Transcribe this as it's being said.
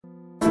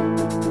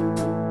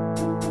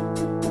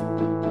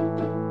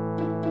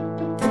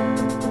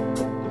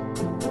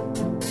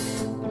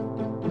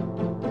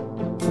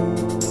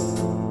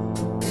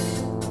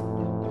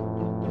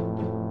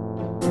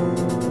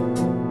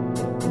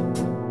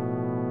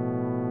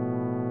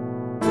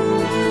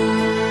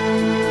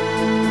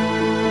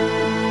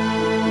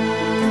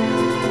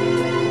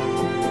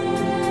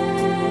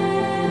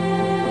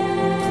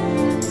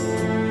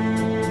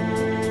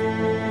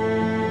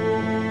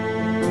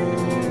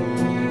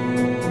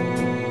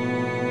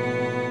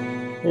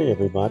Hey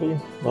everybody,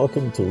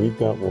 welcome to We've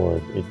Got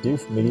Ward, a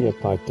Doof Media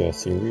podcast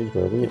series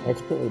where we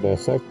expertly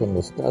dissect and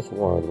discuss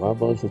Ward,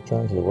 Wildbow's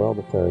return to the world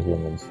of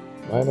parahumans.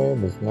 My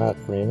name is Matt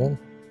Freeman,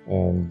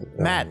 and...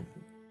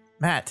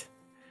 Matt,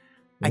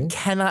 I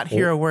cannot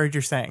hear a word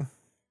you're saying.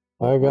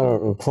 I got a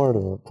report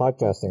of a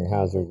podcasting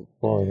hazard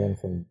blowing in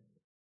from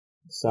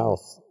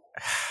south.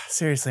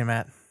 Seriously,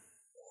 Matt.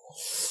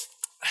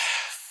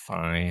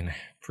 Fine,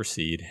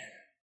 proceed.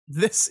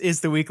 This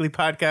is the weekly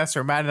podcast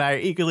where Matt and I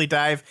eagerly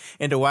dive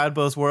into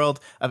Wildbow's world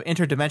of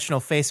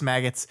interdimensional face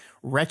maggots,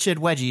 wretched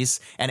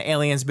wedgies, and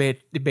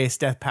aliens-based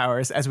death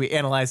powers as we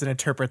analyze and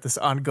interpret this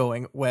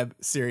ongoing web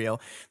serial.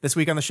 This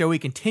week on the show, we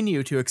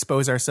continue to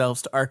expose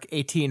ourselves to Arc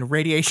 18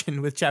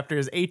 Radiation with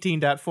chapters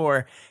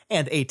 18.4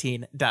 and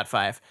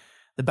 18.5.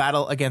 The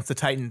battle against the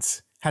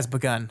Titans has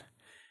begun.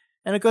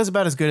 And it goes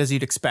about as good as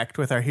you'd expect,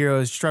 with our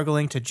heroes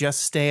struggling to just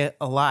stay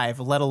alive,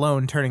 let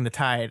alone turning the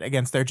tide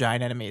against their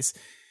giant enemies.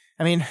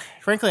 I mean,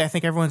 frankly, I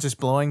think everyone's just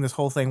blowing this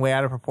whole thing way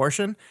out of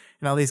proportion,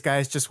 and all these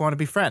guys just want to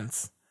be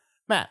friends.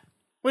 Matt,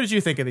 what did you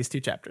think of these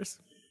two chapters?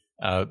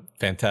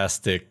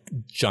 Fantastic,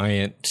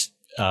 giant,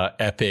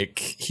 epic,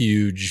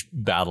 huge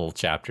battle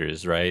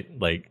chapters, right?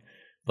 Like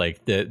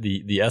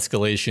the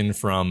escalation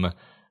from,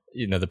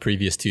 the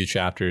previous two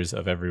chapters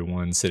of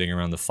everyone sitting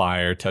around the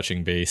fire,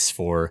 touching base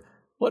for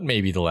what may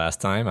be the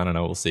last time. I don't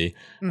know. We'll see.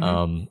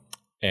 Mm-hmm.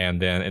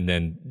 And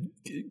then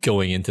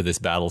going into this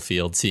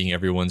battlefield, seeing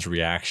everyone's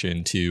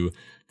reaction to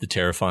the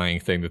terrifying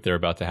thing that they're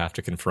about to have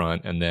to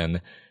confront, and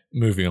then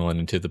moving on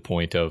into the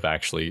point of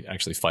actually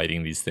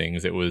fighting these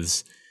things. It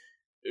was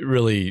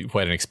really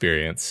quite an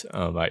experience.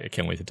 I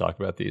can't wait to talk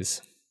about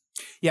these.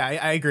 Yeah,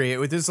 I agree.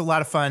 This is a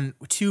lot of fun.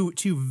 Two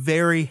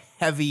very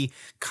heavy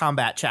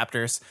combat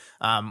chapters,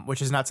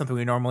 which is not something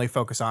we normally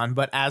focus on.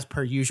 But as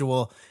per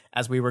usual,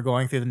 as we were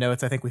going through the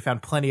notes, I think we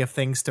found plenty of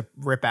things to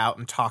rip out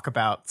and talk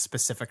about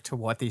specific to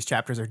what these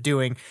chapters are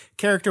doing,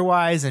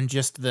 character-wise, and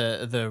just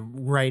the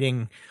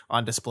writing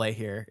on display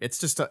here. It's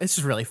just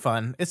really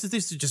fun. This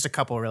is just a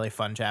couple of really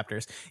fun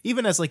chapters.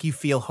 Even as you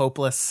feel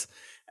hopeless,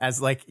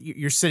 as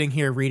you're sitting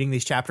here reading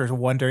these chapters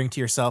wondering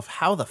to yourself,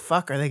 how the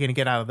fuck are they going to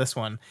get out of this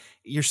one?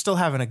 You're still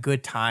having a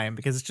good time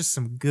because it's just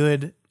some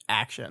good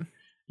action.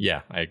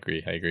 Yeah, I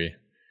agree.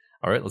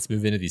 All right, let's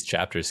move into these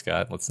chapters,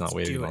 Scott. Let's not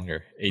wait any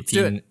longer.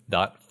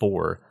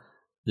 18.4.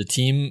 The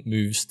team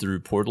moves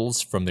through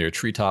portals from their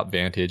treetop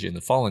vantage in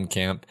the Fallen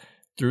camp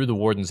through the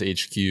Warden's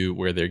HQ,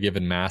 where they're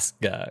given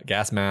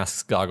gas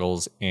masks,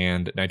 goggles,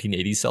 and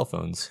 1980s cell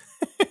phones.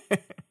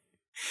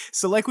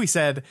 So like we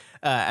said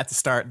at the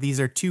start, these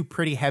are two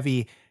pretty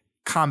heavy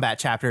combat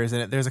chapters,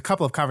 and there's a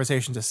couple of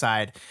conversations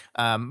aside.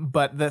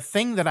 But the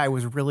thing that I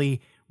was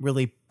really,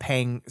 really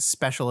paying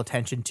special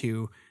attention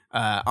to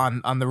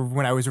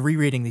when I was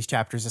rereading these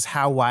chapters is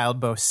how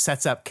Wildbow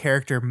sets up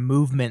character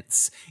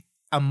movements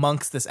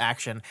amongst this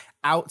action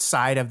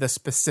outside of the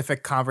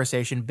specific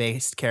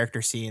conversation-based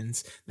character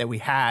scenes that we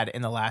had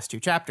in the last two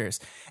chapters.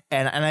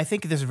 And I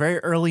think this very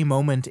early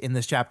moment in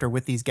this chapter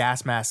with these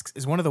gas masks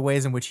is one of the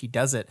ways in which he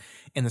does it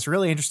in this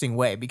really interesting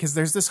way, because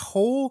there's this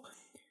whole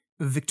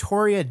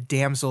Victoria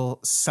damsel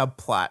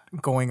subplot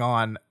going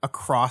on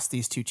across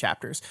these two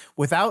chapters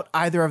without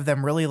either of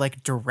them really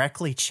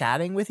directly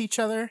chatting with each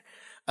other.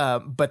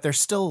 But there's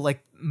still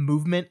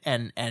movement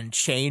and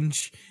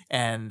change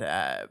and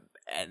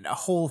a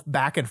whole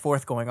back and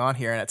forth going on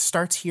here. And it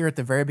starts here at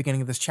the very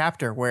beginning of this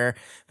chapter where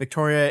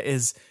Victoria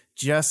is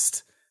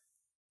just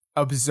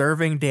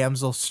observing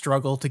damsel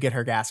struggle to get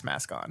her gas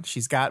mask on.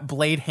 She's got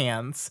blade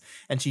hands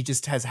and she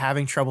just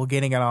having trouble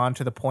getting it on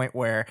to the point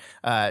where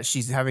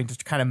she's having to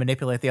kind of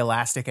manipulate the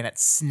elastic and it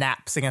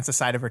snaps against the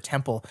side of her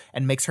temple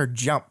and makes her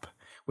jump,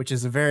 which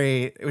is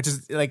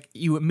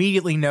you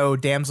immediately know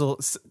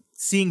damsel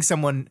seeing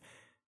someone,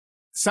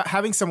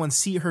 having someone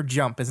see her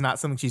jump is not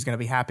something she's going to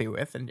be happy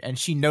with. And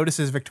she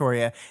notices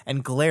Victoria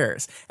and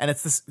glares. And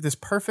it's this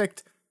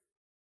perfect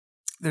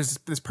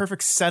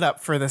setup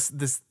for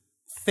this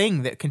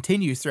thing that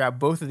continues throughout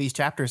both of these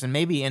chapters and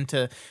maybe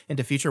into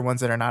future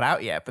ones that are not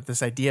out yet. But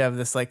this idea of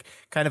this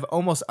kind of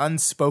almost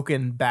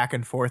unspoken back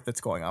and forth that's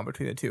going on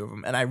between the two of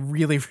them. And I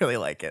really, really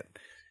like it.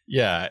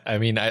 Yeah. I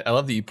mean, I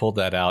love that you pulled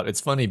that out.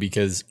 It's funny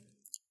because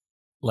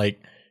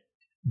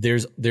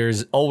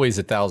there's always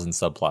 1,000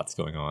 subplots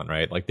going on,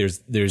 right?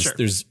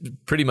 There's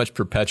pretty much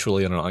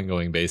perpetually on an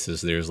ongoing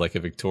basis. There's a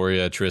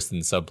Victoria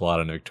Tristan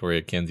subplot and a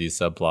Victoria Kinsey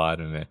subplot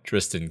and a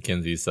Tristan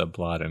Kinsey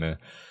subplot and a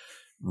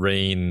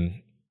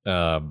Rain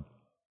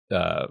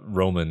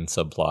Roman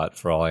subplot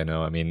for all I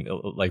know. I mean,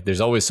 like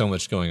there's always so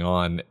much going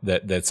on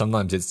that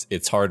sometimes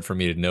it's hard for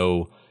me to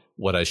know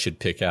what I should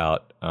pick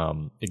out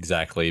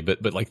exactly.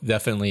 But like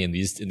definitely in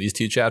these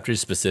two chapters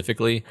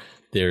specifically,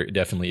 there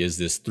definitely is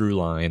this through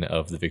line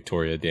of the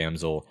Victoria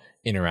damsel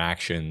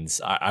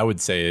interactions. I would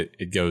say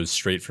it goes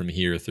straight from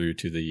here through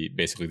to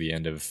basically the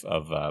end of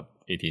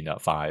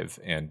 18.5,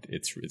 and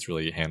it's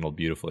really handled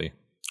beautifully.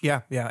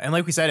 Yeah, and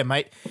like we said,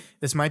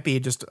 this might be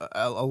just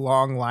a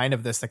long line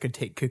of this that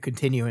could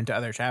continue into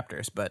other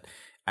chapters, but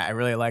I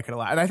really like it a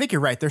lot. And I think you're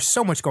right. There's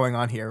so much going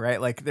on here,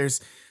 right? Like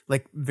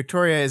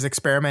Victoria is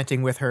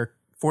experimenting with her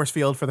force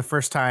field for the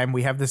first time.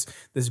 We have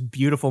this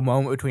beautiful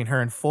moment between her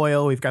and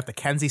Foyle. We've got the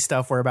Kenzie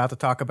stuff we're about to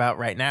talk about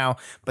right now,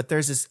 but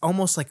there's this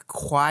almost like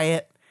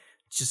quiet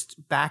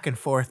just back and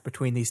forth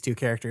between these two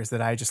characters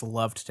that I just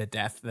loved to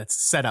death.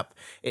 That's set up.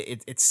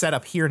 It's set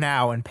up here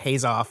now and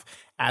pays off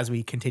as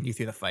we continue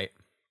through the fight.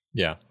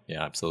 Yeah,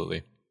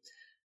 absolutely.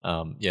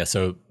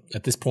 So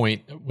at this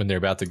point, when they're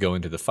about to go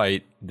into the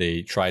fight,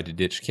 they try to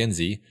ditch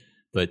Kenzie,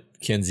 but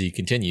Kenzie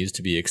continues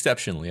to be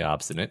exceptionally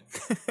obstinate,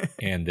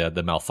 and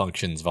the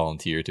Malfunctions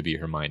volunteer to be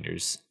her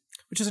minders.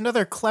 Which is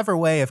another clever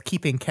way of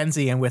keeping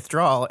Kenzie and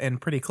Withdrawal in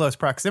pretty close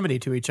proximity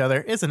to each other,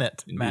 isn't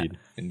it, Matt?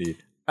 Indeed.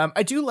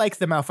 I do like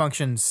the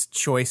Malfunctions'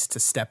 choice to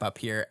step up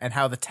here and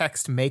how the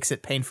text makes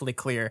it painfully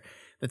clear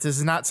that this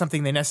is not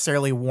something they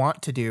necessarily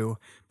want to do,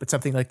 but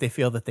something like they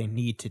feel that they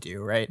need to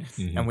do, right?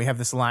 Mm-hmm. And we have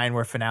this line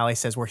where Finale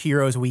says, "We're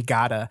heroes, we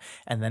gotta,"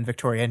 and then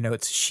Victoria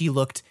notes, "She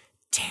looked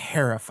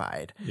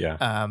terrified." Yeah.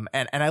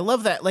 And I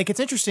love that. Like, it's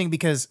interesting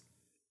because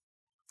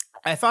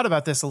I thought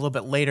about this a little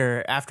bit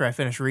later after I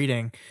finished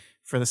reading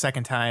for the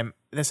second time.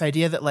 This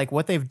idea that like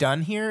what they've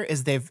done here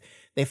is they've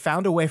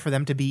found a way for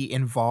them to be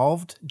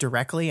involved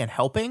directly and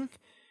helping,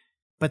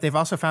 but they've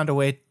also found a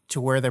way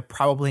to where they're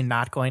probably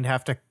not going to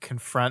have to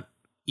confront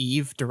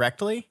Eve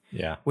directly.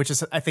 Yeah. Which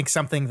is, I think,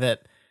 something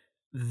that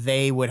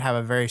they would have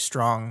a very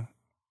strong,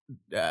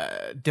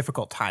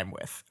 difficult time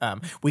with.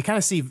 We kind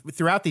of see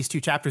throughout these two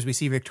chapters, we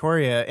see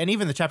Victoria, and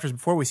even the chapters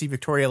before, we see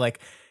Victoria like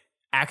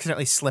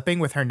accidentally slipping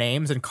with her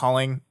names and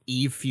calling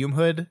Eve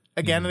Fumehood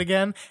again and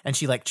again, and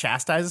she like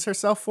chastises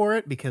herself for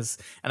it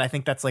and I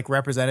think that's like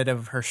representative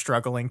of her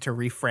struggling to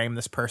reframe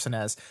this person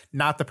as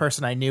not the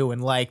person I knew and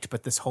liked,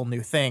 but this whole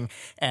new thing.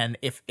 And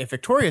if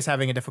Victoria's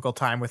having a difficult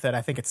time with it,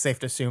 I think it's safe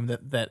to assume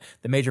that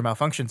the major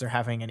Malfunctions are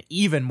having an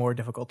even more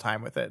difficult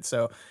time with it.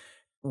 So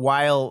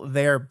while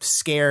they're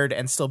scared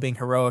and still being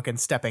heroic and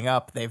stepping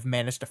up, they've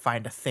managed to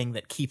find a thing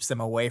that keeps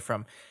them away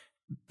from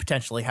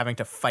potentially having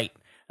to fight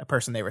a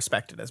person they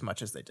respected as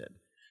much as they did.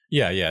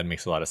 Yeah, it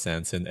makes a lot of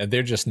sense. And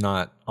they're just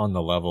not on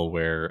the level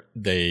where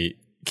they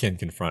can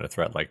confront a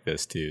threat like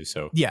this too.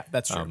 So yeah,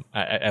 that's true.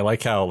 I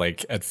like how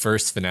like at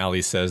first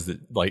Finale says that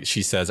like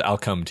she says, "I'll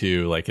come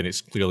too," like, and it's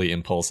clearly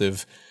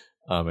impulsive.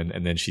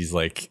 And then she's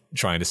like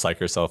trying to psych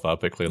herself up,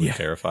 but clearly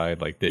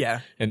terrified. Like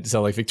and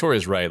so like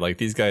Victoria's right. Like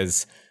these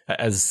guys,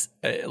 as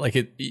like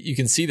you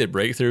can see that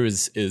Breakthrough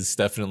is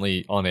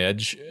definitely on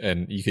edge,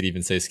 and you could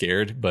even say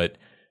scared, but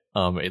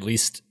at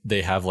least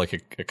they have like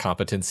a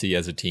competency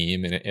as a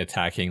team in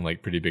attacking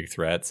like pretty big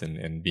threats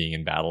and being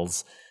in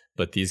battles.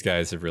 But these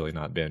guys have really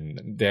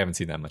they haven't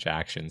seen that much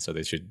action, so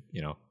they should,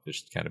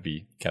 just kind of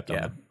be kept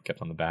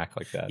on the back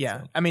like that.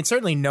 Yeah. So. I mean,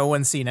 certainly no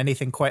one's seen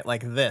anything quite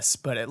like this,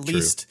 but at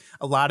least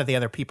a lot of the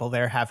other people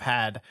there have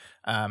had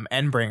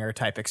Endbringer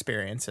type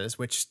experiences,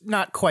 which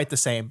not quite the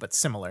same, but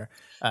similar.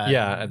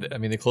 I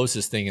mean, the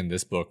closest thing in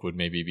this book would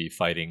maybe be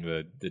fighting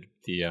the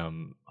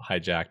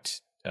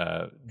hijacked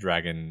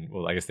dragon.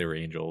 Well, I guess they were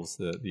angels,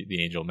 the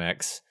angel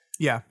mechs.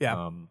 Yeah.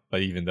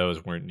 But even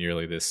those weren't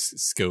nearly this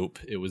scope.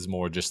 It was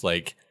more just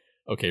like,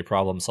 okay,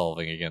 problem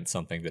solving against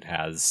something that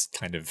has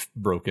kind of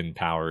broken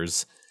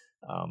powers.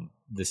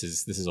 This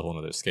is a whole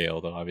nother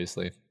scale, though,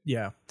 obviously.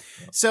 Yeah.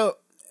 So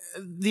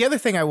the other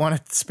thing I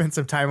want to spend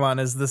some time on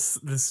is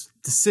this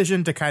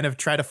decision to kind of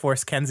try to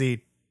force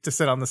Kenzie to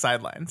sit on the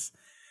sidelines.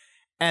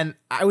 And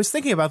I was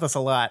thinking about this a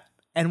lot.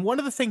 And one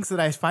of the things that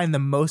I find the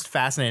most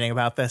fascinating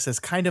about this is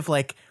kind of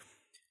like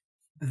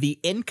the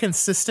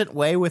inconsistent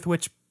way with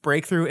which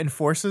Breakthrough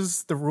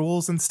enforces the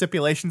rules and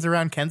stipulations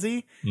around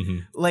Kenzie. Mm-hmm.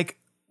 Like,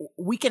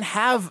 we can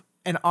have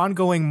an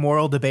ongoing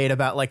moral debate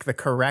about like the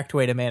correct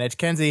way to manage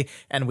Kenzie,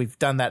 and we've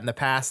done that in the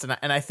past.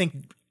 And I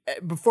think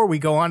before we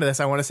go on to this,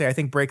 I want to say I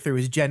think Breakthrough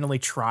is generally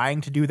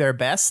trying to do their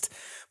best,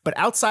 but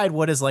outside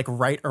what is like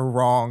right or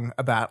wrong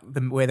about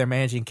the way they're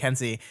managing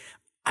Kenzie,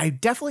 I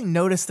definitely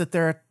noticed that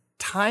there are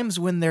times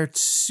when they're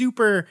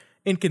super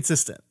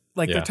inconsistent.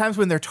 Like there are times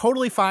when they're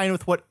totally fine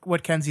with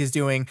what Kenzie is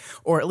doing,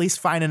 or at least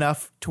fine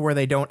enough to where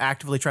they don't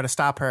actively try to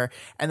stop her.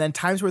 And then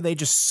times where they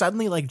just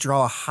suddenly like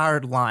draw a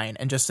hard line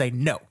and just say,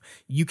 no,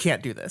 you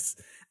can't do this.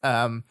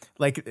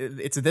 Like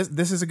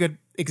this is a good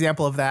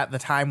example of that. The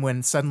time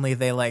when suddenly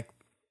they like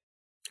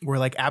were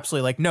like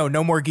absolutely like,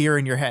 no more gear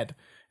in your head.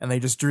 And they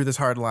just drew this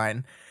hard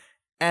line.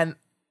 And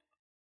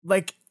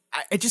like,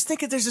 I just think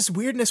that there's this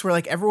weirdness where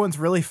like everyone's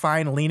really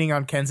fine leaning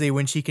on Kenzie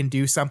when she can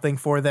do something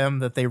for them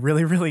that they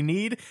really, really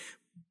need.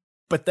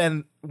 But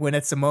then when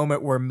it's a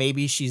moment where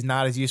maybe she's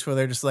not as useful,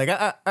 they're just like,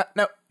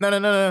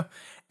 no.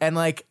 And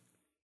like,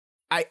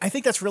 I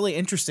think that's really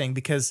interesting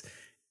because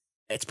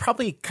it's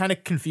probably kind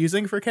of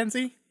confusing for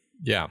Kenzie.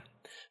 Yeah.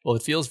 Well,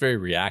 it feels very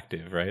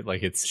reactive, right?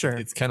 Like it's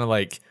kind of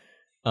like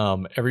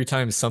every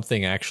time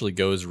something actually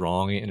goes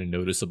wrong in a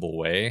noticeable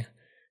way,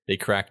 they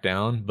crack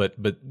down. But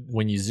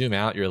when you zoom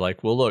out, you're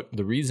like, well, look,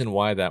 the reason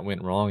why that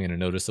went wrong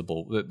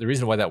the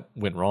reason why that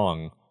went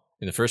wrong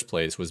in the first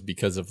place was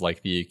because of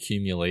like the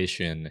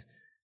accumulation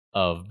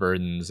of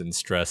burdens and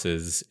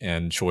stresses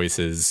and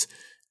choices,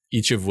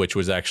 each of which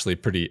was actually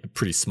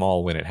pretty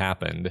small when it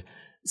happened.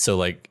 So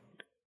like,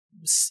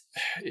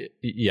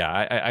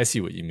 yeah, I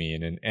see what you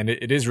mean. And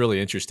it is really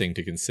interesting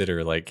to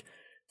consider, like,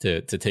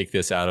 to take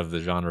this out of the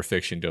genre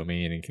fiction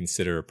domain and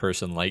consider a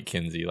person like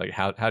Kenzie. Like,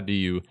 how do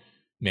you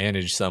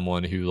manage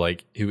someone who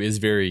is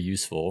very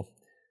useful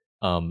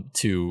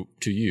to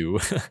you,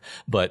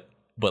 but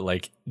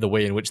like the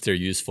way in which they're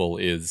useful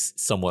is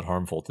somewhat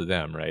harmful to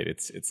them, right?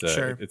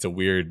 It's a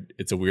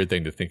weird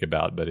thing to think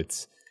about, but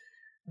it's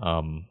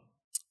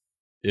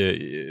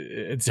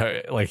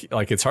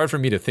it's hard for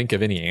me to think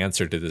of any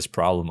answer to this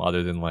problem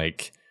other than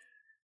like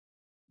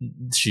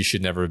she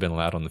should never have been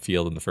allowed on the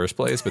field in the first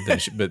place, but then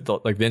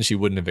then she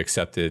wouldn't have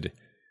accepted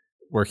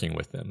working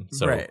with them.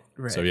 So right.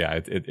 So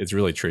yeah, it's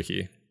really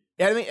tricky.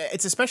 Yeah, I mean,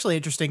 it's especially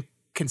interesting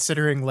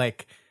considering,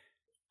 like,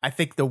 I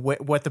think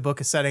what the book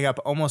is setting up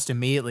almost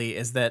immediately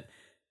is that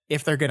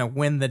if they're going to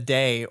win the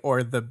day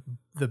or the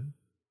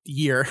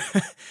year,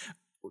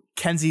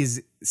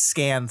 Kenzie's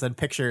scans and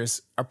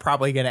pictures are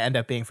probably going to end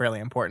up being fairly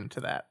important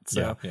to that.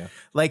 So,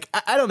 like,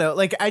 I don't know.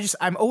 Like,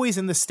 I'm always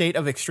in the state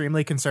of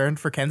extremely concerned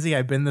for Kenzie.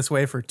 I've been this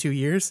way for 2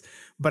 years,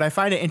 but I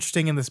find it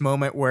interesting in this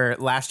moment where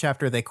last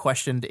chapter they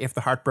questioned if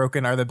the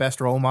heartbroken are the best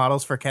role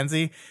models for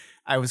Kenzie.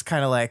 I was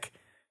kind of like,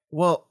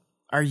 well,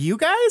 are you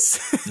guys?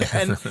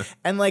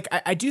 and like,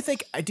 I do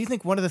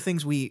think one of the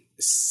things we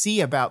see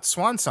about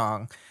Swan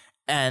Song,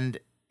 and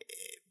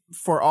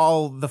for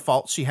all the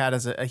faults she had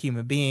as a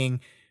human being,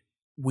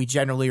 we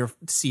generally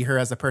see her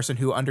as the person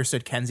who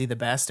understood Kenzie the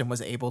best and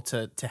was able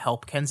to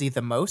help Kenzie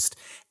the most.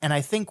 And I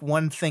think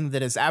one thing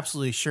that is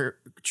absolutely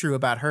true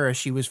about her is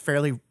she was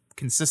fairly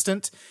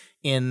consistent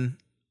in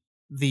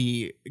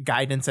the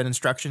guidance and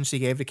instruction she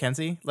gave to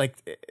Kenzie. Like,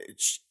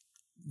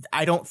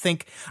 I don't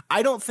think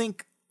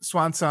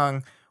Swan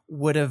Song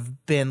would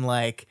have been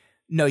like,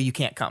 no, you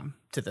can't come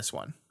to this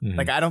one. Mm-hmm.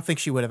 Like, I don't think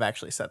she would have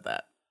actually said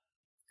that.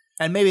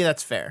 And maybe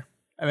that's fair.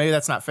 And maybe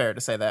that's not fair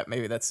to say that.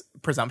 Maybe that's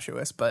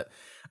presumptuous, but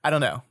I don't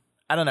know.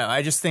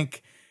 I just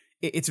think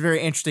it's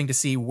very interesting to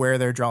see where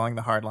they're drawing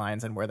the hard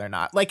lines and where they're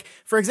not. Like,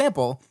 for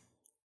example,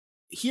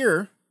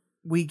 here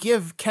we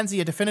give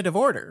Kenzie a definitive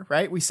order,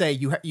 right? We say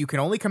you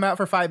can only come out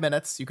for 5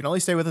 minutes. You can only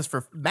stay with us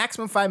for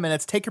maximum 5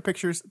 minutes. Take your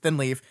pictures, then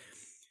leave.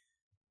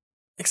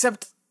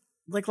 Except,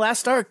 like,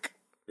 last arc,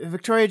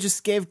 Victoria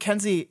just gave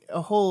Kenzie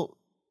a whole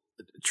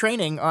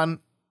training on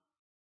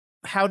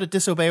how to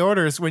disobey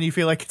orders when you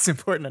feel like it's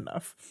important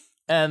enough.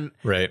 And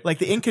right. Like,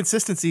 the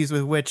inconsistencies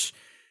with which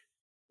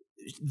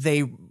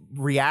they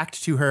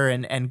react to her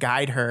and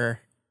guide her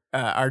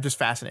are just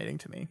fascinating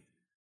to me.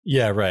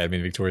 Yeah, right. I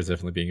mean, Victoria's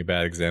definitely being a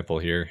bad example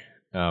here.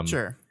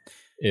 Sure.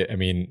 I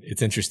mean,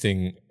 it's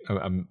interesting.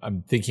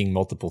 I'm thinking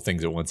multiple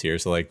things at once here.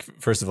 So, like,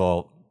 first of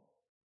all,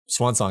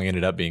 Swan Song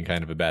ended up being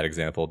kind of a bad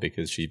example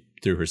because she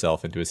threw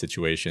herself into a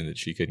situation that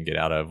she couldn't get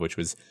out of, which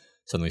was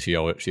something she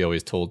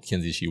always told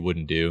Kenzie she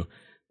wouldn't do,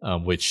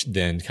 which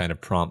then kind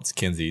of prompts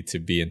Kenzie to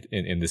be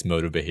in this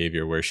mode of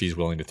behavior where she's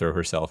willing to throw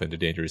herself into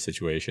dangerous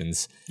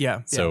situations.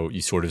 Yeah. So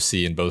you sort of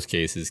see in both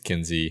cases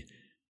Kenzie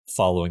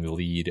following the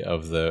lead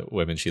of the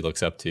women she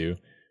looks up to.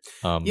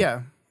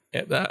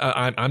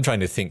 I'm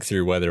trying to think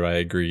through whether I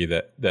agree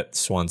that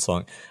Swan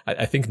Song.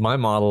 I think my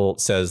model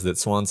says that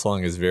Swan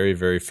Song is very,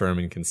 very firm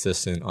and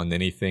consistent on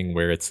anything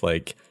where it's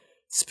like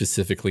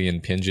specifically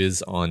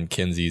impinges on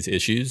Kenzie's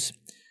issues,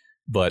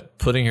 but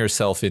putting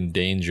herself in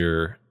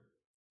danger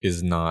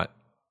is not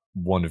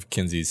one of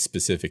Kenzie's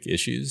specific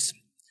issues.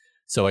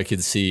 So I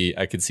could see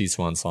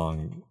Swan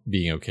Song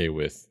being okay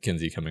with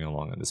Kenzie coming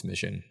along on this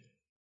mission.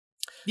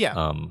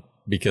 Yeah.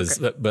 Because,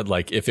 but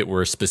like, if it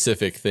were a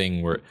specific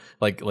thing where,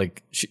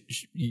 like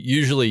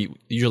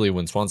usually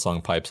when Swan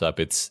Song pipes up,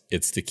 it's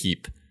to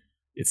keep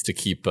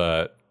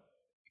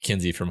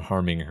Kenzie from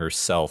harming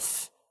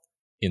herself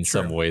in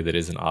some way that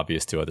isn't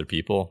obvious to other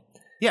people.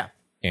 Yeah,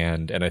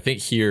 and I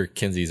think here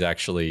Kenzie's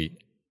actually,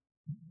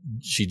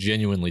 she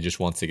genuinely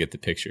just wants to get the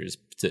pictures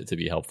to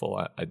be helpful.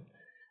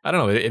 I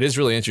don't know. It is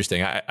really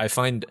interesting. I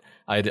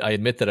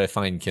admit that I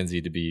find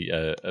Kenzie to be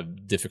a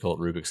difficult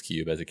Rubik's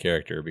Cube as a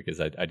character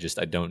because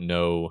I don't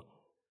know.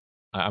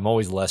 I'm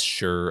always less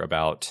sure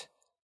about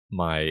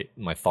my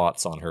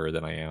thoughts on her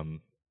than I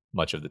am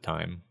much of the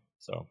time.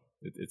 So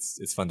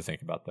it's fun to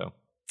think about, though.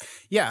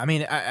 Yeah, I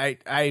mean,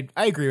 I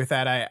agree with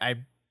that.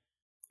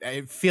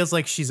 It feels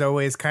like she's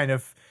always kind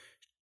of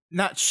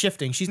not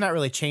shifting. She's not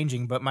really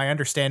changing, but my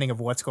understanding of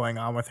what's going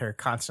on with her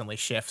constantly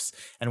shifts.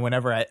 And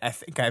whenever I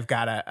think I've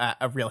got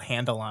a real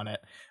handle on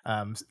it,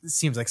 it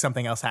seems like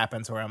something else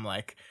happens where I'm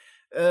like,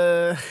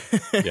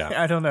 Yeah.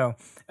 I don't know.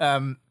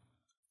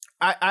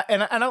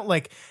 I don't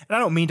like, and I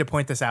don't mean to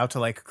point this out to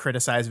like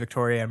criticize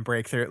Victoria and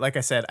Breakthrough. Like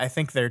I said, I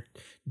think they're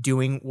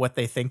doing what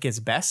they think is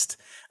best.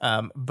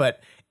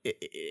 But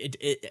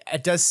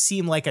it does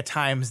seem like at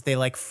times they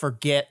like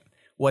forget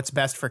what's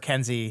best for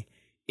Kenzie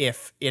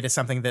if it is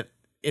something that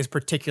is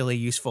particularly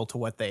useful to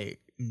what they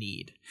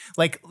need.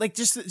 Like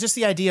just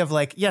the idea of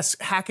like, yes,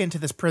 hack into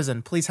this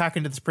prison, please hack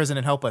into this prison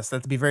and help us.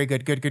 That'd be very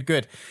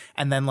good.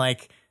 And then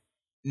like,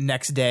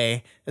 next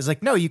day is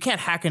like, no, you can't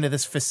hack into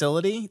this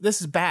facility, this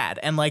is bad.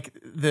 And like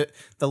the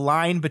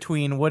line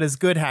between what is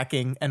good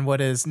hacking and what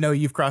is no,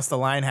 you've crossed the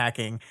line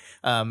hacking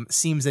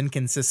seems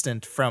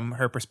inconsistent from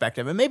her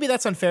perspective. And maybe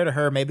that's unfair to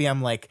her. Maybe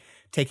I'm like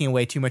taking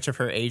away too much of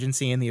her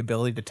agency and the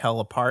ability to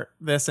tell apart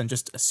this and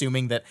just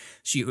assuming that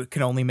she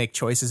can only make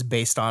choices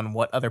based on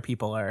what other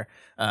people are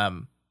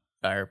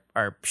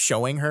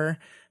showing her.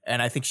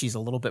 And I think she's a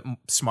little bit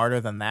smarter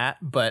than that,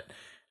 but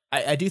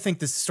I do think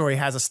this story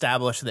has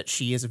established that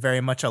she is very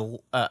much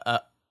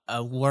a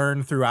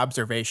learn through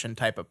observation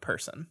type of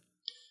person.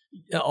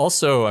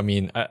 Also, I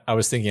mean, I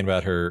was thinking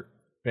about her,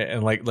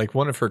 and like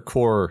one of her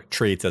core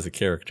traits as a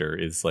character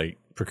is like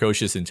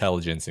precocious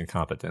intelligence and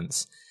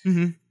competence.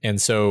 Mm-hmm.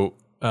 And so,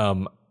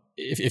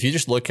 if you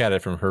just look at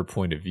it from her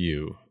point of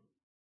view,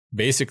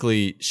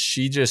 basically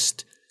she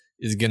just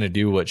is going to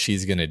do what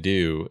she's going to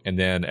do, and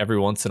then every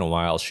once in a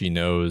while she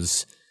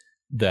knows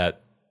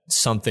that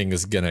something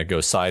is going to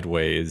go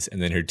sideways,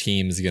 and then her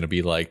team's going to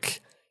be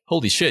like,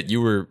 holy shit, you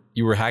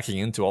were hacking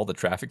into all the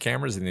traffic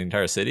cameras in the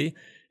entire city.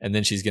 And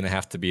then she's going to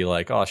have to be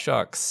like, oh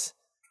shucks,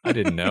 I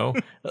didn't know.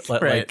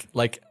 Right.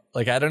 like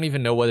I don't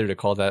even know whether to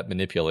call that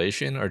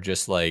manipulation or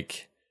just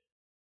like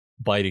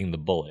biting the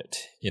bullet,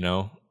 you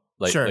know?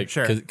 Sure.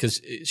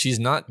 Cause she's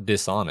not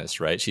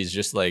dishonest, right? She's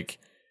just like,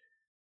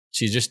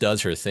 she just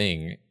does her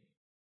thing.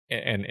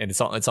 And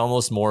it's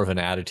almost more of an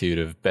attitude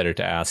of better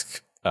to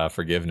ask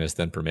forgiveness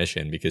than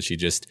permission, because she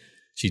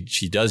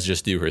does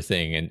just do her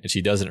thing, and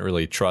she doesn't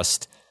really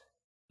trust.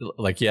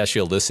 Like, yeah,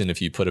 she'll listen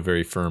if you put a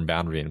very firm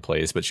boundary in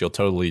place, but she'll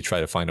totally try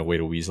to find a way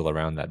to weasel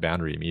around that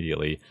boundary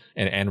immediately,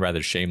 and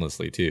rather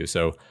shamelessly too.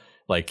 So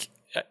like,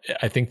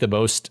 I think the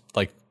most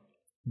like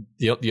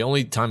the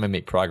only time I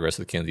make progress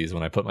with Kenzie is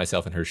when I put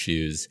myself in her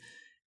shoes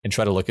and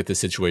try to look at the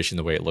situation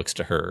the way it looks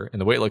to her. And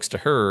the way it looks to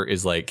her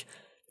is like,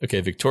 okay,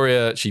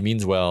 Victoria, she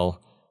means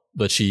well,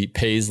 but she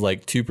pays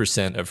like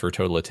 2% of her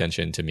total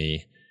attention to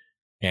me.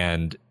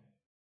 And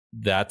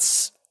that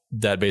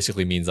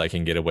basically means I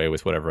can get away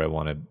with whatever I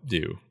want to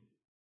do.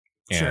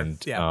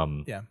 And,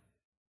 sure. Yeah.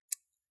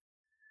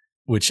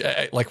 Which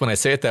like when I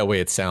say it that way,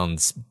 it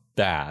sounds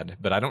bad,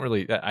 but I don't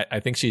really,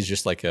 I think she's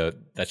just like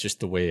that's just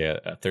the way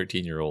a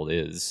 13-year-old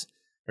is,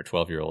 or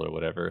 12-year-old or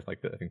whatever. Like,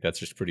 I think that's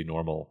just pretty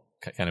normal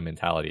kind of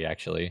mentality,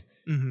 actually.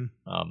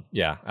 Mm-hmm.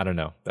 Yeah, I don't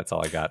know. That's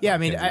all I got. Yeah, I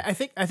mean, I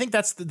think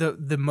that's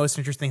the most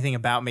interesting thing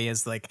about me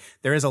is like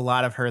there is a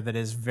lot of her that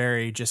is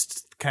very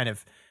just kind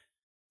of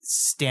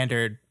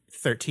standard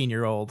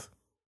 13-year-old,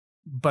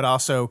 but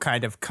also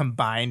kind of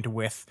combined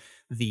with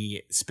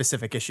the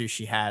specific issues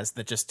she has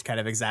that just kind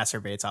of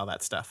exacerbates all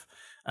that stuff.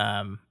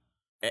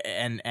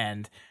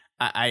 And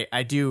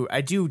I do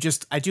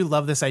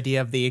love this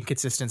idea of the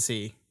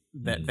inconsistency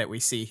that we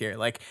see here.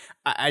 Like,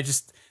 I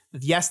just,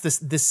 yes,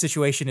 this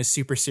situation is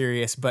super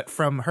serious, but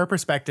from her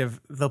perspective,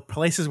 the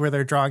places where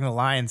they're drawing the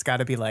lines got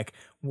to be like,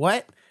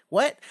 what?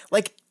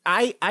 Like,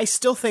 I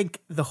still think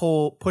the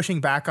whole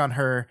pushing back on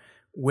her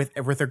with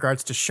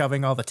regards to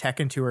shoving all the tech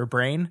into her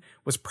brain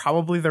was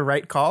probably the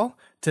right call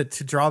to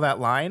draw that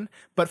line.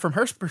 But from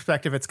her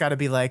perspective, it's got to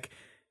be like,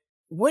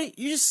 what?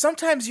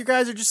 Sometimes you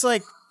guys are just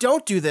like,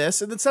 don't do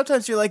this. And then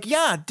sometimes you're like,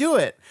 yeah, do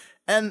it.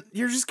 And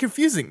you're just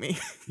confusing me.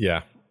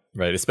 Yeah.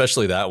 Right.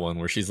 Especially that one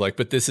where she's like,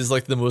 but this is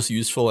like the most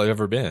useful I've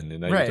ever been.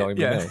 And now you're telling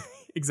me no.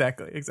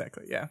 Exactly.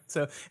 Yeah.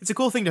 So it's a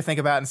cool thing to think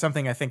about, and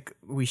something I think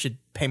we should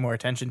pay more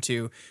attention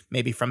to,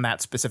 maybe from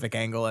that specific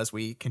angle, as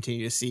we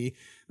continue to see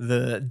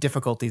the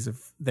difficulties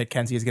that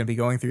Kenzie is going to be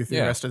going through the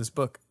rest of this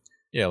book.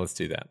 Yeah, let's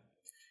do that.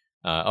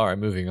 All right,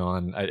 moving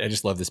on. I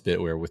just love this bit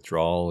where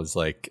Withdrawal is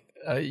like,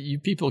 you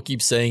people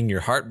keep saying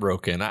you're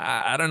heartbroken.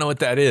 I don't know what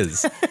that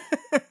is.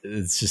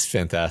 It's just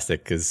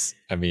fantastic because,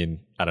 I mean,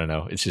 I don't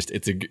know.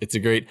 It's a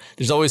great,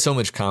 there's always so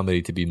much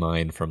comedy to be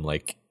mined from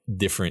like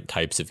different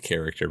types of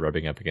character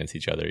rubbing up against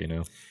each other, you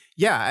know?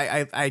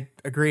 Yeah, I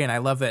agree, and I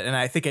love it. And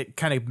I think it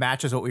kind of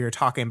matches what we were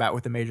talking about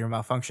with the major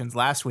malfunctions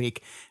last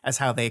week, as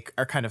how they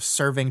are kind of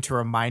serving to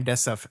remind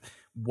us of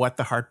what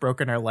the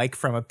heartbroken are like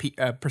from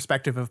a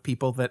perspective of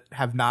people that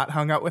have not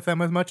hung out with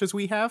them as much as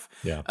we have.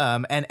 Yeah.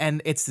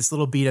 And it's this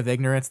little beat of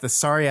ignorance, the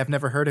sorry, I've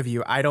never heard of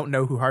you, I don't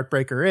know who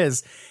Heartbreaker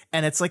is.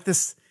 And it's like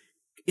this,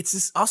 it's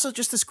this also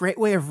just this great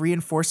way of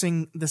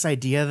reinforcing this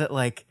idea that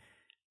like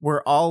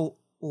we're all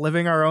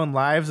living our own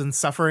lives and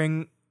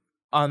suffering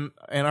in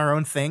our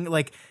own thing.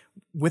 Like,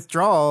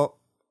 Withdrawal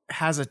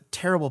has a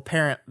terrible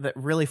parent that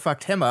really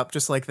fucked him up,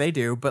 just like they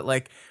do, but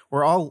like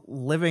we're all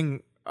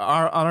living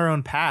on our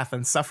own path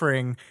and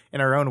suffering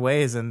in our own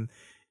ways, and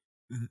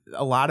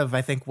a lot of,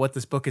 I think, what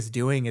this book is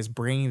doing is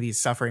bringing these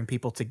suffering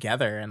people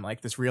together, and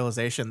like this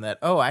realization that,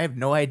 oh, I have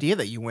no idea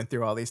that you went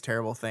through all these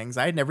terrible things.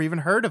 I had never even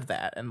heard of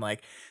that. And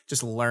like,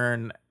 just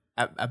learn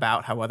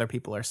about how other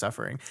people are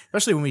suffering,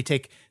 especially when we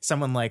take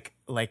someone like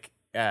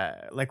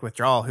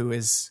Withdrawal, who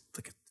is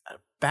like a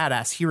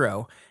badass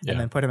hero, and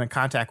then put him in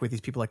contact with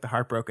these people like the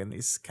Heartbroken,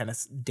 these kind of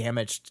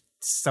damaged,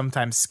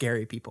 sometimes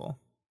scary people.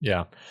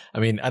 Yeah. I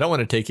mean, I don't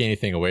want to take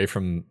anything away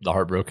from the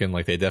Heartbroken.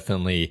 Like, they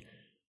definitely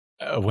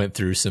went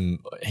through some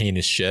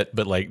heinous shit,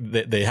 but like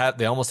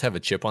they almost have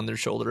a chip on their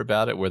shoulder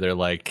about it, where they're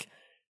like,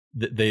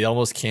 they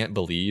almost can't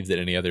believe that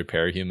any other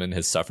parahuman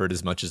has suffered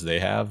as much as they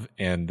have.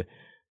 And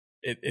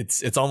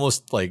it's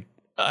almost like,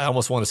 I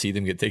almost want to see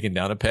them get taken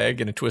down a peg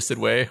in a twisted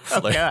way.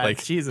 Oh, God,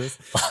 like Jesus.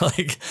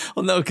 Like,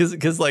 well, no,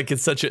 because like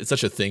it's such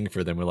a thing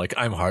for them. We're like,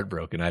 I'm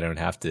heartbroken, I don't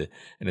have to.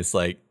 And it's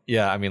like,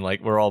 yeah, I mean,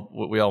 like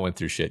we all went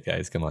through shit,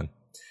 guys. Come on.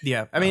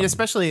 Yeah, I mean,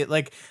 especially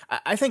like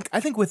I think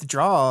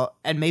Withdrawal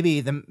and maybe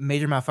the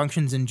Major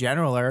Malfunctions in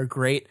general are a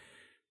great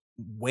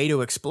way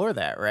to explore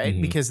that, right?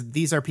 Mm-hmm. Because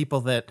these are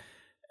people that,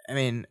 I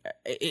mean,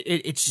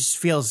 it just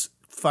feels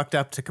fucked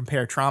up to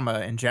compare trauma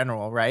in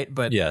general, right?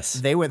 But yes,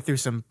 they went through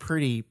some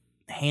pretty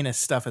heinous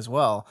stuff as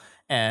well,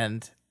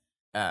 and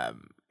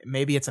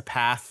maybe it's a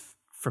path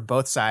for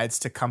both sides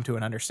to come to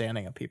an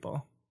understanding of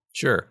people.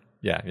 Sure.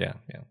 Yeah.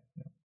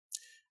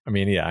 I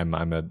mean, yeah, I'm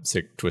a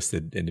sick,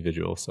 twisted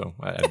individual, so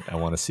I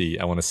want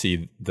to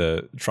see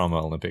the trauma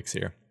Olympics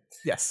here.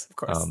 Yes, of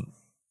course.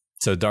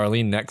 So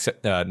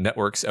Darlene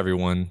networks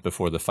everyone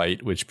before the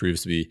fight, which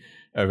proves to be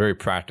a very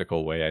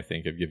practical way, I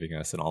think, of giving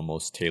us an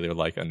almost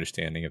Taylor-like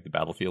understanding of the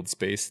battlefield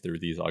space through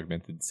these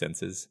augmented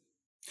senses.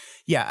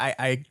 Yeah,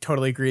 I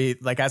totally agree.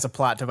 Like, as a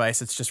plot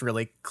device, it's just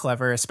really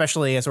clever,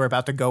 especially as we're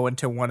about to go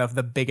into one of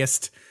the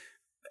biggest,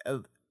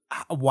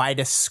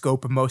 widest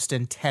scope, most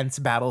intense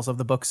battles of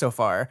the book so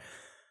far.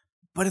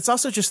 But it's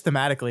also just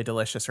thematically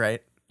delicious,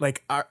 right?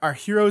 Like, our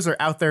heroes are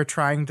out there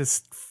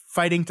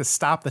fighting to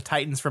stop the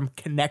Titans from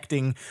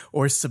connecting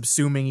or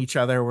subsuming each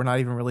other. We're not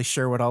even really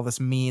sure what all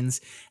this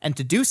means. And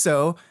to do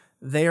so,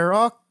 they are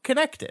all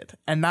connected.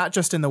 And not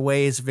just in the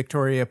ways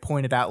Victoria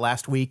pointed out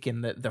last week,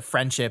 in the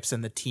friendships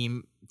and the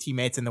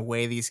teammates, and the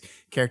way these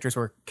characters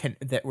were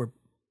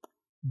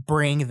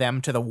bring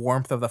them to the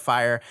warmth of the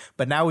fire.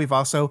 But now we've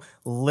also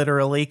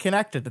literally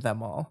connected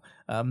them all.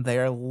 They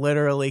are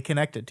literally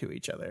connected to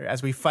each other.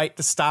 As we fight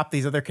to stop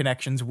these other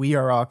connections, we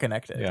are all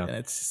connected. Yeah. And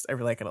it's just, I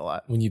really like it a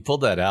lot. When you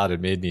pulled that out, it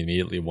made me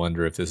immediately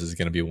wonder if this is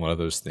going to be one of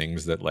those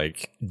things that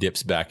like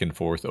dips back and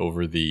forth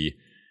over the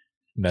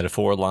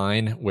metaphor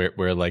line,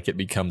 where like it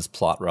becomes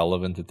plot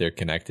relevant that they're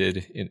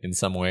connected in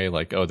some way.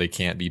 Like, oh, they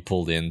can't be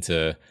pulled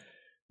into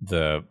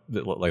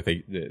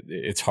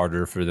it's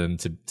harder for them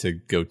to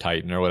go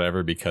Titan or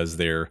whatever because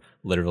they're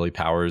literally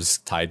powers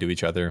tied to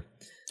each other.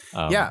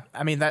 Yeah,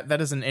 I mean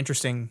that is an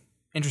interesting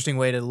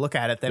way to look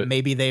at it. That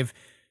maybe they've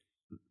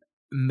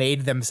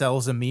made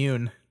themselves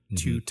immune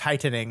to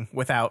Titaning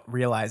without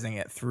realizing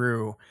it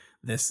through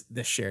this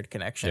shared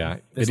connection. Yeah,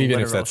 this but even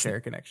if that's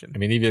shared connection. I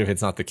mean, even if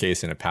it's not the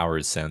case in a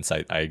powers sense,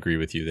 I agree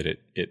with you that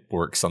it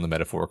works on the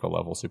metaphorical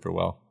level super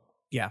well.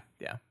 Yeah.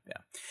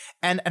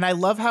 And I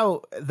love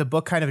how the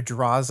book kind of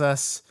draws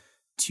us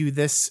to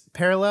this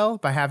parallel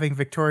by having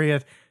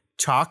Victoria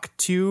talk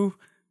to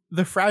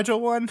the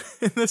Fragile One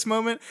in this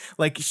moment.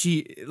 Like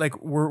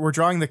we're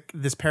drawing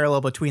this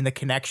parallel between the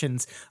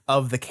connections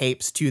of the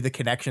Capes to the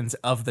connections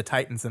of the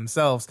Titans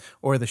themselves,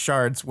 or the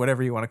Shards,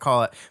 whatever you want to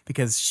call it,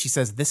 because she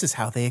says, this is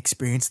how they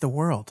experience the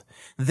world.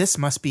 This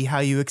must be how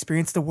you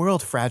experience the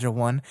world, Fragile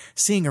One,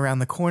 seeing around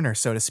the corner,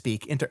 so to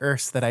speak, into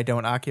Earths that I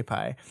don't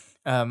occupy.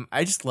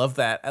 I just love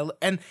that.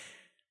 And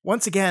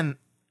once again,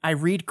 I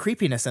read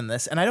creepiness in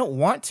this, and I don't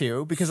want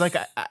to, because like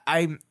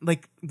I'm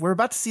like, we're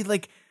about to see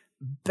like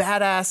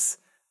badass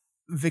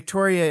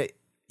Victoria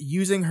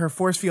using her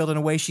force field in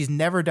a way she's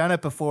never done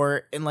it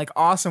before, in like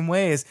awesome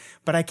ways.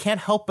 But I can't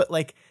help but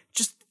like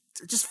just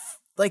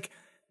like,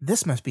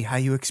 this must be how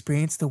you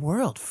experience the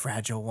world,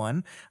 Fragile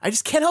One. I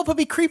just can't help but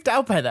be creeped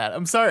out by that.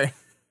 I'm sorry.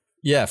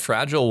 Yeah,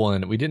 Fragile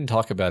One. We didn't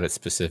talk about it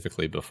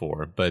specifically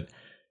before, but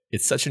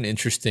it's such an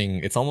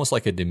interesting, it's almost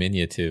like a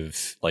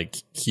diminutive, like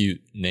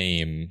cute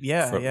name.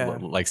 Yeah.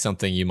 Like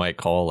something you might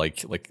call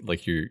like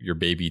your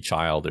baby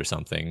child or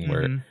something,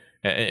 where,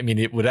 I mean,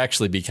 it would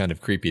actually be kind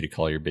of creepy to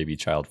call your baby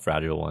child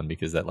Fragile One,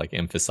 because that like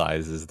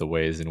emphasizes the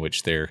ways in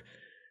which they're,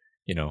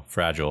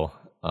 fragile.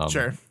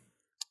 Sure.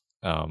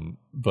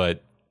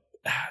 But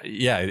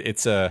yeah,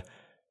 it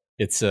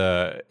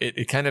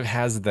kind of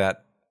has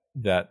that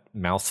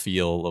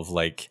mouthfeel of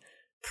like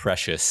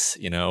precious,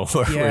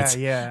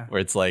 where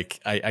it's like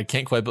I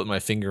can't quite put my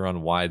finger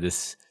on why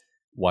this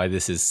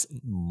is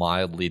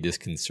mildly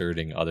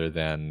disconcerting, other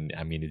than,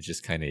 I mean, it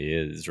just kind of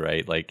is,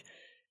 right? Like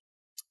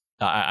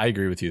I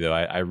agree with you though.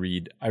 I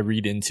read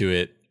into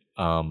it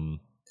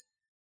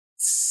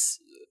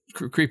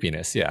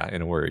creepiness,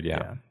 in a word.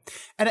 Yeah.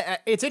 And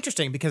it's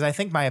interesting because I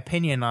think my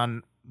opinion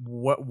on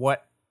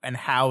what and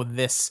how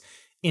this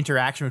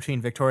interaction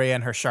between Victoria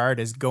and her shard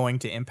is going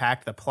to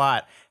impact the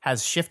plot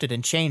has shifted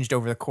and changed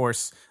over the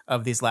course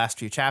of these last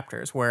few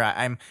chapters, where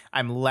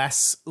I'm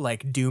less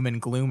like doom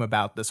and gloom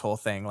about this whole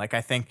thing. Like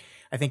I think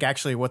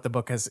actually what the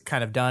book has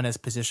kind of done is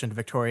positioned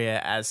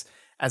Victoria as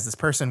this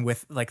person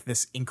with like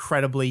this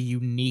incredibly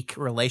unique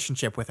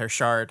relationship with her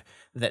shard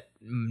that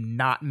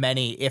not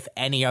many, if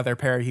any, other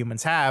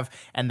parahumans have,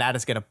 and that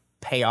is going to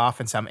pay off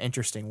in some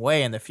interesting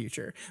way in the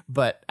future.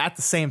 But at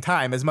the same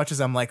time, as much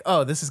as I'm like,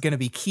 oh, this is going to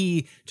be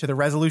key to the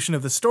resolution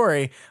of the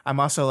story,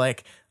 I'm also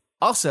like,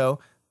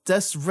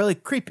 that's really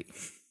creepy.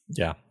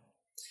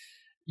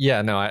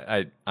 Yeah, no,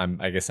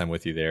 I guess I'm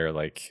with you there.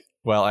 Like,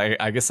 well,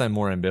 I guess I'm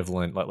more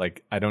ambivalent.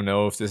 Like I don't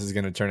know if this is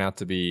going to turn out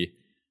to be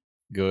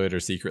good or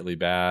secretly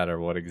bad or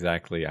what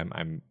exactly.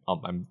 I'm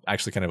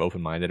actually kind of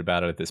open-minded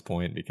about it at this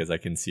point because I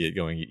can see it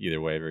going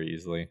either way very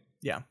easily.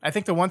 Yeah, I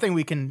think the one thing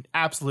we can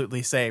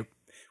absolutely say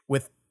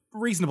with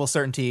reasonable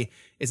certainty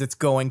is it's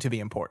going to be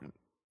important.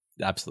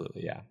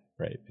 Absolutely, yeah,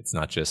 right. It's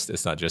not just,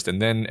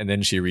 and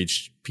then she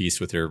reached peace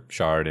with her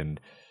shard, and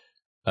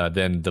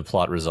then the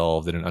plot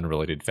resolved in an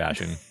unrelated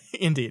fashion.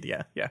 Indeed,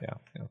 yeah.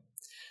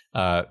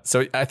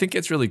 So I think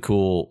it's really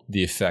cool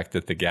the effect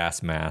that the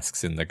gas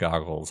masks and the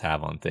goggles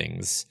have on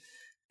things,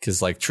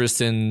 because like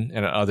Tristan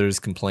and others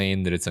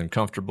complain that it's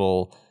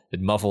uncomfortable,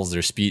 it muffles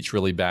their speech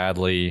really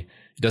badly,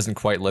 it doesn't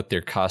quite let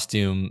their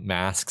costume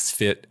masks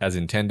fit as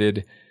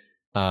intended.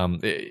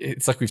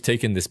 It's like we've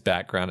taken this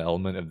background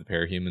element of the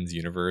parahumans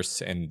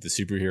universe and the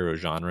superhero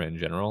genre in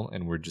general,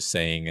 and we're just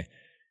saying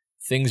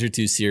things are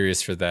too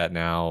serious for that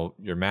now.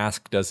 Your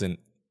mask doesn't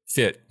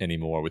fit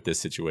anymore with this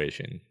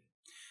situation.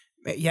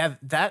 Yeah,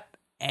 that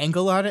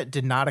angle on it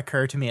did not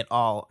occur to me at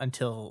all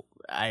until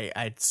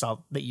I saw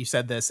that you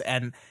said this,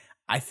 and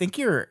I think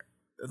you're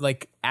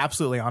like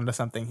absolutely onto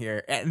something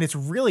here. And it's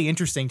really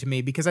interesting to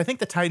me because I think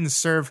the Titans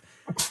serve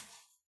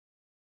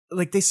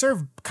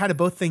kind of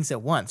both things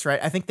at once, right?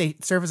 I think they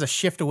serve as a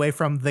shift away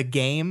from the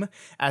game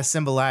as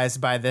symbolized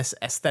by this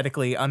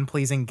aesthetically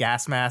unpleasing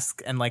gas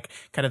mask and like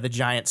kind of the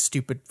giant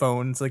stupid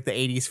phones, like the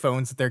 80s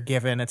phones that they're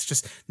given. It's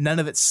just none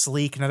of it's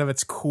sleek. None of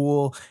it's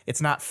cool.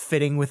 It's not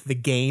fitting with the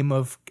game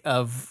of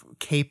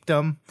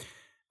capedom.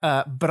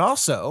 But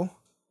also,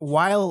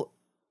 while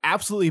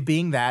absolutely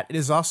being that, it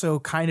is also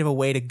kind of a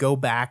way to go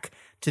back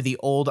to the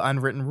old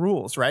unwritten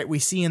rules, right? We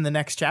see in the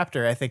next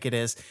chapter, I think it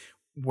is,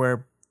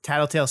 where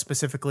Tattletale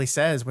specifically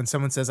says, when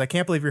someone says, I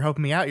can't believe you're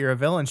helping me out, you're a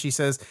villain, she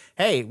says,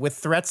 hey, with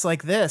threats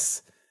like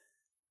this,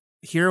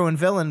 hero and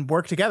villain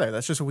work together.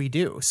 That's just what we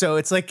do. So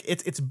it's like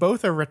it's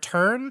both a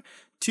return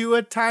to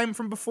a time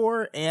from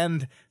before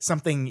and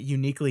something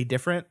uniquely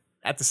different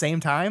at the same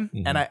time.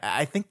 Mm-hmm. And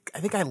I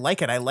think I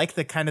like it. I like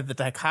the kind of the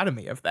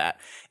dichotomy of that.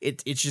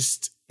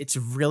 It's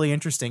really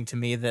interesting to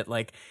me that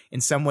like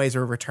in some ways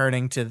we're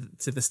returning to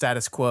the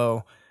status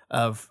quo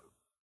of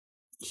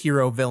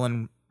hero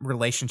villain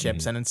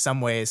relationships, and in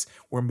some ways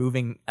we're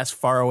moving as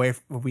far away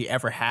as we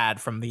ever had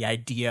from the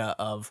idea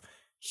of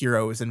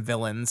heroes and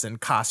villains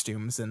and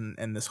costumes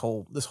and this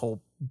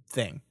whole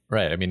thing.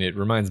 Right. I mean, it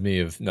reminds me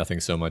of nothing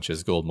so much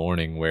as Gold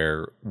Morning,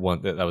 where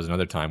that was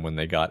another time when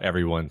they got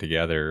everyone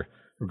together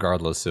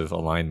regardless of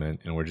alignment,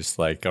 and we're just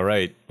like, all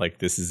right, like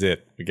this is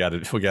it. We got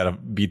to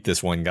beat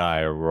this one guy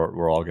or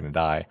we're all going to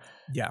die.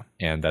 Yeah.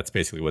 And that's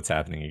basically what's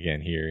happening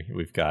again here.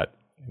 We've got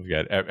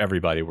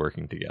everybody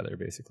working together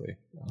basically.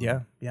 Yeah.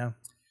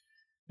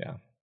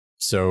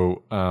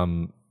 So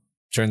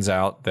turns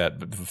out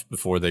that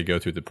before they go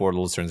through the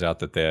portals, turns out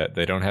that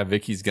they don't have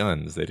Vicky's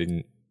guns. They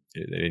didn't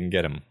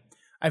get them.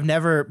 I've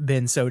never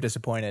been so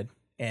disappointed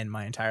in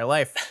my entire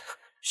life.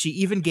 She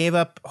even gave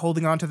up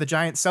holding on to the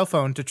giant cell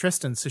phone to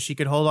Tristan so she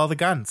could hold all the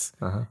guns.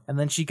 Uh-huh. And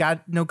then she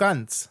got no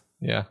guns.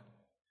 Yeah.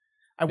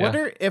 I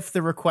wonder if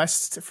the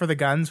request for the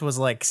guns was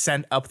like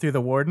sent up through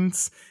the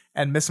wardens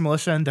and Miss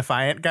Militia and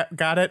Defiant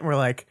got it. And we're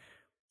like,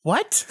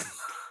 what?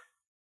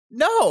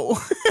 No.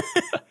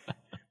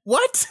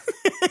 What?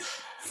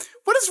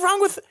 What is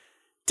wrong with?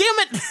 Damn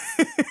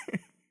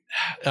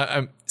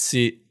it.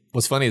 See,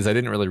 what's funny is I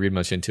didn't really read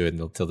much into it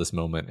until this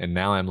moment. And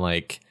now I'm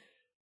like,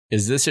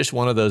 is this just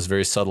one of those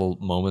very subtle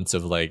moments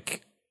of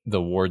like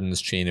the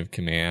warden's chain of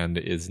command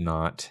is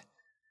not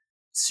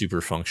super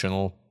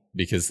functional?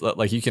 Because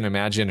like you can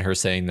imagine her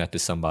saying that to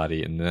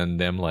somebody and then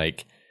them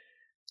like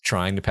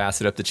trying to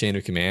pass it up the chain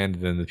of command.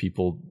 And then the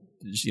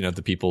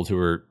people who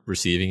are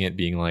receiving it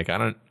being like, I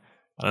don't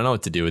know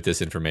what to do with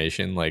this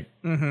information. Like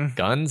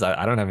guns?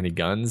 I don't have any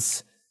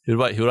guns. Who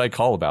do I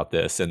call about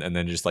this? And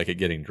then just like it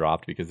getting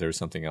dropped because there's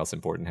something else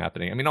important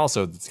happening. I mean,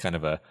 also it's kind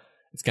of a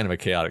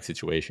chaotic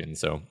situation.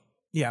 So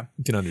yeah,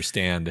 you can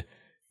understand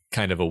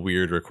kind of a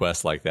weird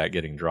request like that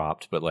getting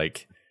dropped. But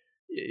like,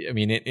 I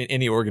mean,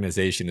 any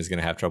organization is going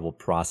to have trouble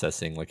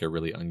processing like a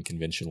really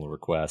unconventional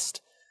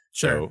request.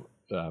 Sure.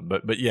 So,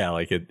 but yeah,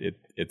 like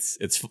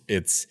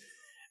it's.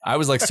 I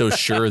was like so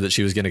sure that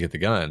she was going to get the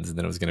guns, and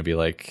then it was going to be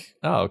like,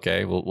 oh,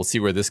 okay, we'll see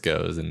where this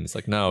goes. And it's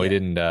like, no, we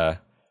didn't.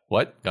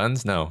 What,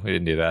 guns? No, we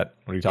didn't do that.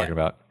 What are you talking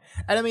about?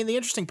 And I mean, the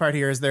interesting part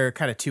here is there are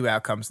kind of two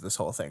outcomes of this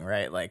whole thing,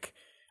 right? Like,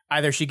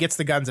 either she gets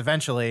the guns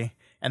eventually,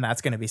 and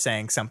that's going to be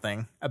saying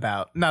something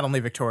about not only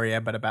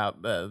Victoria but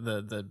about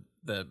the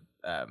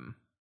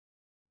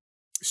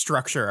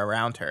structure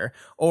around her.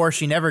 Or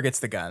she never gets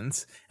the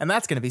guns, and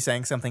that's going to be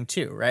saying something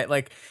too, right?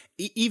 Like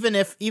even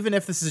if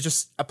this is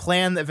just a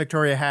plan that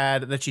Victoria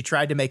had that she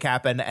tried to make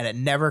happen and it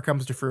never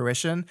comes to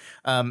fruition,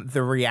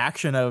 the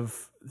reaction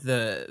of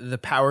the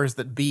powers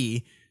that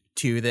be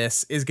to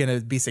this is going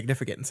to be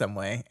significant in some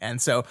way. And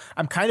so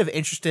I'm kind of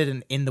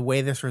interested in the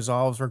way this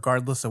resolves,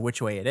 regardless of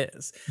which way it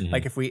is. Mm-hmm.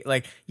 Like if we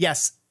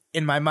yes,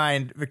 in my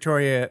mind,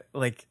 Victoria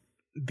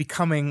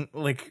becoming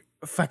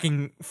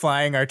fucking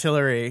flying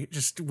artillery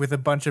just with a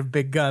bunch of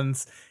big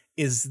guns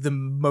is the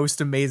most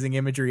amazing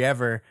imagery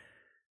ever.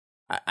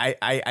 I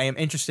am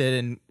interested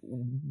in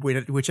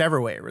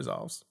whichever way it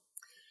resolves.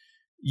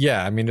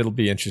 Yeah, I mean, it'll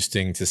be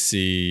interesting to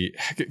see,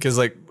 because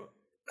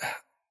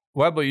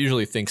Wildbow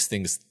usually thinks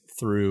things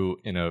through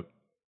in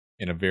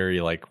a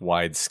very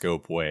wide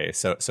scope way.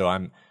 So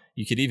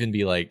you could even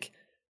be like,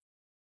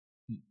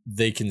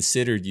 they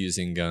considered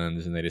using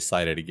guns and they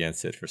decided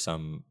against it for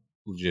some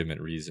legitimate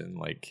reason.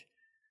 Like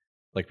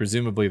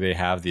presumably they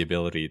have the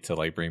ability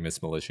to bring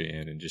this militia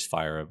in and just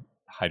fire a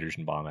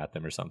hydrogen bomb at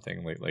them or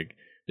something. Like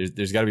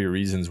there's got to be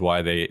reasons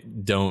why they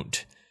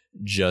don't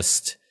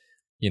just,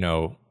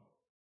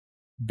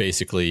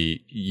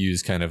 basically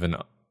use kind of an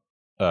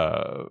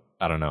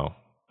I don't know.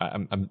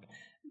 I'm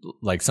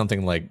like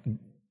something like,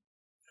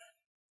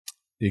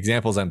 the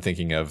examples I'm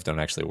thinking of don't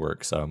actually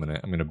work, so I'm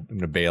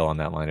gonna bail on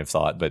that line of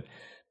thought.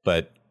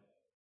 But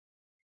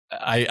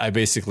I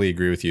basically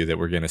agree with you that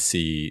we're gonna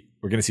see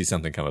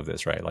something come of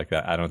this, right? Like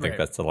that. I don't think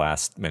that's the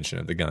last mention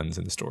of the guns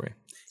in the story.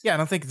 Yeah, I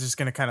don't think it's just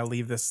gonna kind of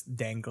leave this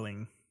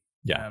dangling.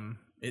 Yeah.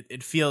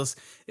 It feels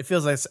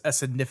like a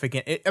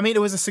significant. It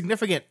was a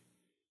significant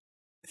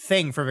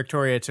thing for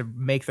Victoria to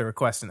make the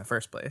request in the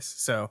first place.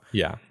 So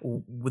yeah,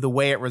 the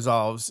way it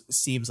resolves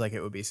seems like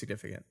it would be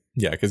significant.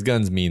 Yeah, because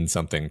guns mean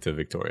something to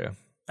Victoria.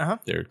 Uh-huh.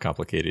 They're a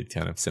complicated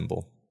kind of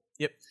symbol.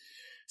 Yep.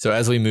 So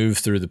as we move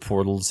through the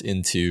portals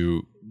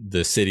into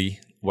the city,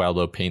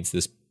 Wildbow paints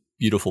this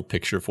beautiful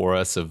picture for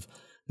us of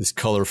this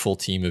colorful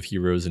team of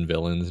heroes and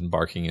villains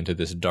embarking into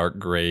this dark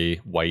gray,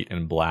 white,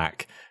 and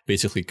black,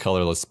 basically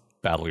colorless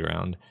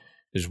battleground.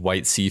 There's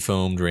white sea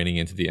foam draining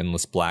into the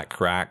endless black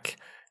crack,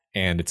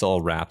 and it's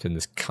all wrapped in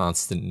this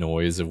constant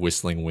noise of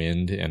whistling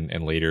wind,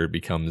 and later it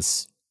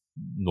becomes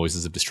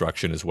noises of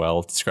destruction as well.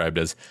 It's described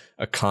as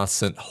a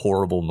constant,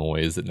 horrible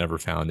noise that never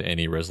found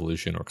any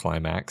resolution or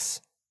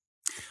climax.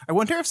 I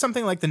wonder if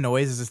something like the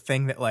noise is a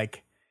thing that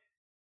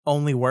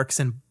only works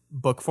in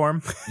book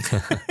form.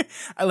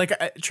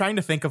 Trying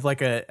to think of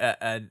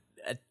a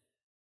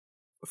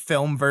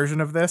film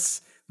version of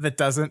this that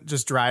doesn't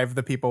just drive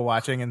the people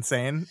watching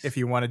insane if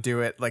you want to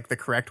do it the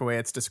correct way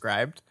it's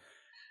described.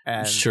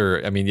 And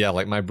sure. I mean, yeah,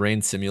 my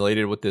brain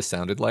simulated what this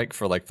sounded like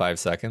for 5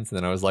 seconds, and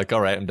then I was like,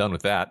 all right, I'm done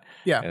with that.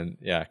 Yeah. And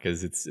yeah,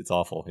 because it's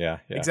awful. Yeah.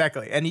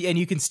 Exactly. And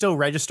you can still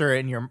register it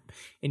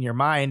in your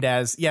mind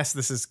as, yes,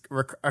 this is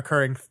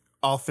occurring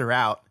all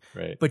throughout,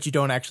 right? But you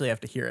don't actually have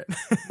to hear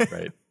it.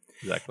 Right.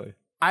 Exactly.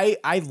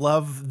 I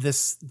love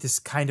this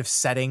kind of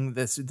setting,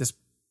 this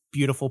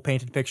beautiful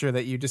painted picture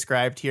that you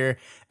described here,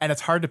 and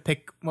it's hard to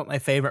pick what my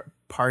favorite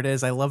part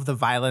is. I love the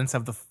violence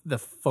of the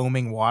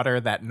foaming water,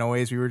 that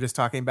noise we were just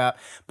talking about,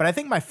 but I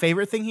think my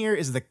favorite thing here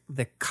is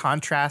the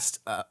contrast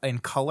in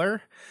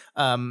color.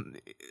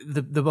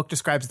 The book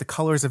describes the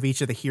colors of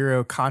each of the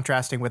hero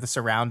contrasting with the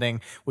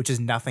surrounding, which is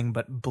nothing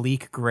but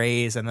bleak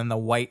grays, and then the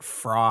white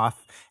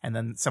froth, and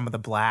then some of the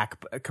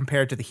black,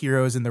 compared to the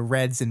heroes in the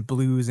reds and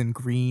blues and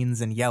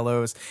greens and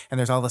yellows. And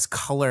there's all this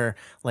color,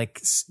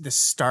 this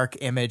stark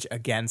image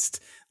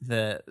against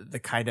the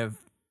kind of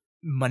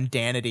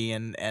mundanity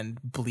and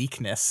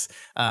bleakness.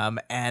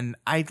 And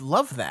I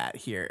love that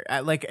here.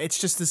 It's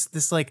just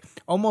this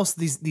almost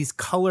these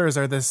colors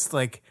are this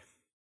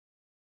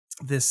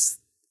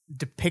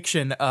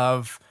depiction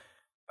of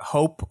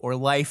hope or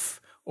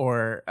life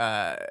or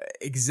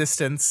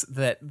existence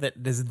that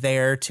is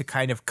there to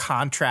kind of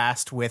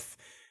contrast with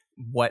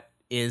what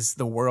is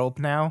the world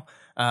now.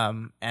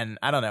 And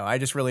I don't know, I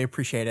just really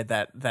appreciated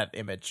that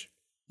image.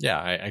 Yeah,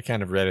 I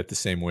kind of read it the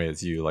same way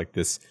as you,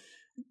 this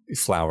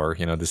flower,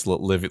 this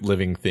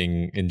living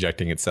thing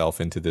injecting itself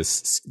into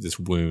this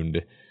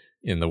wound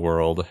in the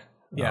world.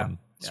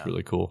 It's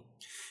really cool.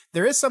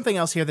 There is something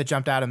else here that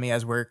jumped out at me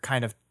as we're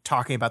kind of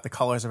talking about the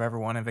colors of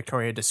everyone, and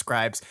Victoria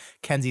describes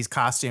Kenzie's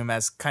costume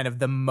as kind of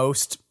the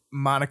most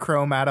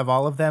monochrome out of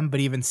all of them,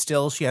 but even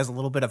still, she has a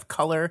little bit of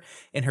color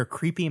in her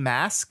creepy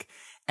mask.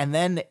 And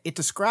then it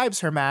describes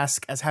her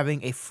mask as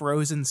having a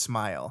frozen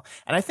smile.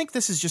 And I think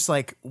this is just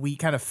we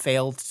kind of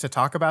failed to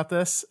talk about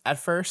this at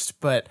first,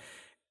 but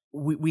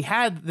we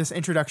had this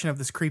introduction of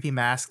this creepy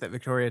mask that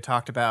Victoria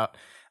talked about,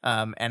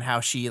 and how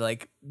she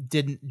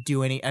didn't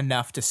do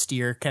enough to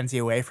steer Kenzie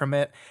away from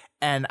it.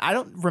 And I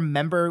don't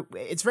remember.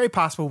 It's very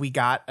possible we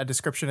got a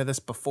description of this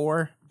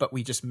before, but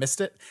we just missed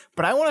it.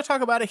 But I want to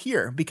talk about it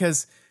here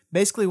because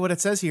basically what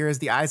it says here is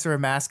the eyes of her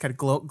mask had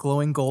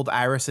glowing gold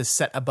irises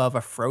set above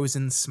a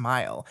frozen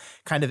smile,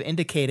 kind of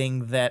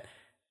indicating that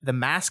the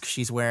mask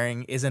she's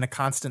wearing is in a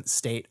constant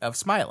state of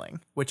smiling,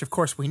 which of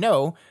course we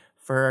know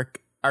for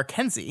our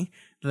Kenzie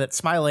that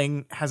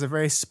smiling has a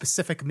very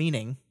specific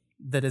meaning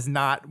that is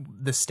not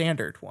the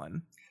standard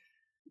one.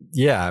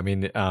 Yeah, I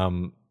mean,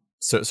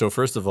 so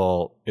first of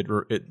all,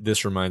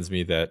 this reminds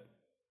me that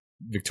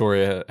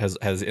Victoria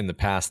has in the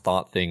past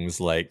thought things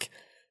like,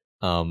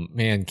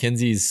 man,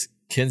 Kenzie's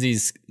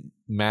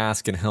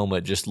mask and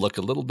helmet just look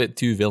a little bit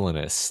too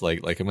villainous.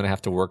 Like I'm gonna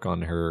have to work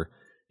on her,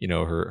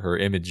 her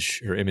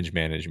image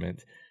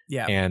management.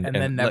 Yeah, and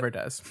then never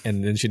does.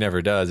 And then she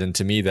never does. And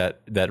to me,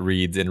 that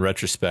reads in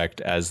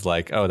retrospect as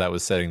like, oh, that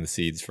was setting the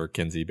seeds for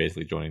Kenzie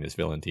basically joining this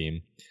villain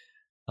team,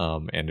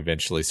 and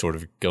eventually sort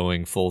of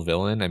going full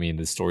villain. I mean,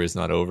 the story is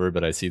not over,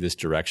 but I see this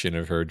direction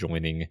of her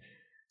joining.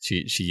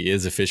 She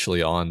is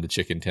officially on the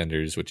Chicken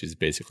Tenders, which is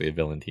basically a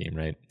villain team,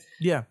 right?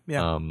 Yeah.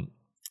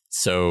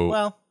 So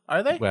well,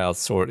 are they? Well,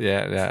 sort.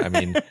 Yeah.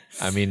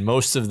 I mean,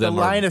 most of them.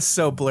 The line is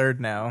so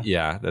blurred now.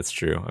 Yeah, that's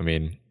true. I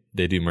mean,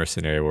 they do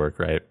mercenary work,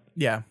 right?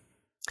 Yeah.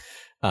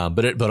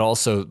 But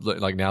also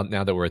like now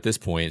that we're at this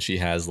point, she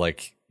has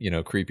like,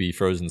 creepy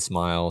frozen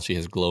smile. She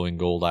has glowing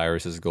gold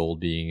irises, gold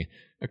being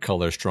a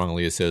color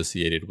strongly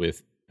associated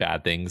with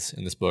bad things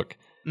in this book.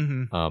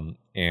 Mm-hmm.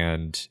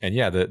 And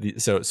yeah,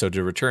 so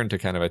to return to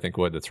kind of, I think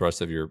what the thrust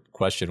of your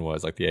question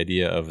was, like the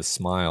idea of a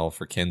smile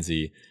for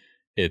Kenzie,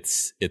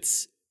 it's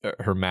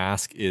her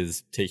mask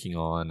is taking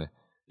on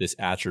this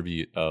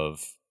attribute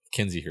of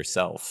Kenzie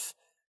herself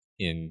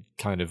in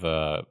kind of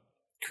a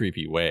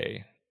creepy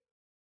way.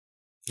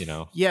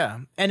 Yeah,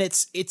 and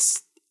it's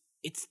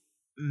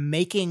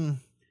making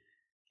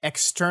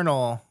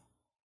external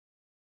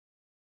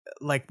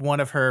like one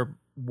of her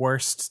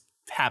worst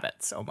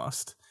habits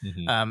almost.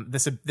 Mm-hmm.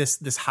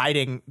 This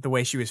hiding the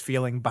way she was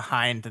feeling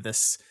behind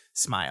this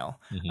smile.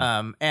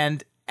 Mm-hmm.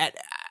 And at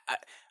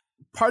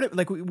part of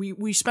like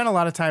we spent a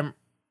lot of time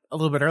a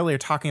little bit earlier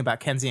talking about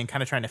Kenzie and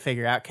kind of trying to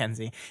figure out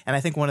Kenzie. And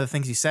I think one of the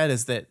things you said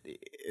is that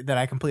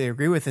I completely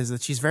agree with is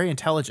that she's very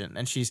intelligent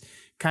and she's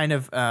kind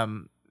of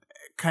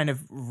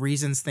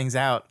reasons things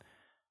out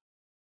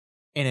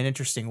in an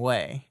interesting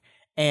way.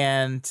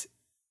 And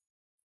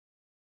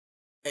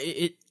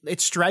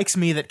it strikes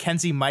me that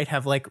Kenzie might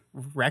have like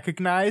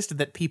recognized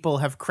that people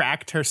have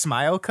cracked her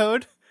smile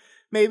code,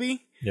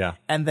 maybe. Yeah.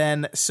 And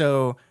then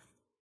so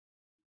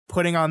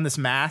putting on this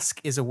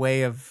mask is a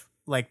way of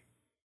like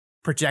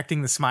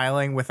projecting the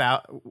smiling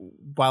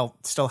while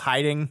still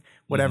hiding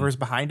whatever's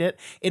behind it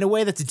in a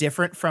way that's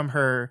different from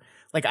her.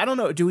 Like, I don't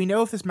know. Do we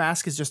know if this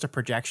mask is just a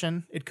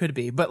projection? It could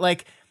be. But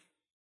like,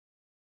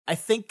 I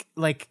think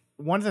like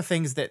one of the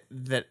things that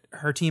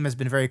her team has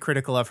been very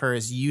critical of her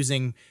is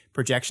using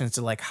projections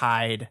to like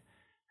hide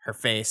her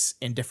face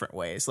in different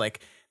ways.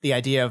 Like the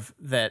idea of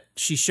that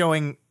she's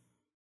showing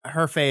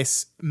her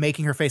face,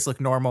 making her face look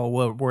normal,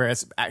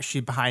 whereas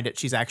actually behind it,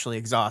 she's actually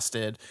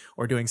exhausted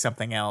or doing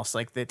something else.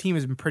 Like the team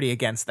has been pretty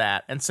against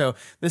that. And so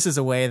this is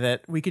a way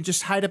that we could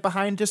just hide it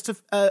behind just a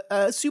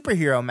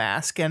superhero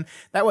mask. And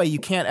that way you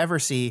can't ever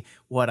see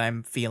what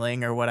I'm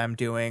feeling or what I'm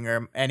doing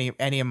or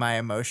any of my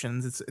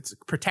emotions. It's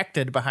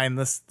protected behind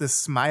this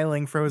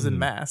smiling frozen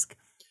mask.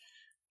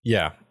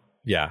 Yeah.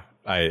 Yeah.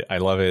 I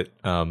love it.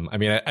 I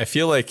mean, I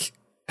feel like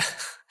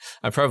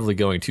I'm probably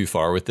going too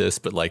far with this,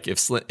 but like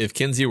if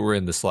Kenzie were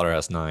in the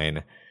Slaughterhouse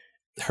 9,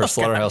 her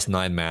Slaughterhouse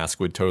 9 mask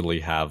would totally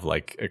have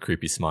like a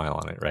creepy smile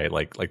on it, right?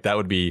 Like that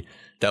would be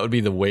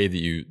the way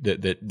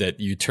that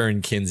you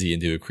turn Kenzie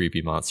into a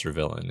creepy monster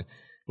villain,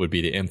 would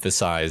be to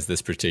emphasize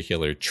this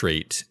particular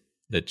trait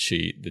that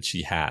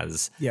she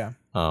has. Yeah.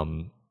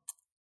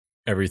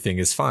 Everything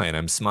is fine.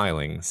 I'm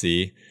smiling.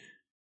 See,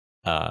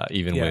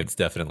 even when it's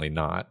definitely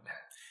not.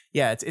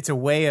 Yeah, it's a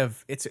way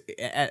of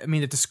I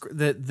mean,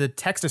 the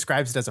text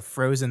describes it as a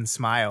frozen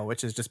smile,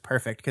 which is just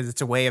perfect because it's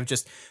a way of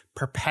just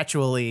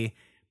perpetually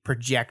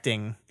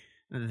projecting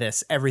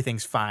this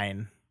everything's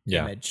fine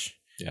image.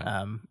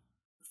 Yeah.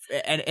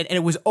 And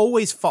it was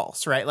always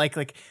false, right?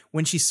 Like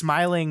when she's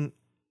smiling,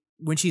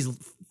 when she's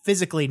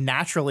physically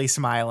naturally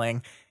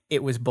smiling,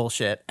 it was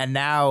bullshit, and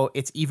now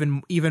it's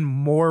even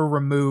more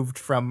removed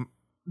from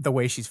the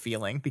way she's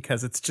feeling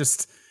because it's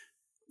just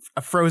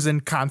a frozen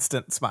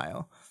constant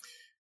smile.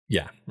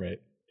 Yeah. Right.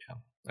 Yeah.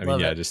 I Love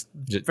mean, yeah, it. just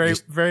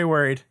very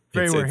worried.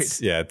 Very worried. It's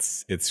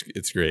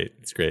great.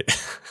 It's great.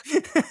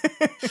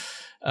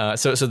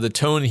 So the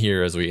tone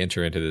here as we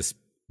enter into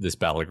this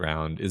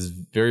battleground is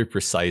very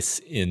precise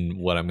in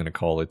what I'm going to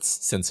call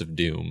its sense of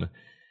doom.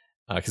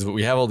 Because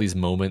we have all these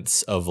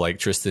moments of like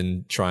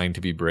Tristan trying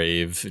to be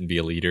brave and be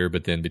a leader,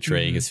 but then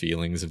betraying his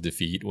feelings of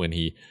defeat when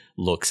he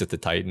looks at the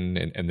Titan,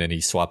 and then he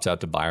swaps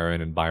out to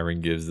Byron, and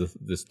Byron gives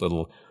this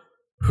little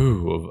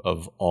whoo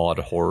of awed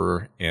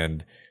horror,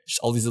 and just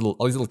all these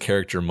little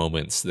character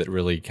moments that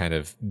really kind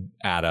of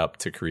add up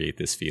to create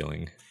this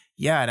feeling.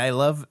 Yeah, and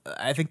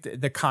I think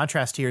the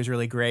contrast here is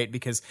really great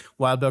because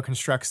Wild Bill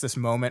constructs this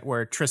moment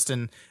where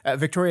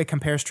Victoria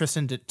compares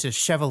Tristan to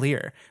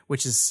Chevalier,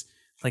 which is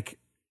like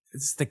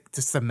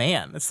it's the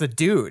man, it's the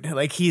dude.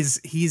 Like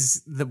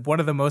he's one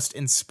of the most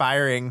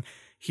inspiring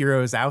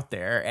heroes out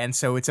there. And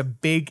so it's a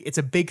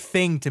big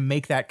thing to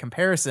make that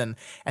comparison.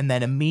 And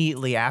then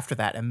immediately after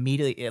that,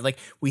 like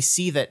we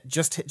see that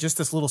just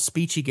this little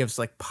speech he gives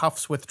like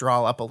puffs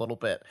withdrawal up a little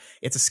bit.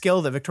 It's a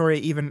skill that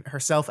Victoria even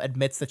herself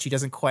admits that she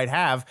doesn't quite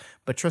have,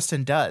 but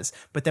Tristan does.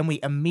 But then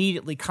we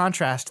immediately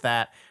contrast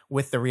that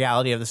with the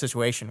reality of the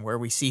situation, where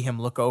we see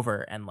him look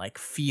over and like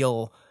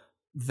feel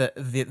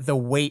the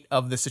weight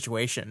of the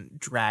situation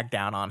drag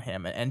down on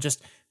him, and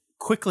just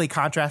quickly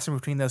contrasting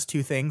between those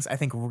two things, I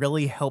think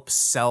really helps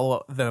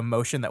sell the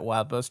emotion that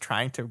Wildbow's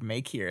trying to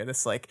make here.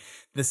 This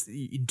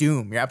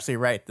doom. You're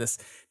absolutely right. This,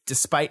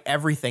 despite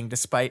everything,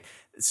 despite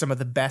some of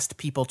the best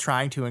people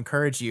trying to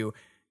encourage you,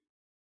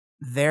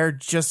 they're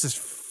just as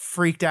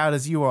freaked out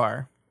as you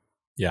are.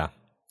 Yeah.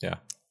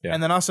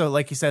 And then also,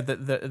 like you said,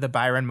 the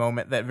Byron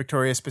moment that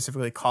Victoria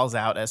specifically calls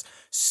out as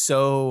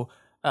so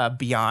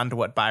beyond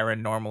what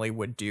Byron normally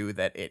would do,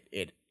 that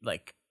it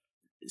like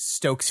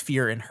stokes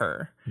fear in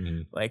her.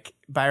 Mm-hmm. Like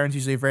Byron's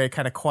usually a very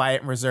kind of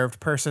quiet and reserved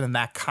person, and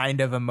that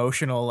kind of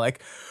emotional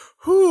like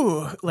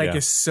whoo like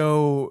is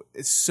so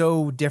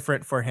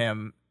different for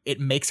him. It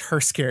makes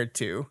her scared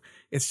too.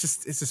 It's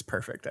just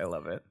perfect. I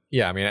love it.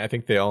 Yeah, I mean, I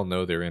think they all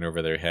know they're in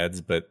over their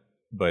heads, but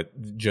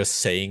just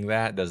saying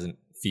that doesn't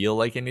feel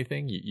like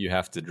anything. You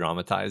have to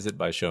dramatize it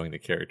by showing the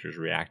characters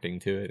reacting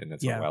to it, and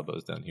that's what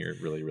Wildbow's done here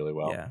really, really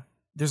well. Yeah.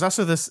 There's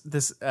also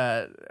this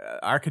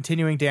our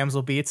continuing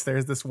Damsel beats.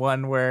 There's this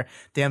one where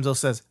Damsel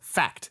says,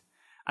 "Fact,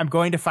 I'm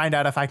going to find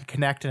out if I can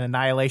connect an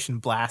annihilation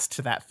blast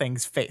to that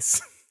thing's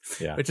face."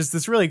 Yeah. Which is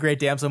this really great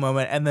Damsel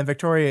moment. And then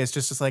Victoria is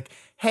just like,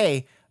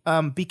 "Hey,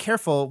 be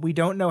careful. We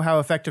don't know how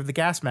effective the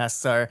gas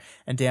masks are."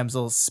 And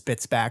Damsel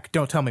spits back,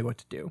 "Don't tell me what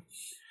to do."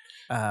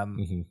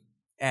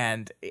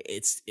 And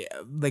it's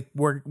like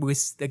we're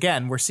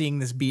seeing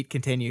this beat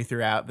continue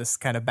throughout, this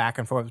kind of back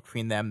and forth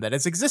between them that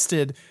has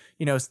existed,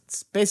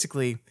 it's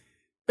basically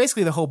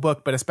the whole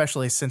book, but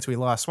especially since we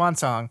lost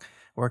Swansong,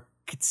 we're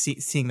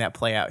seeing that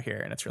play out here,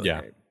 and it's really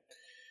great.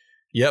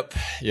 Yep.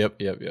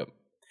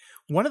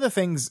 One of the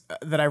things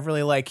that I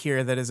really like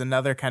here, that is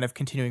another kind of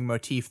continuing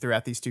motif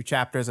throughout these two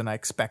chapters, and I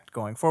expect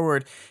going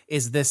forward,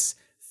 is this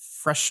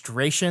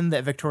frustration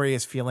that Victoria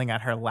is feeling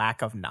at her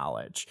lack of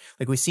knowledge.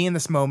 Like we see in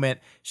this moment,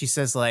 she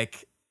says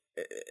like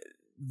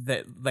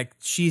that, like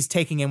she's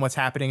taking in what's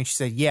happening, and she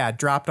said, "Yeah,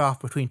 dropped off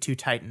between two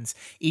titans,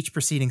 each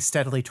proceeding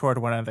steadily toward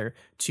one another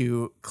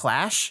to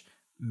clash,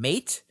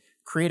 mate,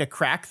 create a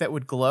crack that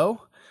would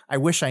glow. I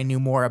wish I knew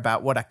more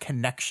about what a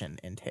connection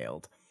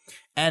entailed."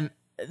 And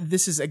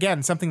this is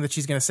again something that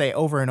she's going to say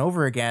over and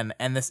over again,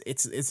 and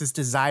it's this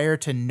desire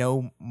to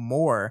know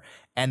more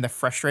and the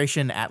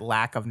frustration at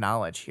lack of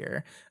knowledge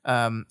here.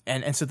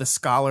 And so the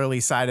scholarly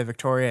side of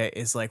Victoria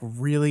is like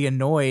really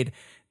annoyed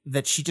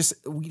that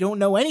we don't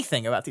know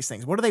anything about these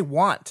things. What do they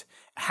want?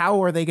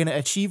 How are they going to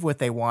achieve what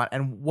they want?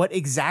 And what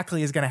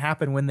exactly is going to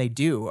happen when they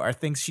do are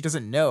things she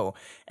doesn't know.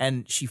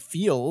 And she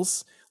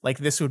feels like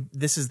this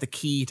is the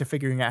key to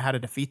figuring out how to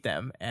defeat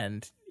them.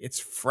 And it's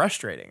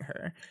frustrating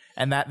her.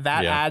 And that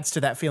adds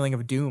to that feeling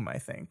of doom, I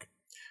think.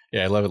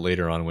 Yeah, I love it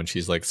later on when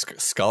she's like,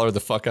 "Scholar the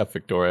fuck up,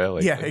 Victoria."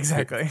 Like,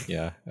 exactly.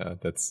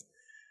 That's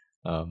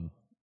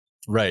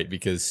right,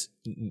 because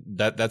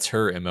that's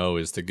her MO,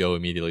 is to go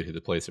immediately to the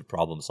place of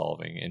problem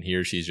solving. And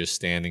here she's just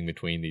standing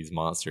between these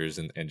monsters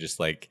and just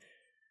like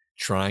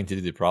trying to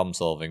do the problem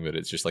solving, but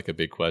it's just like a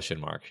big question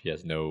mark. She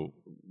has no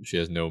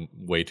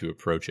way to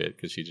approach it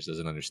because she just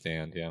doesn't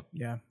understand.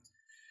 Yeah.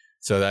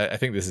 So I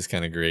think this is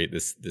kind of great.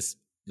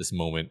 This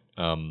moment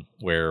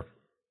where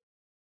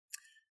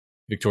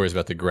Victoria's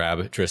about to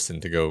grab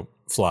Tristan to go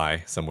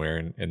fly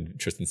somewhere, and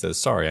Tristan says,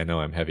 "Sorry, I know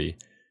I'm heavy."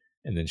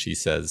 And then she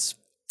says,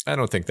 "I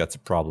don't think that's a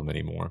problem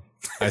anymore."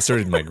 I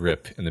asserted my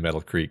grip, and the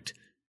metal creaked.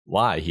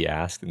 "Why?" he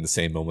asked in the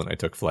same moment I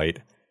took flight.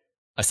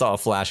 I saw a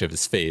flash of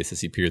his face as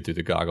he peered through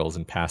the goggles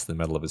and past the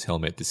metal of his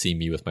helmet to see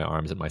me with my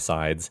arms at my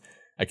sides.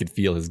 I could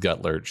feel his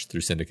gut lurch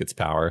through Syndicate's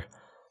power.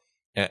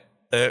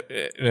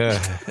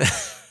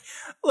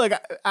 Look,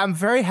 I'm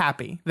very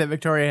happy that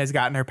Victoria has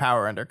gotten her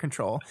power under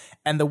control,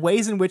 and the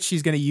ways in which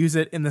she's going to use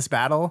it in this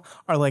battle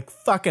are like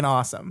fucking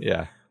awesome.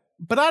 Yeah.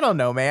 But I don't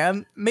know,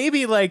 man.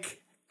 Maybe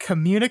like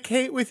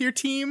communicate with your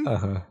team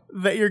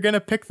that you're going to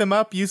pick them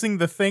up using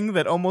the thing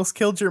that almost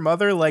killed your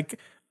mother like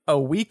a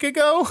week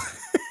ago.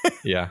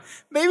 Yeah.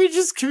 Maybe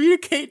just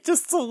communicate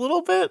just a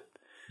little bit.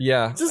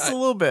 Yeah. Just a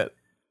little bit.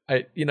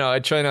 I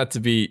try not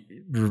to be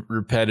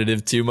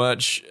repetitive too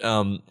much.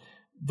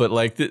 But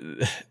like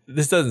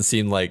this doesn't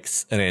seem like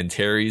an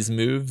Antares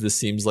move. This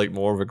seems like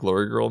more of a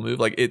Glory Girl move.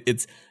 Like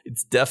it's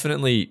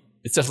definitely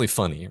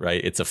funny,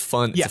 right? It's a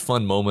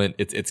fun moment.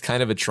 It's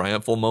kind of a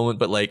triumphal moment,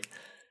 but like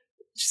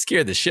she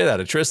scared the shit out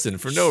of Tristan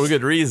for no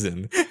good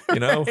reason. You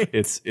know, right.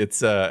 It's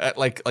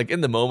like in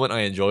the moment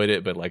I enjoyed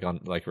it, but like on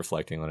like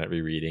reflecting on it,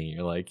 rereading,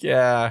 you're like,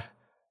 yeah,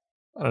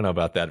 I don't know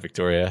about that,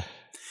 Victoria.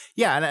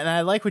 Yeah, and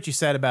I like what you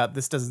said about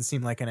this doesn't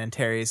seem like an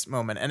Antares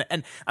moment.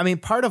 And I mean,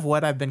 part of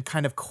what I've been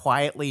kind of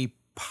quietly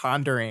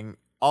pondering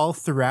all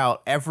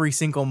throughout every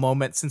single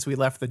moment since we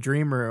left the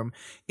dream room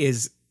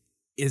is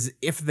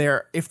if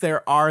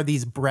there are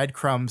these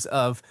breadcrumbs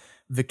of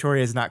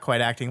Victoria is not quite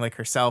acting like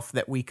herself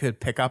that we could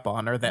pick up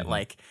on, or that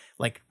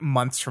like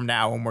months from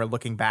now when we're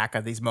looking back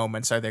at these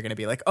moments, are they going to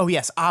be like, oh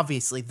yes,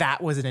 obviously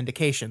that was an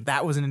indication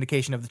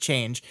of the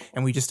change,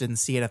 and we just didn't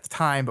see it at the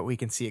time, but we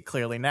can see it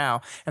clearly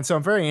now. And so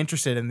I'm very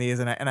interested in these,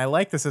 and I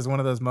like this as one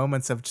of those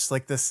moments of just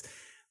like this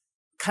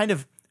kind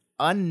of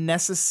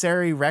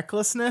unnecessary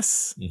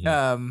recklessness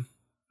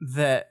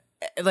that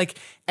like,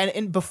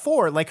 and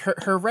before, like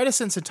her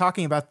reticence in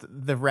talking about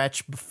the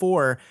wretch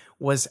before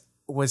was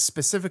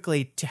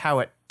specifically to how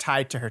it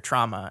tied to her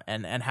trauma,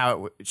 and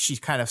how she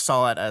kind of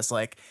saw it as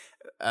like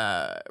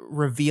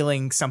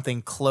revealing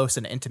something close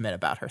and intimate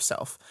about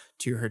herself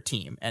to her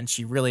team, and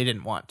she really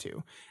didn't want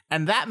to.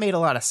 And that made a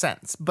lot of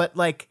sense, but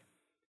like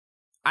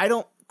I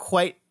don't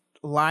quite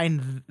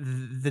line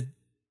the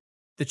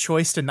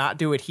choice to not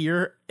do it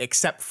here,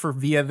 except for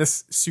via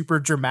this super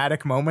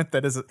dramatic moment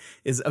that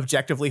is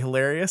objectively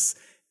hilarious,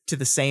 to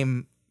the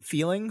same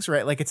feelings,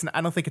 right? Like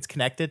I don't think it's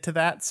connected to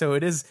that. So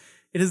it is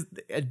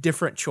a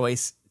different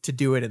choice to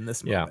do it in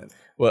this moment. Yeah.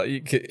 Well,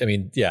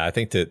 I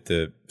think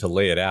to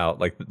lay it out,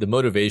 like the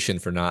motivation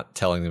for not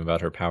telling them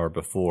about her power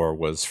before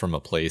was from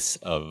a place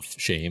of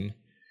shame.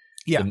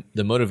 Yeah.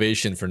 The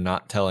motivation for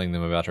not telling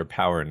them about her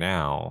power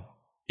now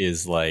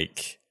is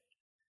like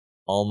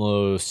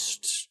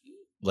almost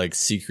like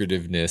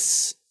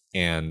secretiveness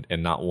and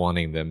not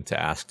wanting them to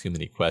ask too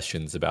many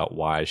questions about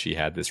why she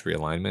had this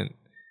realignment.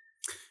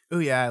 Oh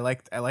yeah, I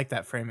like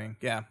that framing.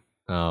 Yeah.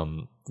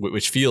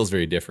 Which feels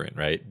very different,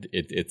 right?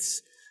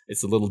 It's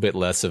a little bit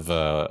less of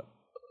a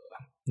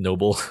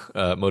noble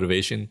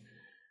motivation.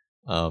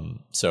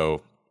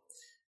 So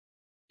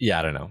yeah,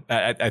 I don't know.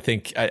 I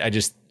think I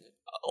just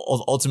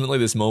ultimately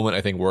this moment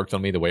I think worked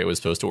on me the way it was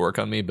supposed to work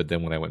on me. But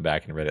then when I went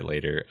back and read it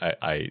later,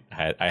 I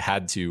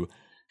had to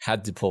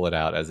pull it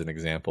out as an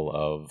example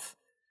of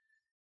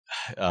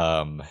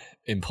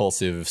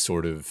impulsive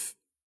sort of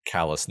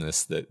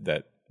callousness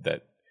that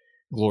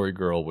Glory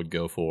Girl would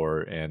go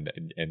for, and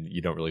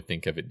you don't really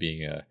think of it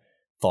being a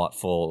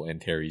thoughtful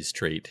Antares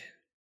trait.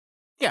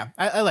 Yeah,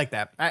 I like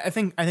that. I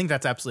think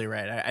that's absolutely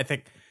right. I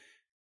think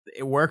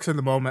it works in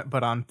the moment,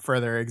 but on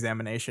further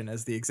examination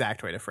is the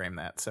exact way to frame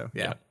that. So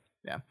yeah.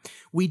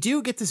 We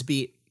do get this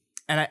beat,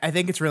 and I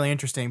think it's really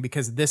interesting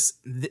because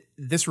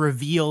this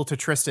reveal to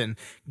Tristan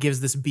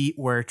gives this beat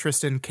where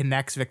Tristan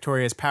connects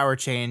Victoria's power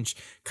change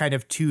kind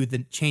of to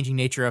the changing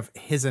nature of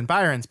his and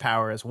Byron's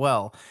power as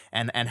well,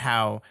 and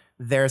how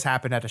theirs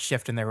happened at a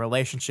shift in their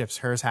relationships.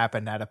 Hers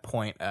happened at a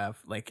point of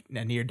like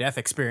a near-death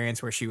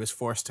experience where she was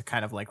forced to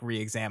kind of like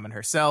re-examine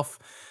herself.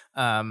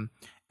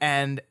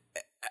 And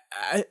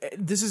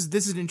this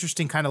is an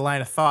interesting kind of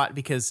line of thought,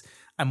 because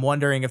I'm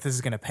wondering if this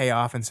is going to pay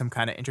off in some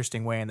kind of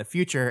interesting way in the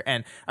future.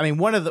 And I mean,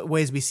 one of the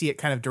ways we see it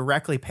kind of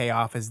directly pay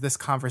off is this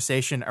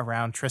conversation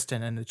around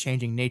Tristan and the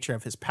changing nature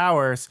of his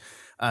powers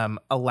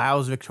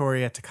allows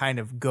Victoria to kind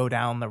of go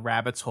down the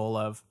rabbit's hole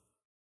of,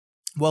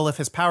 well, if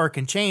his power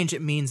can change,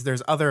 it means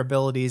there's other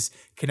abilities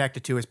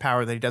connected to his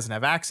power that he doesn't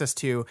have access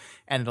to.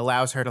 And it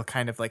allows her to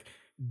kind of like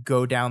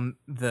go down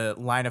the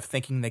line of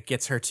thinking that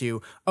gets her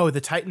to, oh,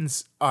 the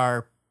Titans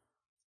are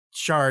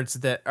shards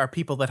that are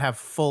people that have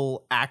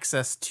full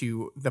access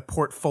to the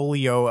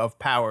portfolio of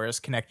powers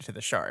connected to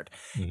the shard.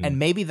 Mm-hmm. And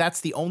maybe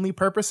that's the only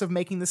purpose of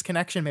making this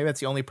connection. Maybe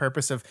that's the only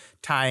purpose of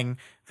tying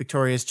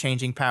Victoria's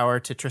changing power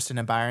to Tristan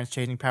and Byron's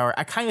changing power.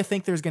 I kind of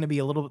think there's going to be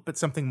a little bit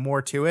something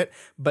more to it,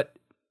 but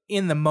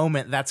in the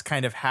moment, that's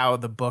kind of how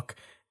the book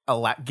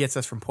gets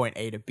us from point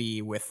A to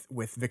B, with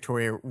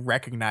Victoria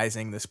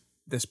recognizing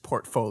this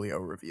portfolio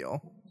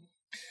reveal.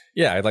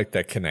 Yeah, I like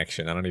that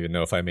connection. I don't even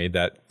know if I made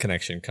that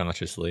connection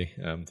consciously.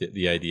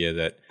 The idea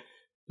that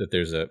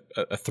there's a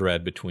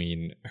thread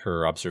between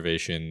her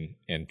observation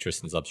and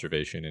Tristan's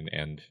observation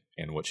and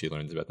what she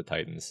learns about the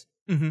Titans.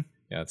 Mm-hmm.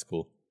 Yeah, that's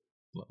cool.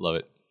 Love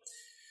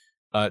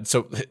it.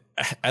 So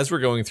as we're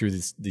going through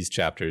these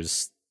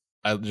chapters,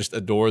 I just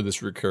adore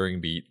this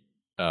recurring beat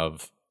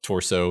of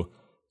Torso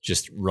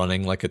just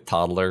running like a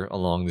toddler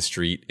along the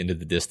street into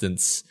the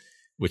distance,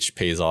 which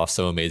pays off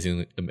so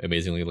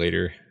amazingly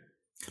later.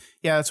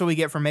 Yeah, that's what we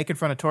get from making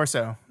fun of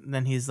Torso. And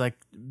then he's like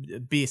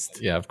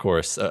beast. Yeah, of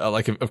course.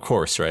 Of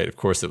course, right? Of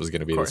course it was going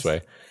to be this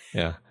way.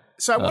 Yeah.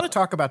 So I want to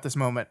talk about this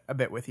moment a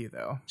bit with you,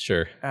 though.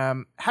 Sure.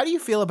 How do you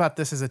feel about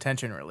this as a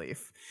tension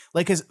relief?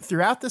 Like, because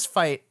throughout this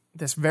fight,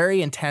 this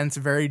very intense,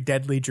 very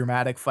deadly,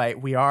 dramatic fight,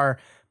 we are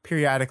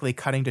periodically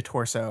cutting to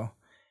Torso,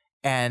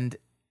 and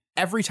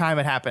every time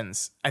it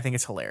happens, I think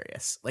it's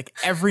hilarious. Like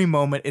every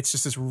moment, it's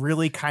just this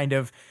really kind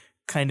of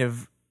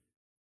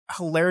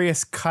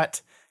hilarious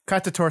cut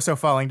to Torso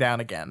falling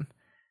down again.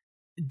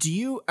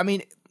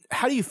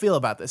 How do you feel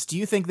about this? Do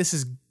you think this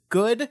is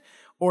good,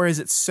 or is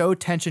it so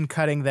tension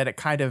cutting that it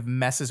kind of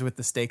messes with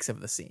the stakes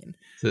of the scene?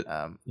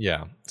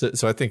 Yeah.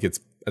 So I think it's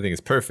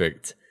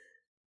perfect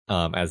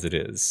as it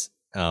is.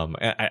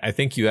 I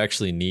think you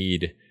actually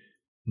need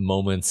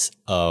moments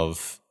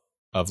of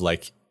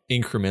like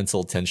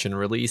incremental tension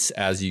release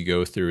as you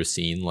go through a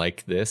scene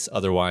like this.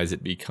 Otherwise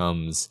it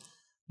becomes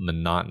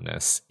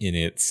monotonous in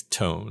its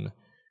tone.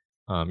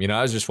 I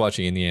was just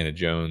watching Indiana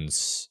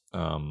Jones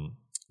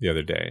the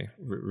other day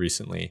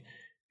recently,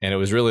 and it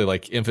was really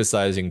like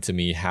emphasizing to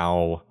me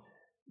how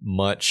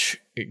much,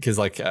 because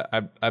like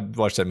I've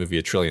watched that movie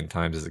a trillion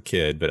times as a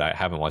kid, but I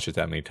haven't watched it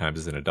that many times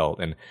as an adult.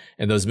 And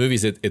those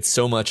movies, it's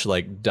so much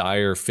like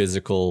dire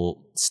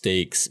physical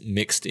stakes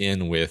mixed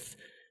in with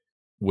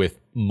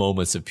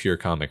moments of pure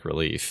comic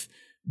relief.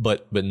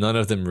 But none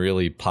of them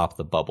really pop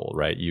the bubble,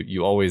 right?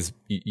 You always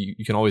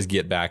you can always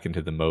get back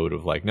into the mode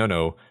of like,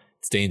 no,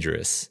 it's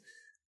dangerous.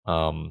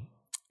 And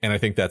I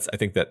think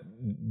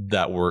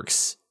that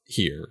works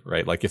here,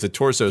 right? Like if the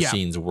torso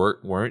scenes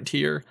weren't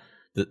here,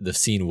 the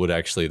scene would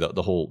actually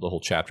the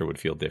whole chapter would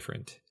feel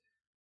different.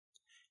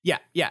 Yeah,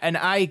 and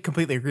I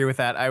completely agree with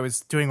that. I was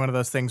doing one of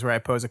those things where I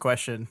pose a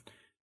question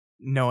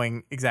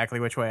knowing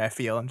exactly which way I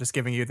feel and just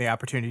giving you the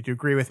opportunity to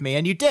agree with me,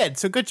 and you did.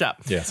 So good job.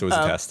 Yeah, so it was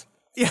a test.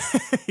 Yeah,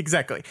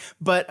 exactly.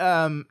 But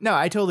no,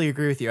 I totally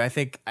agree with you. I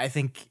think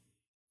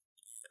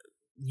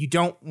you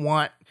don't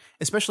want,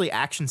 especially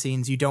action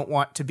scenes, you don't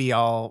want to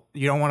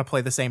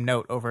play the same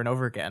note over and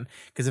over again,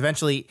 because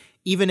eventually,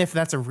 even if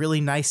that's a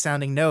really nice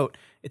sounding note,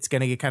 it's going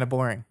to get kind of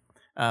boring.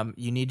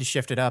 You need to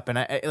shift it up. And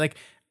I like,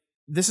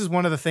 this is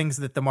one of the things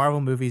that the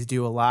Marvel movies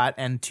do a lot,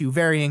 and to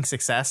varying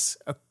success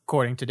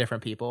according to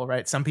different people,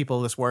 right? Some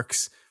people this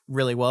works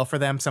really well for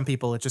them. Some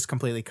people it just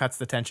completely cuts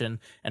the tension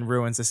and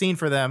ruins the scene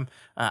for them.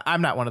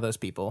 I'm not one of those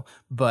people,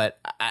 but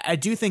I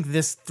do think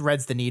this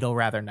threads the needle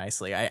rather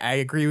nicely. I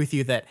agree with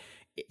you that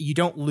you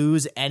don't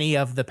lose any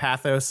of the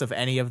pathos of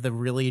any of the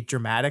really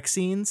dramatic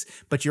scenes,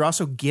 but you're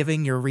also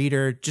giving your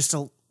reader just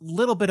a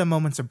little bit of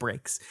moments of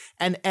breaks.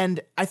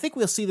 And I think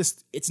we'll see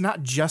this. It's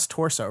not just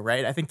torso,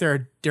 right? I think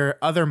there are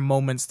other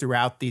moments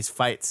throughout these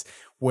fights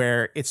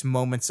where it's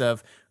moments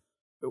of,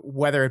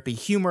 whether it be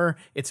humor,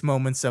 it's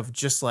moments of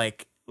just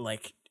like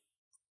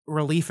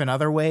relief in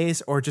other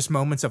ways, or just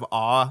moments of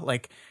awe.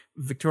 Like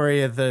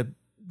Victoria, the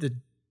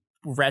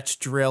wretch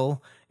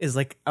drill is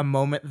like a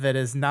moment that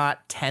is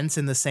not tense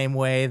in the same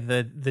way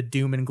the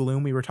doom and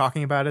gloom we were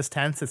talking about is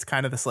tense. It's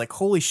kind of this like,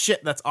 holy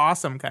shit, that's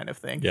awesome kind of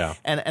thing. Yeah.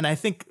 And I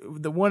think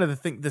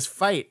this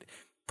fight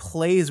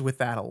plays with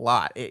that a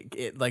lot.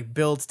 It like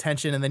builds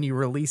tension, and then you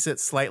release it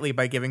slightly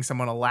by giving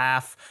someone a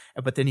laugh,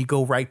 but then you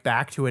go right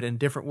back to it in a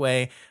different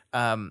way.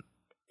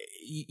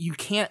 It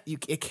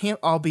can't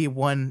all be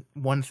one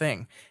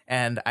thing.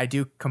 And I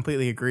do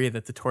completely agree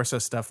that the torso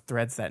stuff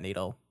threads that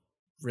needle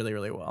really,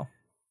 really well.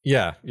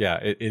 Yeah.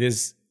 It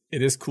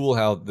is cool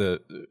how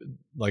the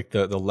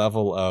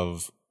level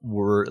of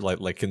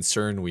like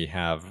concern we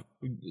have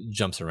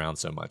jumps around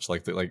so much.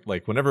 Like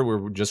whenever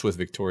we're just with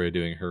Victoria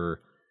doing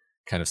her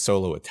kind of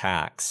solo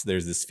attacks,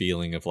 there's this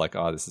feeling of like,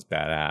 oh, this is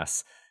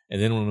badass.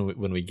 And then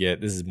when we get,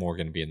 this is more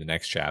going to be in the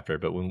next chapter,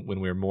 but when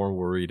we're more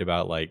worried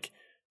about like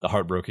the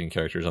heartbroken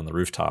characters on the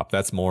rooftop,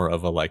 that's more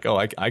of a like, oh,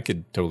 I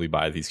could totally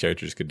buy these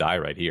characters could die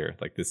right here.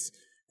 Like this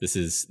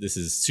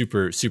is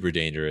super, super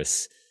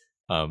dangerous.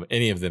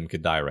 Any of them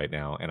could die right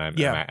now, and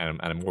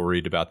I'm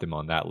worried about them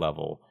on that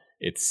level.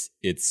 It's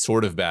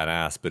sort of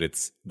badass,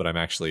 but I'm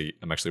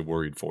actually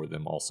worried for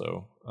them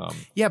also.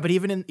 But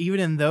even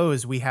in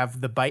those, we have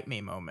the bite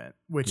me moment,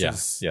 which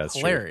is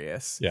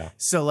hilarious. True. Yeah.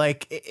 So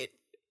like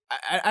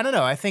I don't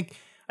know. I think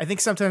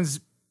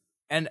sometimes,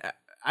 and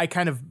I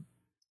kind of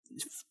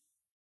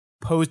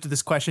posed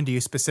this question to you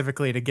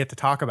specifically to get to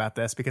talk about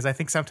this, because I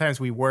think sometimes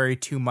we worry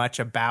too much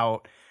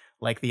about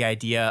like the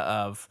idea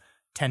of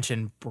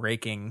tension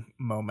breaking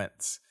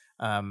moments,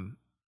 and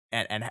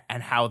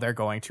how they're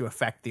going to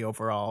affect the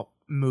overall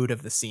mood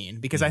of the scene.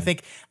 Because I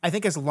think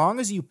as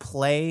long as you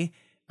play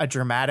a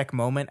dramatic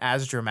moment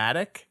as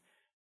dramatic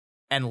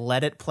and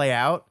let it play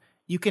out,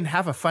 you can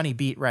have a funny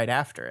beat right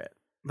after it.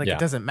 Like it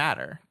doesn't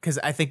matter, because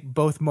I think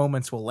both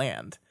moments will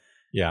land.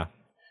 Yeah.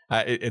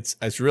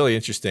 It's really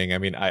interesting. I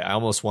mean, I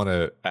almost want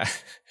to,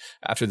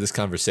 after this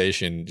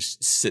conversation,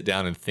 just sit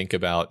down and think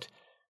about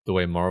the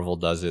way Marvel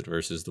does it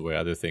versus the way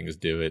other things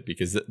do it,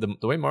 because the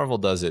way Marvel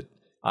does it,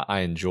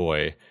 I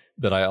enjoy,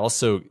 but I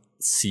also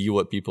see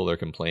what people are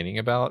complaining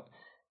about.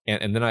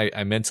 And then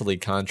I mentally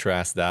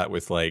contrast that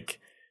with like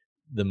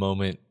the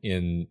moment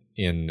in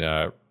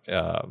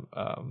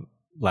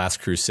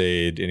Last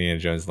Crusade, Indiana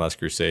Jones' Last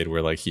Crusade,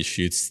 where like he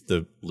shoots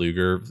the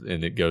Luger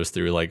and it goes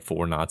through like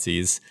 4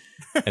 Nazis,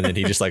 and then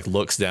he just like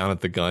looks down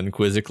at the gun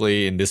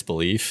quizzically in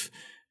disbelief,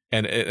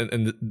 and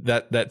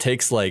that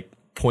takes like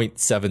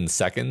 0.7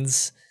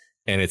 seconds,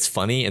 and it's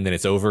funny, and then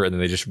it's over, and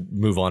then they just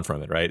move on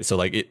from it, right? So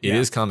like it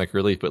is comic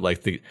relief, but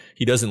like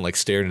he doesn't like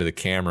stare into the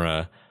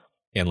camera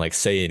and like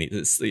say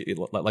anything,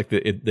 like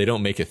they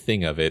don't make a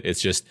thing of it.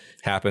 It's just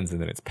happens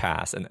and then it's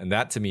past, and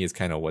that to me is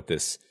kind of what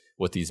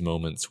these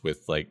moments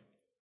with like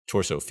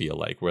Torso feel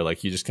like, where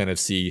like you just kind of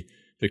see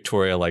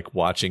Victoria like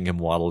watching him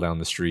waddle down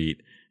the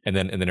street, and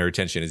then her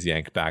attention is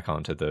yanked back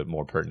onto the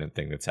more pertinent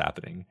thing that's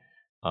happening.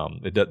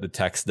 The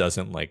text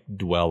doesn't like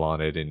dwell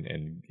on it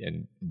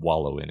and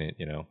wallow in it,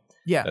 you know.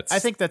 Yeah, I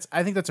think that's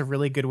a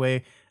really good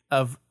way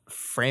of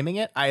framing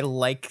it. I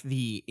like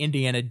the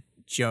Indiana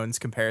Jones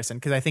comparison,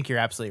 because I think you're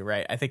absolutely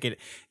right. I think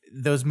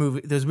those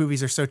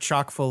movies are so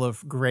chock full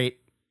of great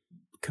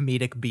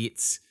comedic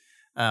beats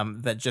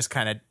that just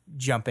kind of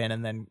jump in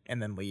and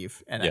then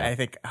leave. And Yeah. I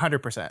think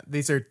 100%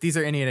 these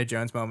are Indiana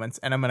Jones moments,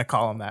 and I'm going to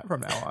call them that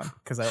from now on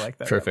because I like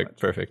that.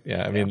 Perfect.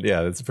 Yeah. I mean,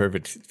 yeah, that's a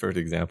perfect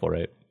example,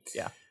 right?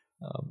 Yeah.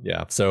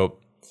 Yeah. So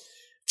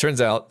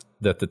turns out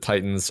that the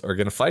Titans are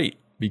going to fight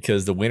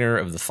because the winner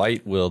of the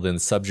fight will then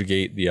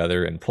subjugate the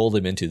other and pull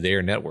them into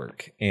their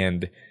network.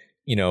 And,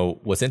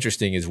 what's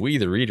interesting is we,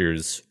 the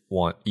readers,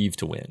 want Eve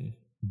to win.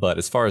 But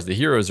as far as the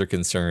heroes are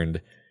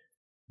concerned,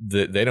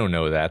 they don't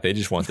know that. They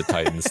just want the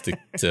Titans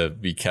to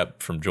be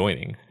kept from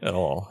joining at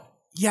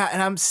all. Yeah.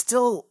 And I'm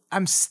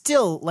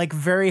still like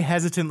very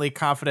hesitantly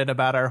confident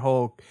about our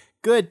whole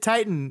good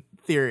Titan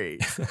theory.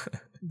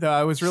 Though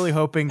I was really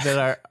hoping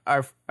that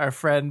our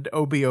friend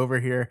Obi over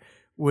here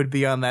would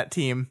be on that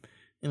team,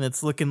 and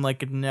it's looking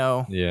like a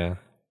no. Yeah.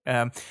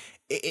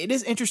 It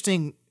is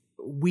interesting.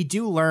 We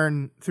do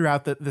learn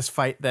throughout this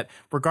fight that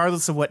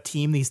regardless of what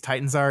team these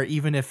Titans are,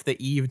 even if the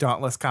Eve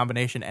Dauntless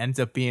combination ends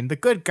up being the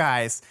good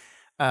guys,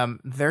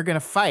 they're going to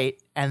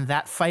fight, and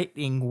that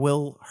fighting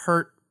will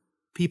hurt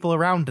people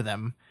around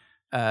them.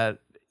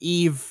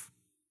 Eve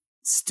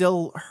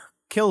still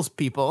kills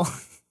people.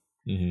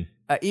 Mm-hmm.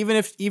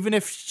 Even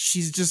if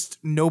she's just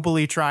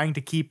nobly trying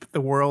to keep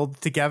the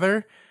world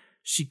together,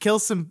 she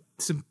kills some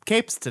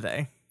capes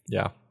today.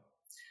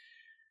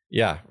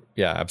 Yeah,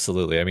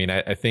 absolutely. I mean,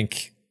 I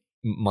think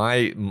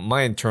my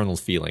internal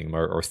feeling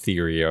or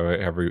theory,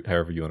 or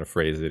however you want to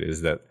phrase it,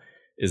 is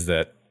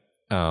that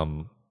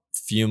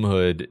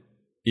Fumehood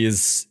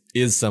is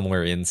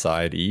somewhere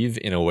inside Eve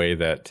in a way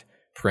that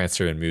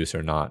Prancer and Moose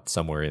are not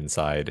somewhere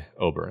inside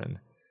Oberyn.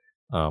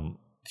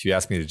 If you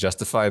ask me to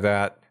justify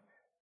that,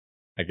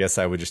 I guess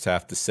I would just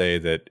have to say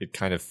that it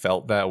kind of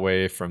felt that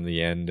way from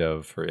the end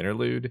of her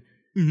interlude.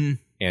 Mm-hmm.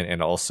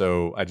 And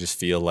also I just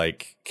feel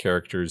like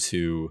characters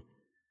who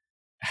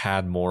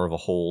had more of a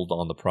hold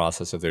on the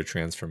process of their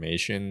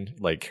transformation,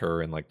 like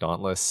her and like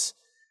Dauntless,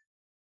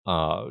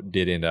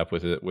 did end up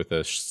with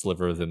a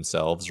sliver of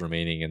themselves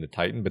remaining in the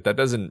Titan. But that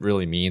doesn't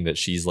really mean that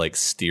she's like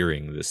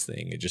steering this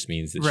thing. It just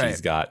means that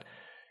she's got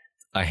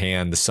a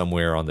hand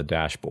somewhere on the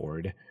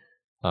dashboard.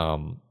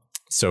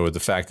 So the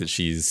fact that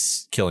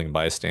she's killing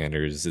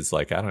bystanders is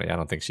like, I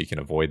don't think she can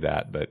avoid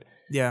that, but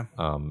yeah,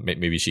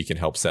 maybe she can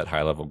help set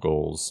high level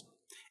goals.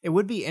 It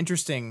would be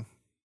interesting.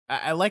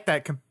 I like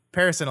that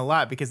comparison a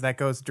lot because that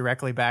goes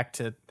directly back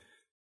to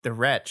the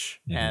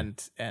Wretch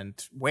and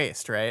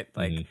Waste, right?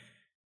 Like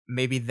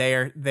maybe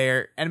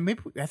they're and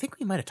maybe I think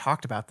we might have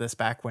talked about this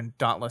back when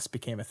Dauntless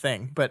became a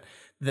thing, but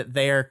that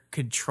they are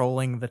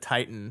controlling the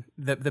Titan.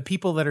 The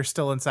people that are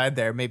still inside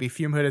there, maybe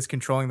Fumehood is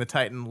controlling the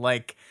Titan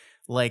like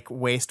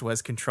Waste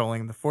was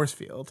controlling the force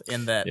field,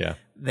 in that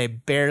they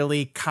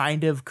barely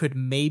kind of could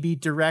maybe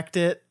direct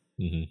it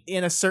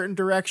in a certain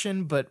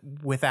direction, but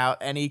without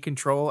any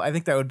control. I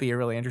think that would be a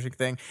really interesting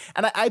thing.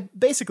 And I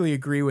basically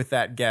agree with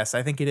that guess.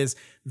 I think it is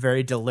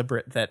very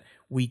deliberate that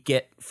we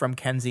get from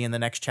Kenzie in the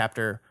next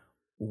chapter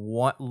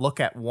look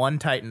at one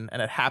Titan,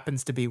 and it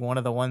happens to be one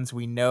of the ones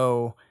we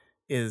know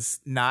is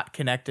not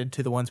connected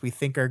to the ones we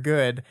think are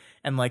good.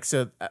 And like,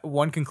 so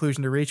one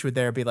conclusion to reach would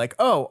there be like,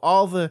 oh,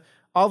 all the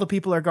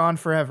people are gone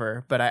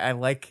forever. But I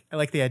like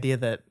the idea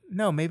that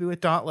no, maybe with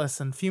Dauntless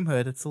and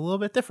Fumehood, it's a little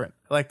bit different.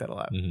 I like that a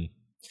lot. Mm-hmm.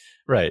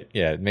 Right.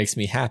 Yeah. It makes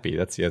me happy.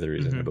 That's the other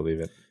reason I believe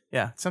it.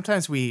 Yeah.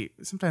 Sometimes we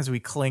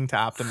cling to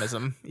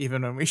optimism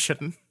even when we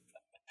shouldn't.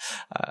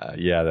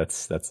 Yeah,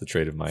 that's the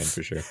trait of mine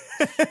for sure.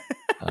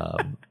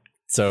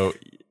 So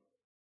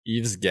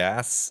Eve's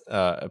gas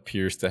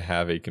appears to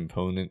have a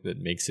component that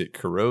makes it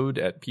corrode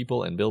at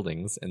people and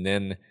buildings, and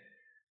then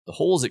the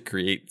holes it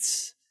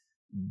creates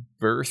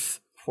birth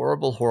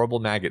horrible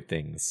maggot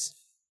things.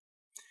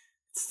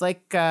 It's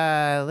like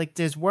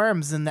there's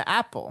worms in the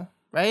apple,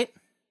 right?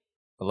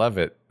 I love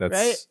it.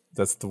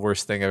 That's the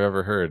worst thing I've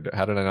ever heard.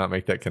 How did I not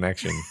make that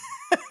connection?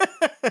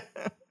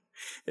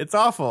 It's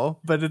awful,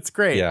 but it's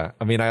great. Yeah.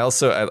 I mean, I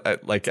also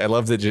I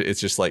love that it's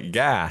just like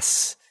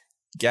gas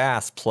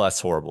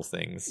plus horrible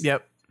things.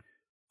 Yep.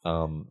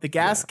 The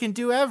gas can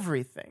do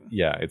everything.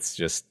 Yeah,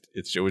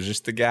 it was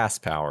just the gas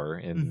power,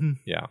 and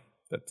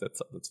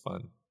that's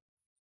fun.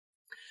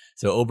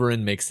 So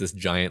Oberyn makes this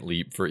giant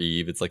leap for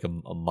Eve. It's like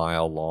a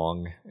mile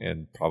long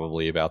and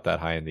probably about that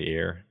high in the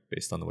air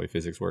based on the way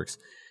physics works.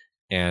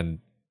 And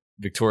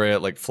Victoria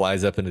like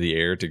flies up into the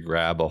air to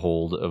grab a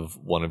hold of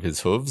one of his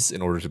hooves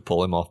in order to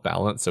pull him off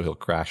balance so he'll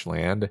crash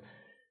land.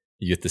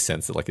 You get the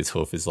sense that like his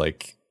hoof is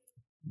like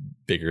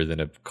bigger than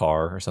a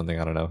car or something.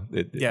 I don't know.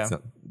 It's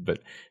not,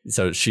 but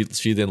so she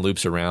then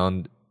loops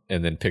around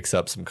and then picks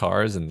up some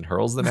cars and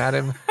hurls them at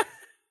him.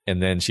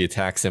 And then she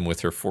attacks him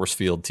with her force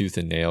field tooth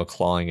and nail,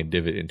 clawing a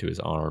divot into his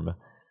arm.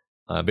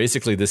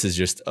 Basically, this is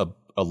just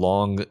a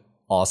long,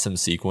 awesome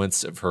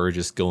sequence of her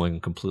just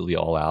going completely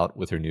all out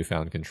with her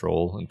newfound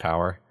control and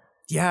power.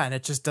 Yeah, and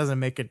it just doesn't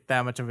make it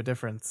that much of a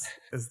difference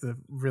is the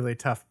really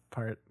tough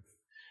part.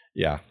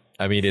 Yeah.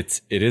 I mean,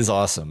 it is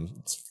awesome.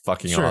 It's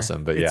fucking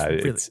awesome. But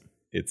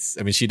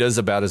I mean, she does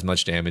about as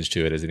much damage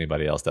to it as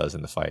anybody else does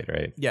in the fight,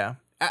 right? Yeah.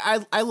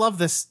 I love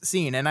this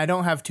scene, and I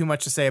don't have too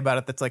much to say about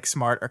it that's like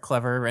smart or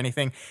clever or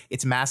anything.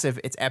 It's massive.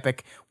 It's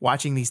epic.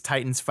 Watching these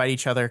Titans fight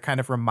each other kind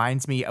of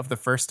reminds me of the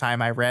first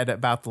time I read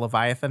about the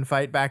Leviathan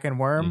fight back in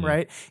Worm,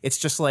 right? It's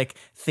just like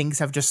things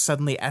have just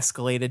suddenly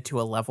escalated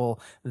to a level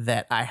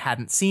that I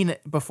hadn't seen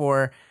it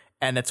before.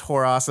 And it's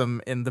horror awesome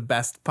in the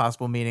best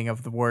possible meaning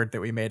of the word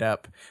that we made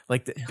up.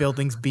 Like the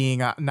buildings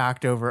being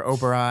knocked over,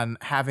 Oberon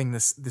having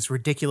this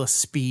ridiculous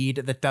speed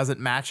that doesn't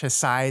match his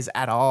size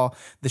at all.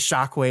 The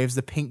shockwaves,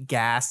 the pink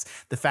gas,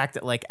 the fact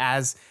that like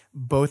as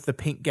both the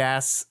pink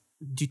gas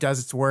does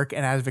its work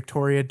and as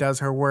Victoria does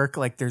her work,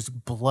 like there's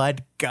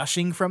blood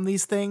gushing from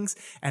these things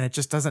and it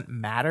just doesn't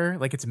matter.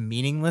 Like it's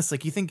meaningless.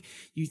 Like you think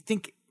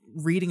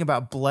reading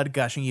about blood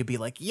gushing, you'd be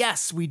like,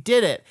 yes, we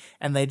did it.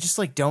 And they just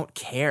like don't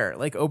care.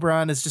 Like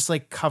Oberon is just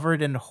like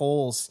covered in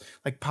holes,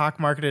 like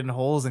pockmarked in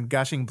holes and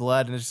gushing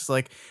blood. And it's just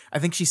like, I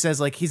think she says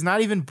like, he's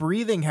not even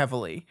breathing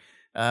heavily.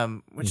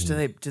 Which do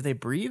they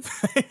breathe?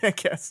 I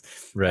guess.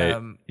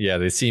 Right. Yeah.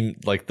 They seem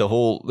like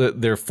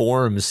their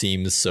form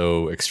seems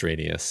so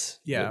extraneous.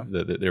 Yeah.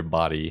 Their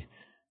body.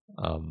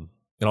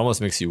 It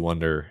almost makes you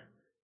wonder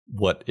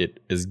what it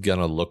is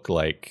gonna look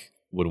like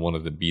when one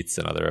of them beats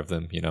another of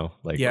them, you know,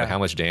 like how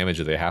much damage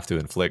do they have to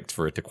inflict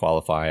for it to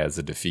qualify as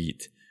a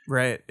defeat?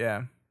 Right.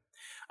 Yeah.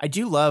 I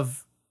do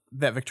love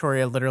that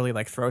Victoria literally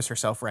like throws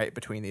herself right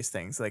between these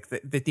things. Like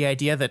the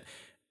idea that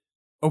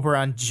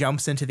Oberon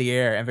jumps into the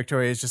air and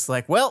Victoria is just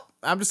like, well,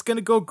 I'm just going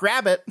to go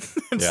grab it.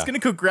 I'm just going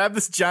to go grab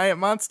this giant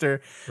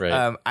monster.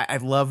 Right. I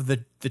love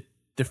the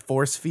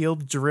force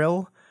field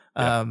drill.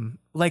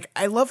 Like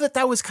I love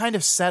that was kind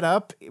of set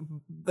up.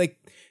 Like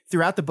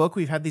throughout the book,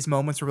 we've had these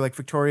moments where like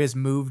Victoria's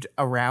moved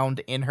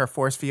around in her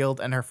force field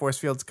and her force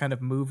field's kind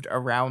of moved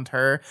around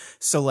her.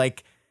 So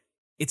like,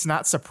 it's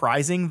not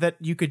surprising that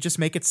you could just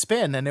make it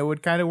spin and it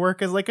would kind of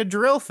work as like a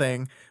drill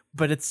thing,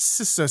 but it's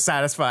just so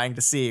satisfying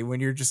to see when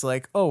you're just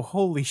like, oh,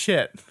 holy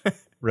shit.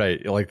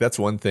 Right. Like that's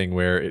one thing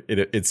where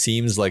it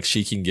seems like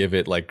she can give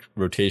it like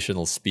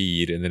rotational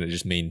speed and then it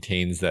just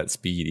maintains that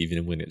speed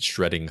even when it's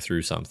shredding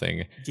through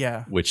something.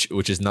 Yeah. Which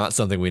is not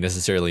something we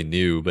necessarily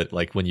knew, but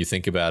like when you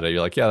think about it,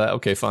 you're like, yeah,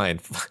 okay, fine.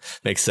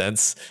 Makes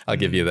sense. I'll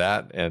give you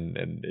that.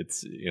 And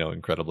it's, you know,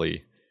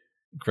 incredibly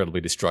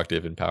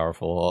destructive and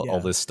powerful.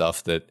 All this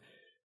stuff that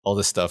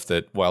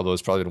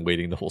Wildbow's probably been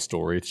waiting the whole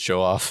story to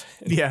show off.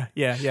 Yeah.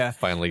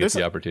 Finally gets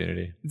the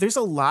opportunity. There's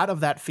a lot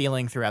of that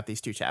feeling throughout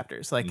these two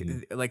chapters. Like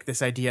like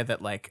this idea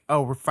that like,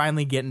 oh, we're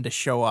finally getting to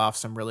show off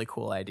some really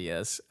cool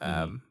ideas.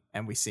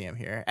 And we see him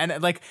here.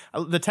 And like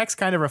the text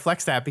kind of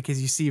reflects that because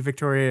you see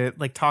Victoria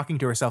like talking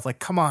to herself like,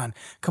 come on,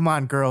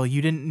 girl.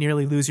 You didn't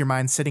nearly lose your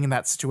mind sitting in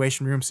that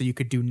situation room so you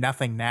could do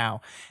nothing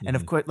now. And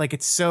of course, like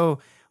it's so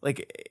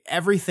like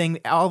everything,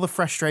 all the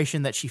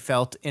frustration that she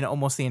felt in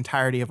almost the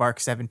entirety of Arc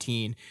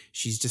 17,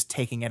 she's just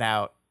taking it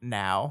out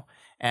now.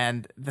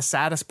 And the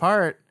saddest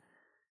part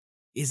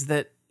is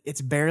that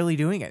it's barely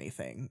doing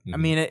anything. I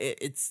mean,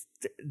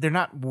 they're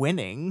not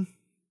winning.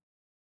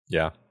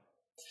 Yeah.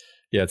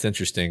 Yeah, it's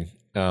interesting.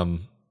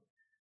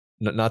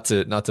 Not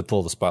to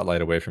pull the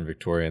spotlight away from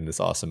Victoria in this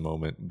awesome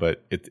moment,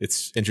 but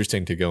it's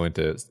interesting to go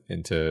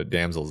into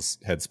Damsel's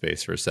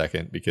headspace for a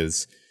second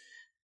because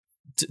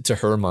to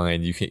her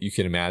mind, you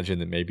can imagine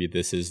that maybe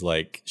this is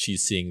like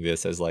she's seeing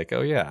this as like,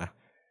 oh yeah,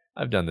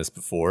 I've done this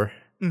before.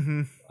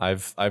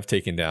 I've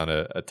taken down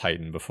a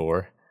Titan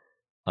before.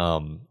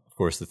 Of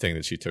course, the thing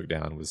that she took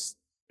down was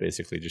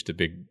basically just a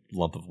big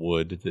lump of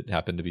wood that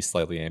happened to be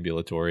slightly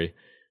ambulatory.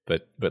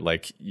 But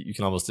like you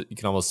can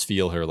almost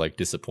feel her like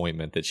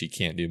disappointment that she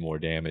can't do more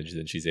damage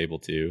than she's able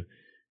to.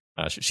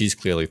 She's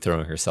clearly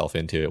throwing herself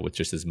into it with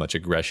just as much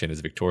aggression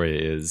as Victoria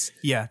is.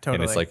 Yeah,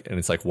 totally. And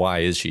it's like, why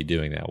is she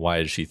doing that? Why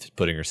is she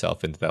putting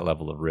herself into that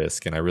level of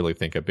risk? And I really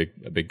think a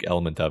big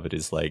element of it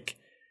is like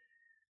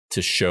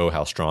to show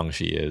how strong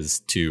she is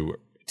to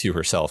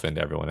herself and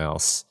to everyone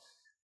else.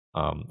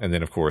 And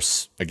then of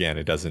course, again,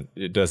 it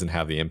doesn't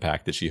have the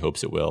impact that she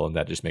hopes it will, and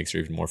that just makes her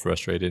even more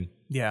frustrated.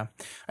 Yeah.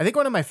 I think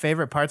one of my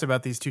favorite parts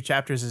about these two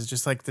chapters is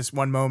just like this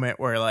one moment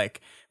where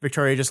like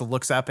Victoria just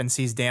looks up and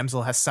sees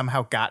Damsel has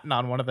somehow gotten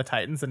on one of the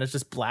Titans and is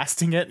just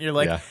blasting it. And you're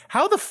like,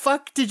 how the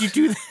fuck did you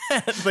do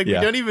that? Like we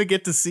don't even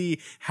get to see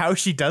how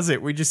she does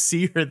it. We just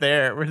see her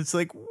there where it's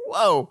like,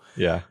 whoa.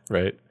 Yeah.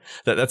 Right.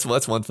 That's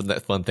one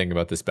fun thing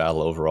about this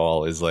battle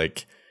overall is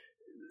like,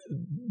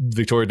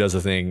 Victoria does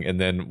a thing and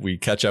then we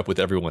catch up with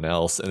everyone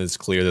else and it's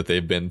clear that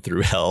they've been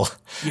through hell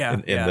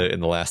in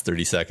the last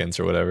 30 seconds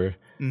or whatever.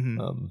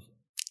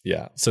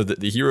 So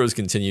the heroes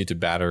continue to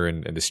batter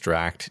and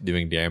distract,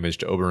 doing damage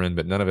to Oberon,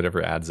 but none of it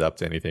ever adds up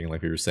to anything.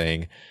 Like we were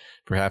saying,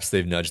 perhaps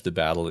they've nudged the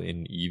battle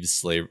in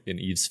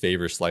Eve's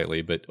favor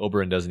slightly, but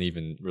Oberon doesn't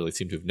even really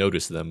seem to have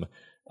noticed them.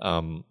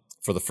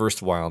 For the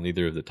first while,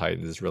 neither of the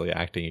Titans is really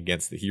acting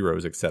against the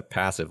heroes except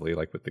passively,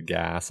 like with the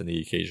gas and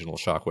the occasional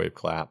shockwave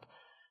clap.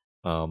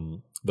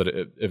 But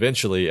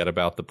eventually, at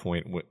about the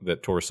point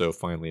that Torso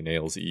finally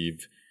nails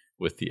Eve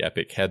with the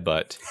epic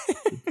headbutt,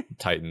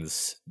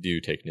 Titans do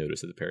take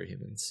notice of the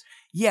parahumans.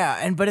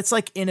 Yeah, but it's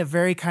like in a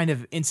very kind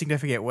of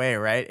insignificant way,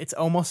 right? It's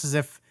almost as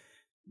if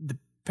the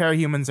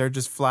parahumans are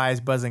just flies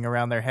buzzing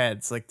around their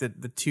heads. Like the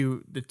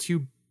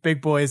two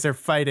big boys are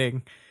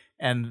fighting,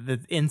 and the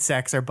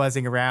insects are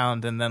buzzing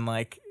around, and then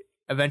like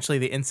eventually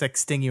the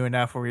insects sting you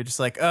enough where you're just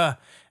like, and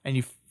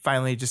you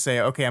finally just say,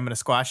 okay, I'm going to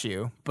squash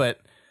you, but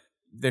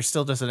they're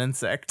still just an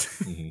insect.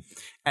 Mm-hmm.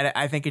 And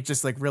I think it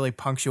just like really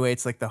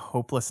punctuates like the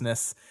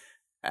hopelessness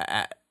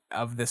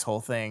of this whole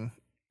thing,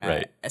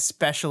 right?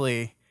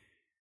 Especially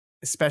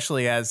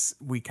as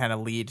we kind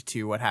of lead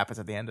to what happens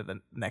at the end of the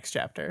next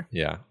chapter.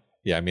 Yeah.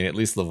 I mean, at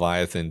least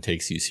Leviathan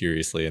takes you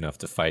seriously enough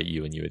to fight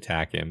you when you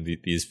attack him.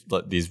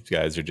 These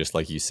guys are just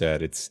like you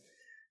said.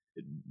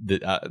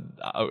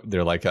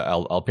 They're like,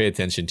 I'll pay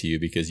attention to you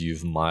because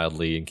you've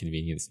mildly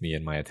inconvenienced me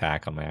in my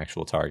attack on my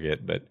actual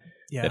target, but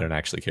they don't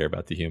actually care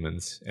about the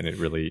humans, and it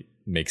really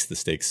makes the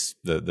stakes,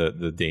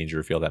 the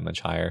danger feel that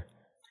much higher.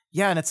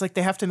 Yeah, and it's like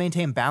they have to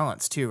maintain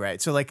balance too,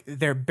 right? So like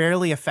they're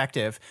barely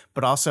effective,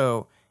 but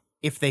also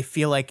if they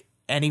feel like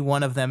any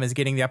one of them is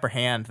getting the upper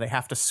hand, they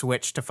have to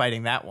switch to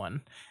fighting that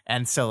one.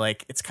 And so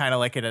like it's kind of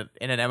like in an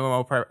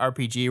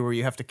MMORPG where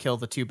you have to kill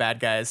the two bad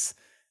guys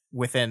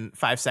within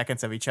 5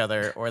 seconds of each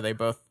other, or they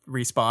both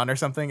respawn or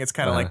something. It's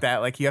kind of like that.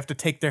 Like you have to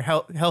take their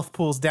health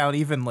pools down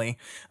evenly.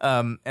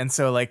 And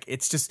so like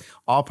it's just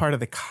all part of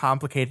the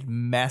complicated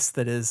mess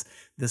that is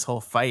this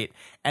whole fight.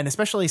 And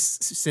especially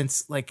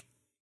since like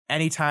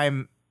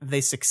anytime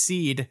they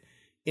succeed,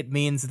 it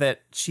means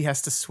that she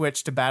has to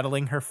switch to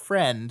battling her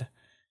friend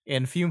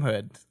in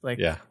Fumehood. Like,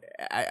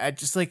 I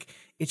just like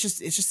it's just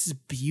this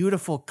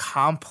beautiful,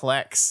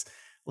 complex,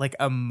 like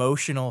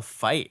emotional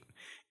fight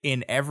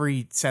in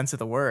every sense of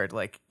the word.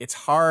 Like it's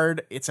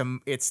hard. It's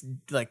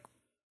like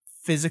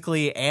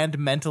physically and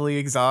mentally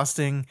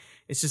exhausting.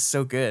 It's just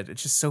so good.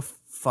 It's just so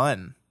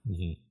fun.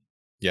 Mm-hmm.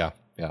 Yeah,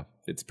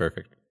 it's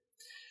perfect.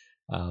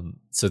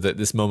 So that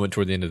this moment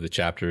toward the end of the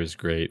chapter is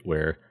great,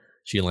 where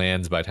she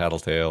lands by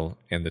Tattletale,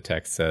 and the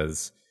text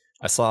says,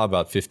 I saw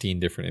about 15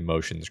 different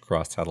emotions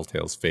cross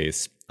Tattletale's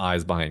face,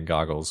 eyes behind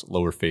goggles,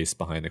 lower face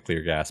behind a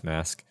clear gas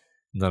mask.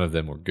 None of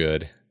them were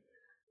good.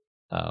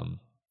 And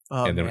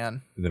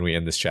then we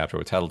end this chapter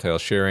with Tattletale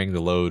sharing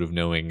the load of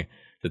knowing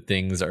that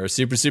things are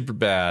super, super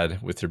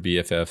bad with her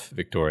BFF,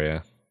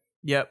 Victoria.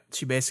 Yep.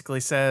 She basically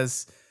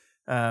says,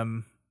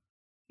 even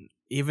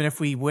if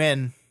we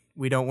win,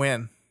 we don't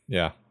win.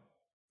 Yeah.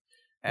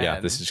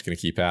 This is just going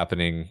to keep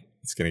happening.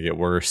 It's going to get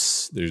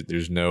worse.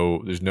 There's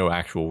no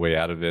actual way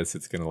out of this.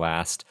 It's going to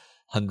last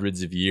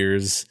hundreds of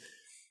years.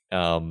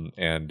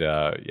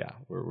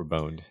 We're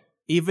boned.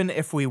 Even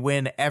if we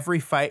win every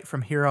fight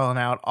from here on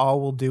out,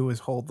 all we'll do is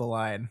hold the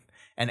line.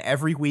 And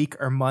every week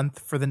or month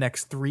for the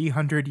next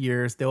 300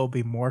 years, there will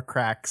be more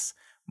cracks,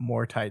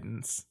 more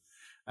Titans.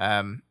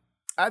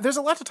 There's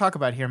a lot to talk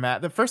about here,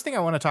 Matt. The first thing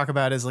I want to talk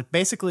about is like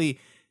basically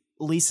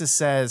Lisa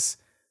says,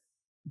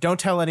 don't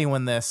tell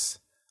anyone this.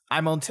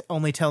 I'm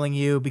only telling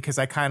you because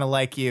I kind of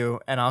like you,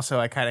 and also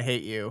I kind of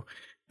hate you.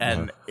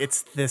 And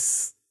it's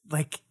this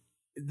like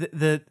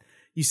the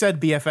you said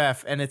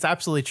BFF, and it's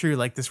absolutely true.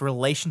 Like this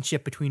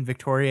relationship between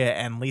Victoria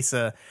and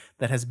Lisa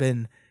that has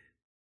been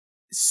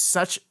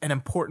such an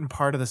important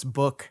part of this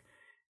book,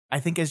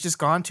 I think has just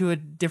gone to a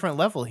different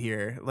level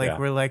here. Like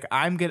we're like,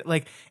 I'm good.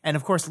 Like, and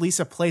of course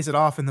Lisa plays it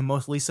off in the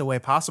most Lisa way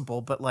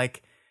possible, but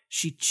like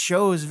she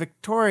chose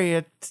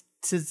Victoria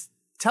to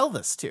tell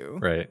this to.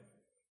 Right.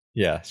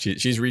 Yeah,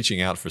 she's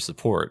reaching out for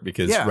support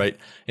because right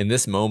in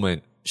this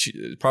moment,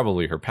 she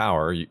probably her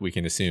power, we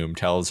can assume,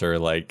 tells her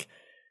like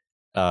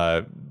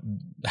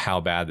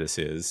how bad this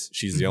is.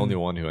 She's the only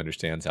one who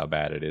understands how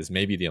bad it is,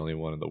 maybe the only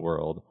one in the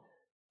world.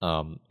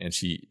 And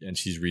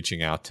she's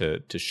reaching out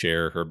to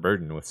share her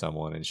burden with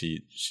someone, and she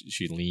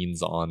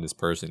leans on this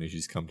person who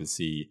she's come to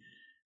see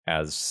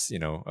as, you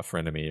know, a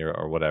frenemy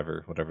or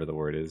whatever the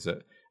word is.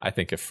 I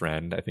think a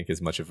friend. I think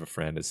as much of a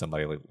friend as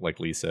somebody like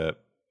Lisa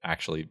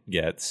actually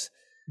gets.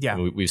 Yeah,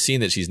 we've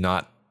seen that she's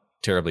not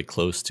terribly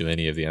close to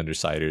any of the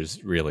Undersiders,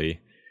 really.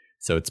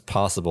 So it's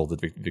possible that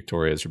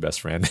Victoria is her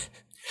best friend.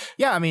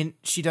 Yeah, I mean,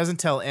 she doesn't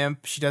tell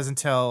Imp. She doesn't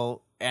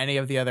tell any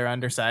of the other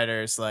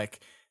Undersiders.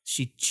 Like,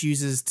 she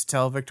chooses to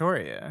tell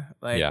Victoria.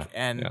 Like,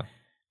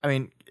 I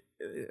mean,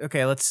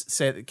 okay, let's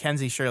say that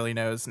Kenzie surely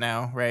knows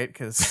now, right?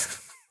 Because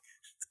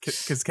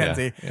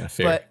Kenzie. Yeah,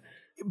 fair.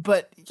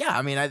 But yeah,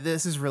 I mean,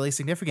 this is really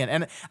significant.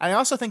 And I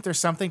also think there's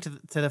something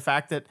to the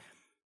fact that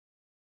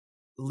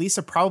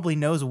Lisa probably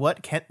knows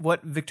what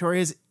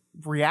Victoria's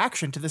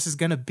reaction to this is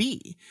going to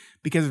be,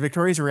 because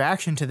Victoria's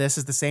reaction to this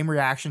is the same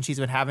reaction she's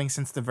been having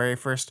since the very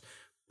first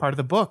part of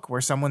the book,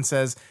 where someone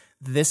says,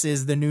 this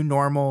is the new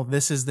normal,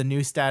 this is the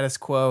new status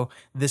quo,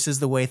 this is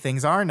the way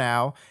things are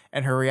now.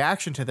 And her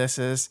reaction to this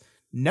is,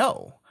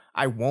 no,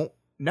 I won't.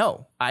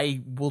 No,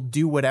 I will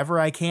do whatever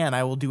I can.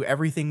 I will do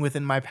everything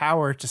within my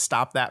power to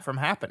stop that from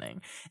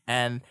happening.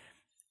 And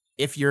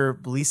if you're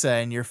Lisa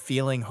and you're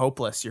feeling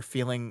hopeless, you're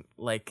feeling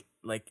like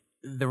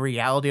the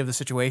reality of the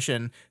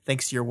situation,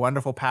 thanks to your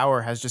wonderful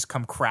power, has just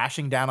come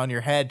crashing down on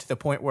your head to the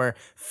point where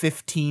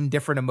 15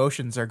 different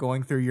emotions are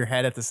going through your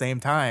head at the same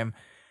time.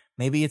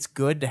 Maybe it's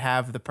good to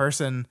have the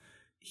person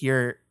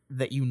here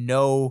that you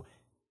know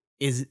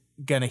is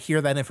going to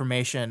hear that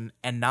information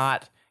and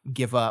not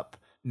give up,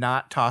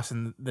 not toss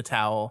in the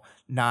towel,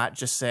 not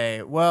just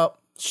say, well,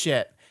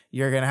 shit.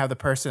 You're going to have the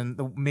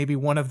person, maybe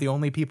one of the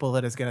only people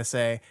that is going to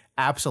say,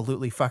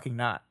 absolutely fucking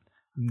not.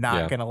 I'm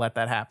not going to let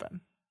that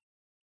happen.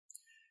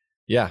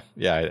 Yeah,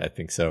 I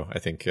think so. I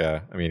think,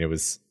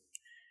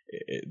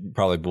 it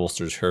probably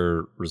bolsters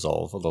her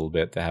resolve a little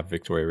bit to have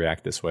Victoria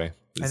react this way.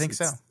 I think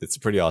so. It's a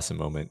pretty awesome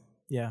moment.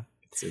 Yeah.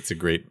 It's a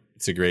great,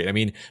 I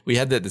mean, we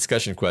had that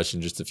discussion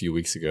question just a few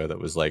weeks ago that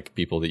was like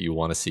people that you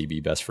want to see be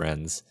best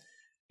friends.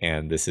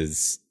 And this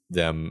is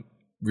them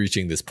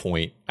reaching this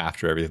point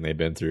after everything they've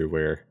been through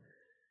where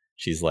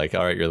she's like,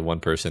 all right, you're the one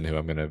person who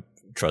I'm going to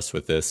trust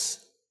with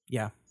this.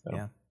 Yeah.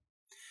 Yeah.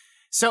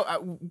 So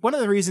one of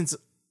the reasons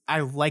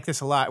I like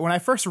this a lot, when I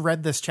first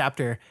read this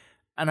chapter,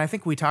 and I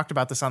think we talked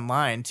about this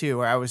online too,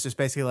 where I was just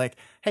basically like,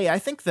 hey, I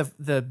think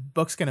the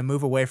book's going to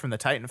move away from the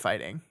Titan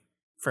fighting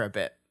for a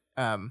bit.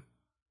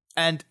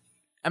 And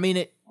I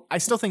mean, I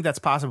still think that's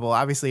possible.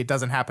 Obviously, it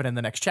doesn't happen in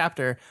the next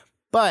chapter,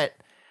 but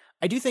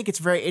I do think it's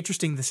very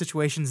interesting the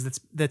situations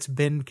that's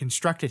been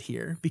constructed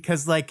here,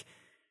 because like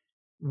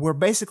we're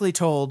basically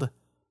told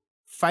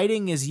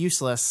fighting is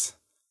useless,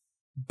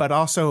 but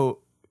also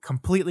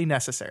completely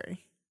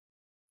necessary.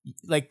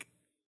 Like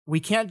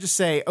we can't just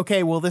say,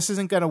 okay, well, this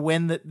isn't going to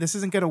win. This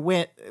isn't going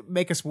to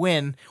make us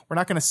win. We're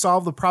not going to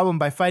solve the problem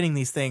by fighting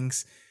these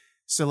things.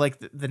 So like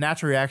the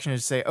natural reaction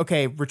is to say,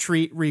 okay,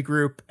 retreat,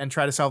 regroup, and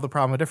try to solve the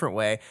problem a different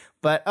way.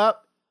 But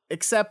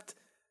except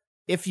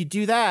if you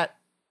do that,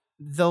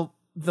 they'll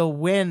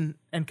win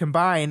and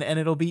combine, and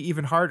it'll be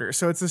even harder.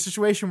 So it's a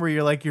situation where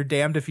you're like, you're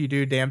damned if you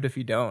do, damned if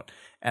you don't.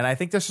 And I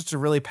think that's just a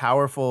really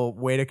powerful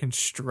way to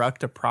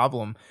construct a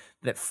problem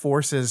that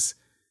forces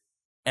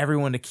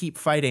everyone to keep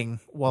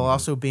fighting while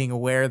also being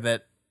aware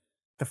that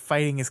the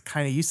fighting is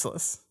kind of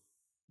useless.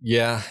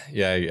 Yeah,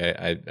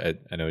 I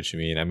know what you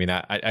mean. I mean,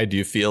 I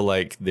do feel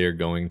like they're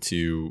going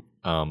to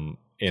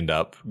end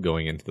up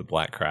going into the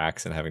Black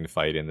Cracks and having to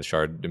fight in the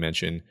Shard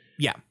dimension.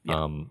 Yeah.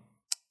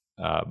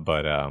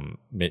 But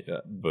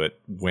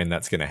when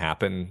that's going to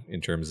happen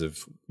in terms of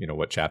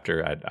what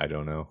chapter, I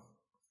don't know.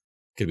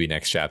 Could be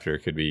next chapter.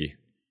 Could be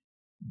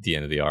the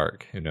end of the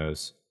arc. Who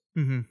knows?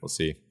 Mm-hmm. We'll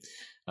see.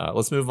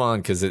 Let's move on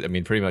because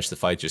pretty much the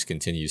fight just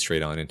continues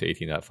straight on into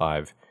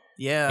 18.5.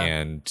 Yeah,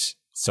 and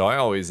so I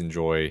always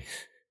enjoy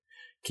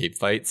cape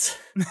fights,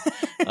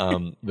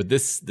 but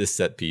this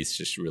set piece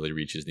just really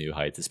reaches new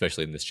heights,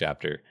 especially in this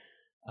chapter.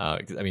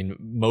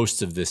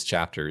 Most of this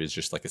chapter is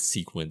just like a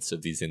sequence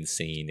of these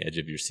insane edge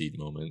of your seat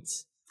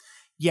moments.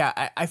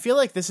 Yeah, I feel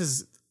like this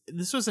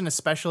was an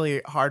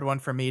especially hard one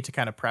for me to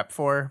kind of prep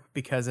for,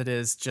 because it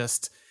is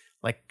just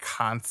like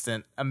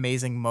constant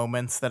amazing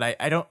moments that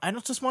I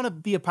don't just want to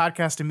be a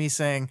podcast of me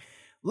saying,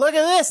 look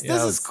at this,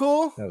 this is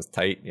cool. That was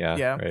tight.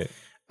 Yeah. Right.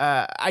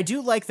 I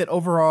do like that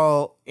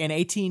overall in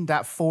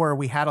 18.4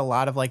 we had a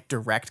lot of like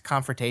direct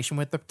confrontation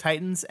with the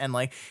Titans, and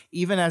like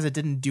even as it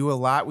didn't do a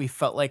lot, we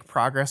felt like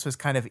progress was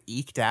kind of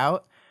eked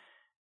out.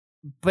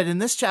 But in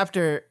this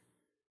chapter,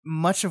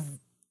 much of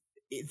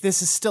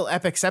this is still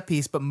epic set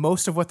piece, but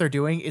most of what they're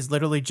doing is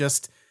literally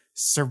just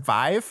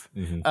survive.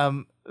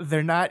 Mm-hmm.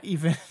 They're not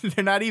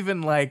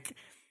even like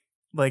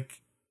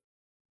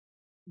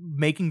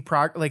making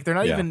like they're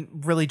not even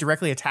really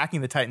directly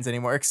attacking the Titans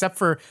anymore, except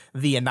for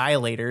the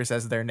Annihilators,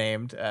 as they're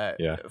named,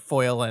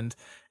 Foil and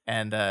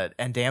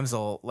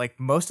Damsel. Like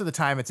most of the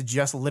time it's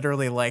just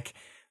literally like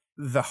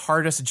the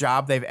hardest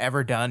job they've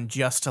ever done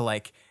just to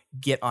like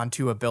get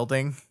onto a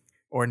building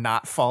or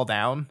not fall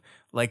down.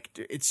 Like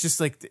it's just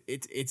like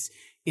it's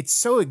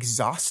so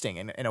exhausting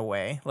in a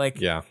way.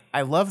 Like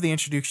I love the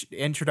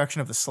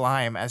introduction of the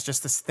slime as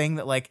just this thing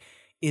that like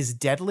is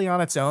deadly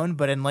on its own,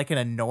 but in like an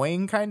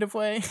annoying kind of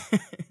way.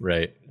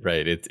 Right.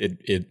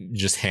 It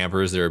just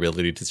hampers their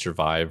ability to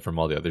survive from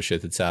all the other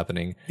shit that's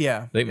happening.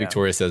 Yeah. I think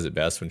Victoria says it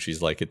best when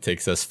she's like, it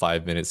takes us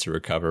 5 minutes to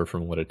recover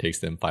from what it takes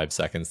them 5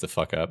 seconds to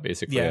fuck up,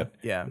 basically.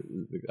 Yeah. I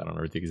don't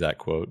remember the exact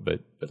quote,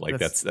 but like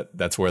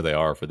that's where they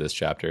are for this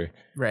chapter.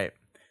 Right.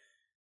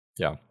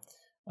 Yeah.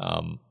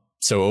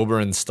 So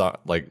Oberyn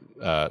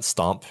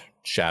Stomp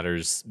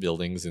shatters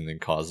buildings and then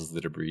causes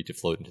the debris to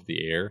float into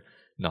the air,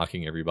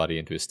 knocking everybody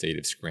into a state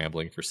of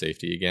scrambling for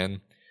safety again.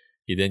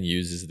 He then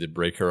uses the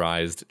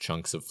breakerized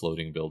chunks of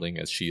floating building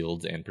as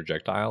shields and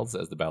projectiles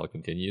as the battle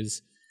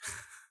continues.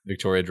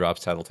 Victoria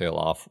drops Tattletale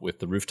off with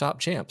the rooftop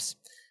champs,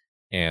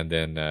 and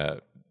then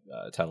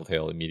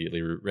Tattletale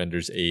immediately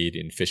renders aid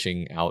in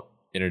fishing out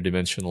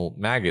interdimensional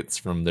maggots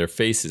from their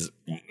faces.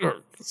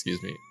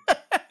 Excuse me.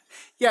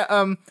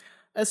 Yeah,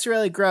 that's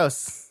really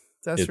gross.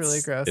 It's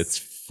really gross. It's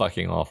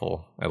fucking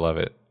awful. I love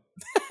it.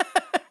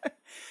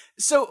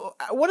 So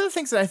one of the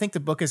things that I think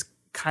the book is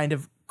kind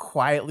of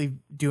quietly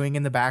doing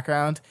in the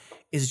background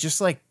is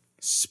just like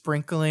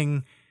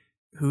sprinkling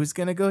who's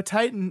going to go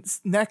Titan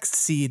next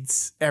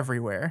seeds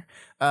everywhere.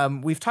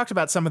 We've talked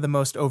about some of the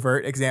most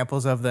overt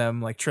examples of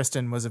them. Like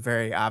Tristan was a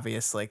very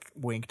obvious like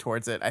wink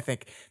towards it. I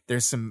think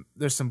there's some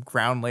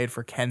ground laid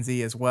for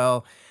Kenzie as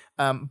well.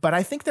 But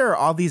I think there are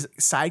all these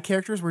side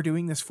characters we're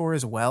doing this for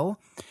as well.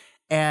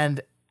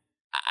 And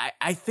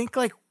I think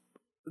like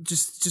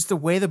just the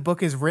way the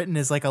book is written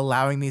is like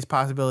allowing these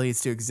possibilities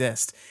to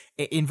exist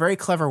in very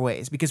clever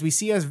ways, because we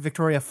see as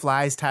Victoria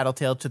flies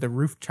Tattletale to the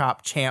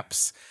rooftop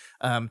champs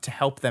to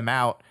help them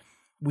out,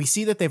 we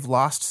see that they've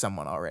lost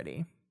someone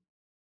already.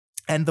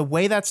 And the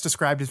way that's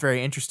described is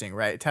very interesting,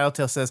 right?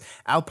 Tattletale says,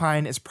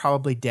 Alpine is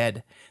probably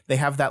dead. They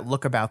have that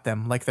look about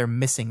them like they're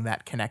missing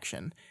that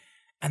connection.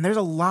 And there's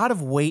a lot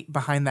of weight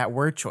behind that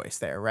word choice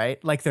there,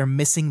 right? Like they're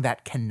missing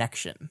that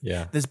connection.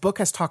 Yeah. This book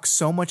has talked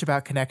so much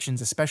about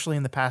connections, especially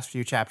in the past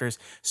few chapters.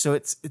 So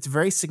it's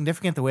very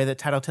significant the way that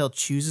Tattletale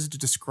chooses to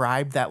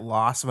describe that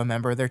loss of a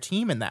member of their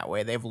team in that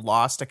way. They've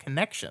lost a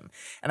connection.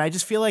 And I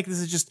just feel like this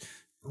is just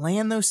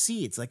laying those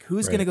seeds. Like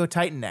who's going to go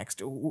Titan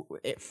next?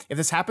 If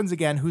this happens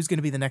again, who's going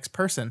to be the next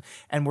person?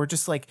 And we're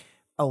just like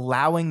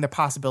allowing the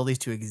possibilities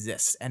to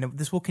exist, and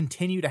this will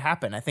continue to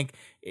happen. I think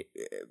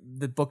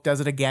the book does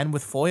it again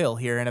with Foil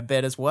here in a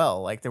bit as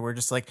well. Like that we're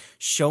just like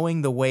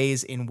showing the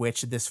ways in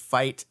which this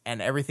fight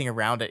and everything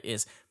around it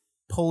is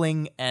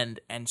pulling and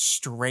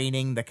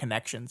straining the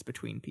connections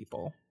between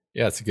people.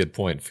 Yeah, it's a good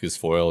point, because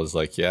Foil is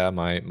like, yeah,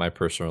 my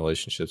personal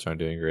relationships aren't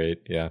doing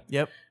great. Yeah.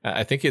 Yep.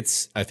 I think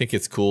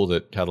it's cool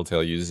that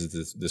Tattletale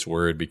uses this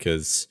word,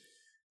 because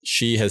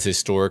she has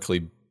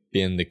historically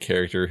been the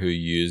character who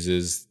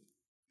uses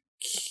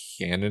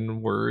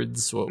canon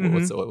words.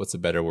 What's a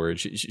better word?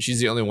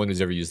 She's the only one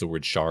who's ever used the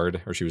word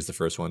shard, or she was the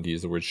first one to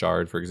use the word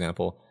shard, for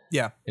example.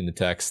 Yeah. In the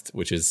text,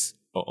 which is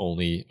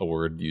only a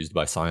word used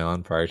by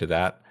Scion prior to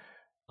that.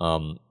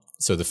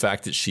 So the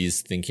fact that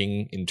she's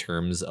thinking in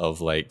terms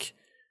of like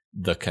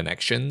the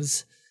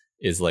connections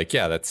is like,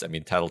 yeah,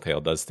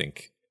 Tattletale does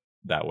think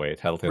that way.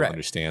 Tattletale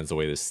understands the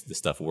way this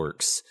stuff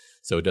works.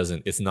 So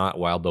it's not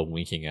Wild Bill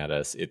winking at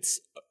us. It's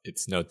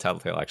no,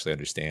 Tattletale actually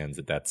understands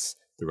that that's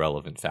the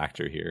relevant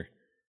factor here.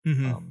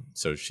 Mm-hmm.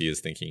 So she is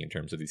thinking in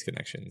terms of these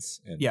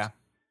connections and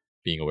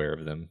being aware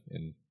of them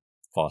and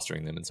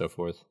fostering them and so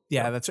forth.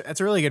 Yeah, that's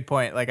a really good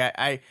point. Like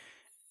I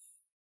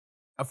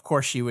of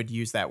course she would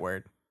use that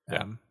word.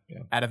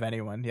 Out of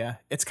anyone. Yeah.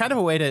 It's kind of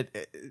a way to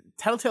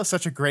Tattletale's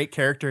such a great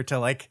character to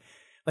like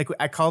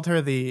I called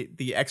her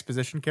the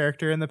exposition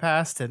character in the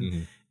past,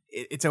 and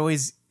it's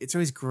always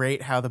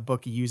great how the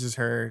book uses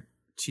her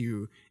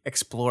to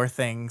explore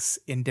things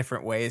in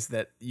different ways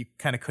that you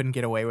kind of couldn't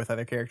get away with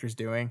other characters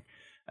doing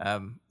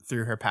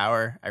through her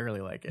power. I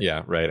really like it.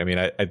 Yeah, right. I mean,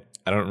 I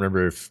don't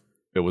remember if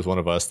it was one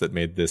of us that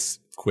made this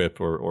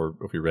quip or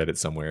if we read it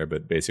somewhere,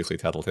 but basically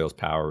Tattletale's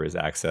power is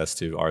access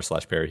to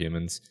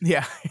r/parahumans.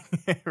 Yeah,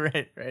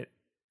 right.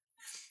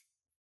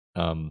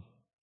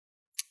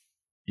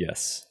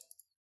 Yes.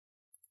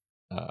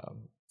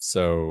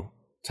 So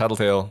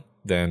Tattletale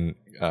then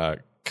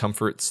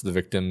comforts the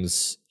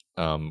victims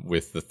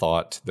with the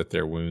thought that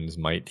their wounds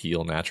might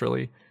heal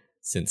naturally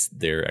since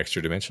they're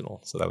extra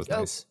dimensional. So that was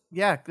nice.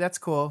 Yeah, that's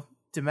cool.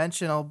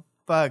 Dimensional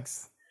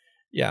bugs.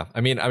 Yeah,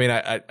 I mean,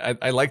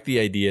 I like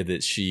the idea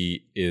that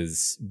she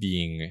is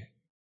being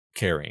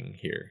caring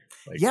here.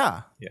 Like,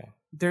 yeah.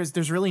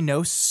 There's really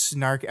no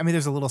snark. I mean,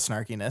 there's a little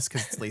snarkiness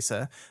because it's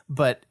Lisa,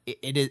 but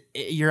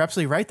you're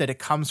absolutely right that it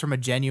comes from a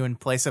genuine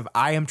place of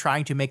I am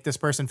trying to make this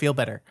person feel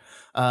better.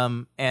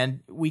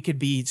 And we could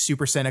be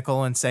super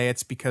cynical and say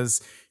it's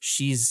because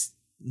she's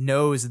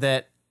knows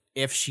that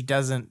if she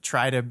doesn't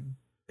try to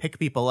pick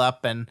people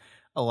up and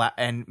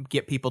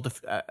get people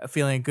to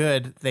feeling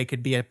good, they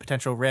could be a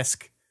potential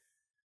risk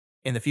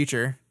in the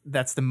future.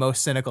 That's the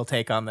most cynical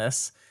take on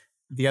this.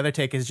 The other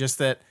take is just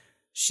that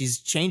she's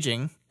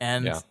changing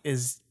and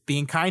is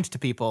being kind to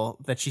people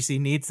that she sees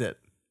needs it.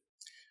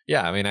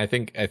 Yeah, I mean, I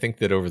think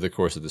that over the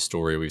course of the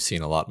story, we've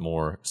seen a lot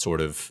more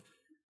sort of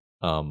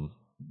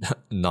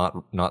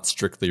not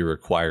strictly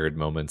required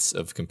moments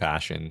of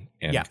compassion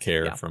and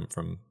care from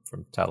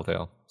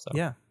Tattletale. So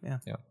yeah.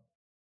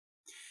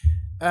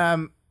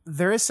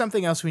 There is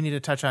something else we need to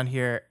touch on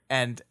here,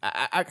 and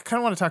I kind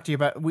of want to talk to you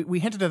about. We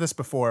hinted at this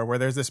before, where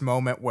there's this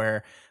moment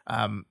where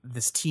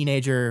this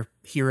teenager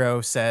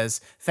hero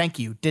says, "Thank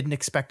you, didn't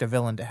expect a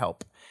villain to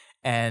help,"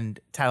 and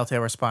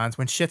Tattletale responds,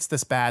 "When shit's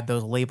this bad,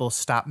 those labels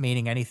stop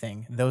meaning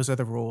anything. Those are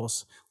the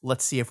rules.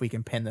 Let's see if we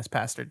can pin this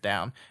bastard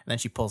down." And then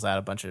she pulls out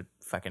a bunch of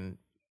fucking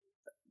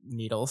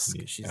needles.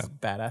 She's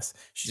badass.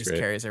 She just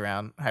carries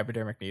around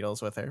hypodermic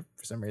needles with her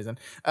for some reason.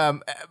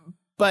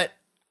 But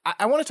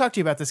I want to talk to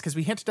you about this because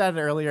we hinted at it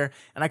earlier,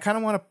 and I kind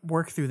of want to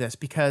work through this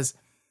because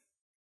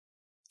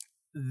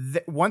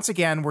once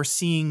again, we're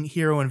seeing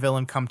hero and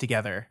villain come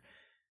together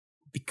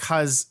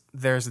because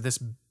there's this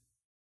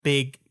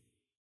big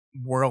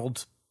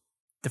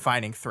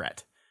world-defining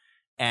threat.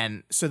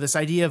 And so this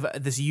idea of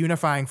this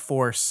unifying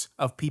force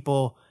of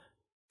people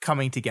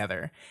coming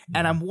together. Mm-hmm.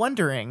 And I'm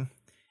wondering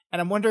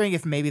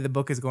if maybe the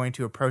book is going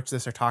to approach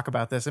this or talk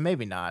about this, and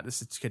maybe not.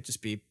 This could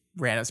just be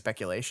random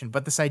speculation.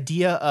 But this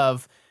idea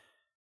of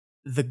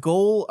the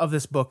goal of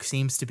this book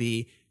seems to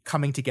be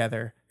coming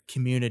together,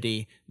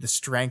 community, the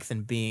strength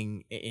in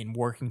being in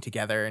working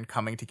together and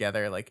coming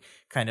together, like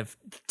kind of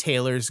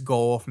Taylor's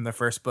goal from the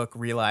first book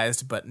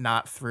realized, but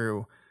not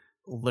through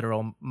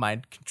literal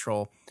mind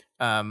control.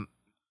 And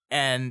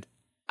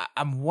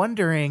I'm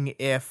wondering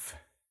if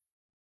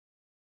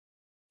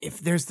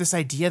there's this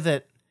idea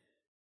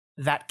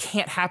that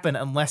can't happen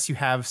unless you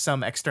have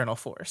some external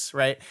force,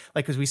 right?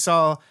 Like, because we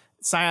saw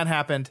Scion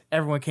happened,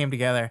 everyone came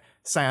together,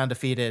 Scion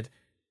defeated,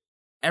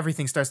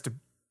 everything starts to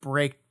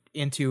break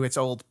into its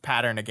old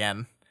pattern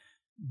again.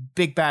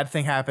 Big bad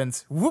thing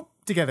happens, whoop,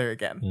 together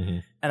again. Mm-hmm.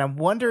 And I'm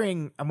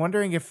wondering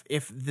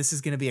if this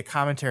is going to be a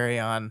commentary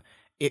on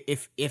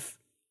if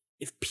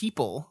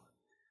people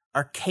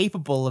are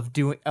capable of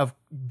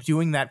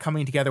doing that,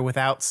 coming together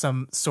without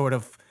some sort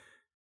of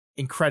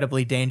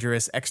incredibly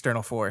dangerous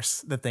external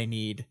force that they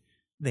need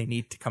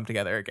to come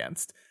together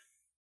against.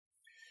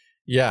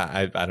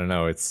 Yeah, I don't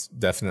know. It's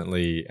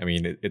definitely, I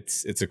mean,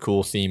 it's a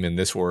cool theme in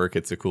this work.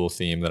 It's a cool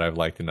theme that I've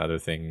liked in other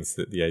things,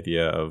 that the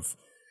idea of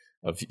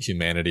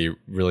humanity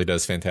really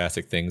does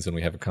fantastic things when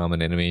we have a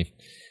common enemy.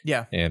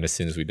 Yeah. And as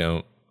soon as we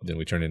don't, then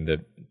we turn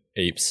into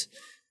apes.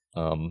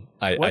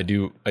 I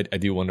do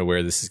wonder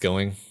where this is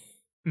going.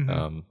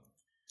 Mm-hmm.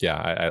 Yeah,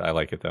 I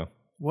like it though.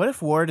 What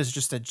if Ward is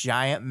just a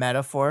giant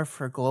metaphor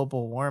for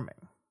global warming?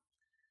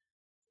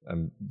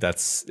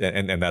 That's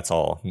that's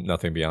all.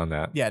 Nothing beyond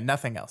that. Yeah,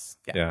 nothing else.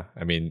 Yeah.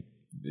 I mean,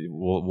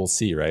 we'll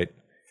see, right?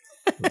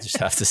 We'll just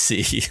have to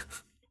see.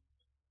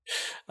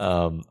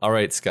 All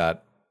right,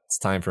 Scott. It's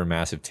time for a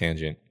massive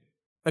tangent.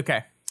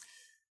 Okay.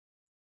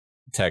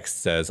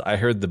 Text says, I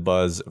heard the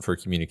buzz for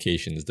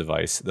communications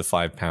device, the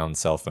 5-pound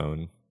cell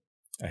phone.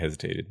 I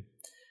hesitated.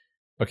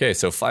 Okay,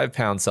 so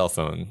 5-pound cell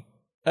phone.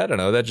 I don't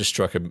know. That just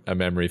struck a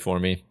memory for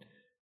me.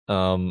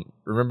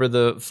 Remember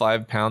the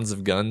 5 pounds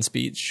of gun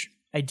speech?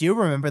 I do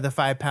remember the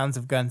 5 pounds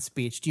of gun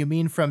speech. Do you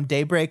mean from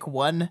Daybreak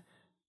 1,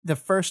 the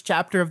first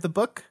chapter of the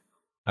book?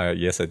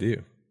 Yes, I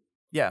do.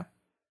 Yeah.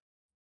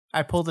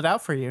 I pulled it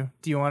out for you.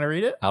 Do you want to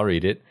read it? I'll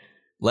read it.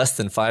 Less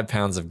than 5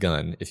 pounds of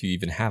gun, if you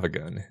even have a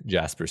gun,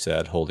 Jasper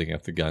said, holding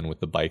up the gun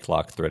with the bike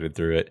lock threaded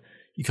through it.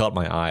 He caught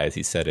my eye as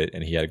he said it,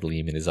 and he had a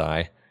gleam in his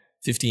eye.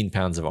 15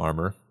 pounds of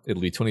armor.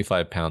 It'll be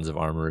 25 pounds of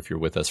armor if you're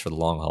with us for the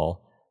long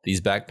haul. These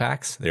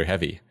backpacks, they're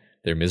heavy.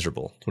 They're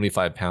miserable.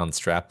 25 pounds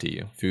strapped to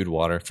you. Food,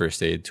 water,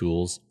 first aid,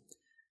 tools.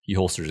 He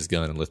holstered his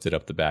gun and lifted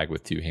up the bag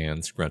with 2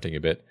 hands, grunting a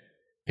bit.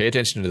 Pay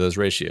attention to those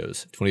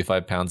ratios.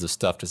 25 pounds of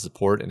stuff to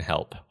support and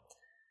help.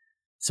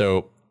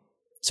 So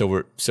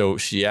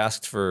she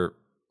asked for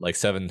like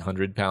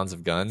 700 pounds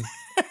of gun.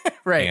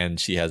 Right. And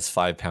she has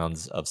 5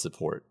 pounds of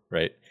support,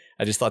 right?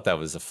 I just thought that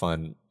was a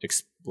fun,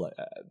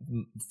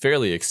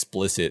 fairly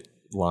explicit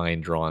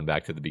line drawn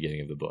back to the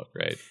beginning of the book,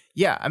 right?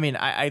 Yeah, I mean,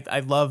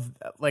 I love,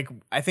 like,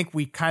 I think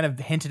we kind of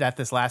hinted at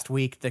this last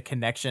week, the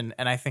connection,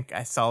 and I think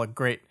I saw a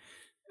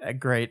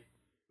great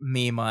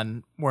meme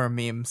on Worm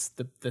Memes,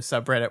 the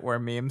subreddit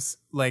Worm Memes.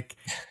 Like,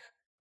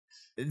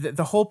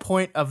 the whole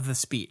point of the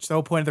speech, the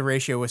whole point of the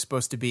ratio was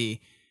supposed to be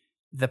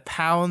the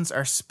pounds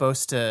are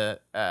supposed to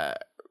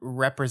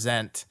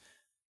represent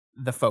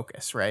the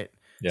focus, right?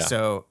 Yeah.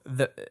 So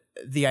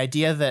the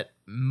idea that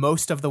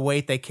most of the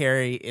weight they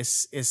carry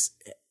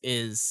is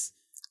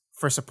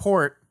for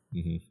support,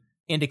 mm-hmm.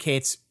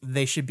 indicates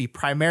they should be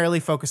primarily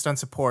focused on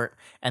support,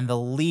 and the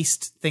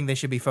least thing they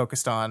should be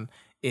focused on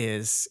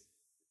is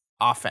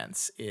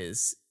offense,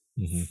 is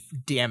mm-hmm.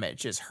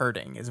 damage, is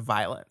hurting, is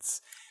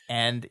violence.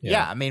 And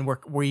yeah, I mean,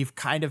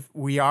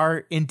 we are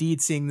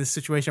indeed seeing this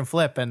situation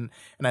flip, and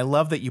I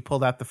love that you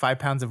pulled out the 5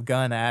 pounds of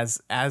gun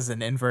as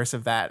an inverse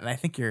of that, and I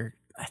think you're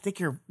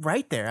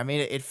right there. I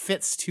mean, it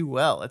fits too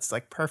well. It's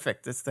like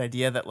perfect. It's the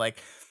idea that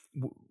like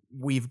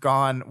we've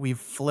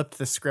flipped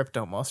the script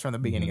almost from the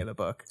beginning mm-hmm. of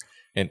the book.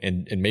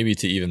 And maybe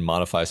to even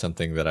modify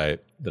something that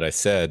I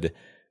said,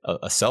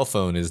 a cell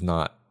phone is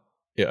not,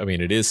 I mean,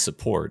 it is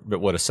support,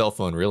 but what a cell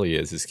phone really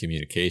is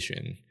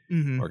communication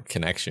mm-hmm. or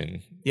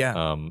connection.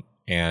 Yeah.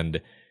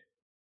 And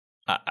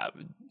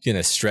I'm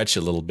gonna stretch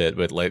a little bit,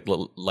 but like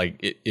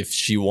if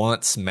she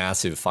wants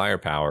massive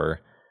firepower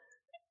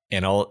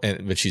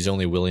but she's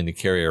only willing to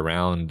carry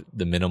around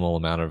the minimal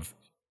amount of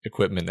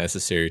equipment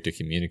necessary to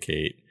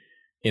communicate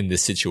in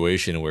this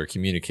situation where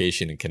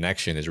communication and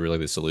connection is really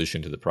the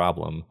solution to the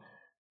problem,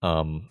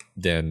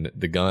 then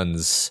the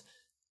guns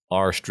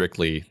are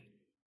strictly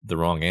the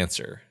wrong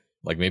answer.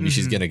 Like maybe mm-hmm.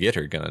 she's going to get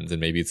her guns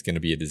and maybe it's going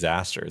to be a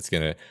disaster.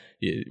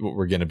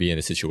 We're going to be in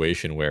a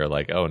situation where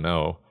like, oh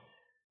no,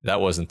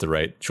 that wasn't the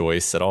right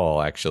choice at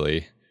all,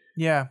 actually.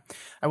 Yeah.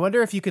 I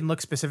wonder if you can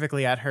look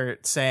specifically at her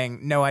saying,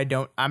 no,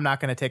 I'm not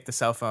going to take the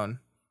cell phone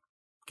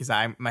because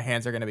my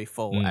hands are going to be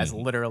full mm-hmm. as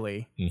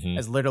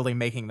literally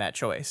making that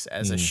choice,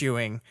 as mm-hmm.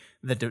 eschewing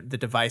the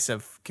device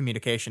of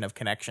communication, of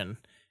connection,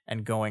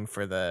 and going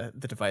for the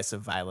device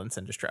of violence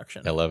and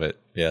destruction. I love it.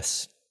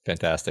 Yes.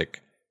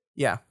 Fantastic.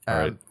 Yeah. All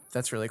right.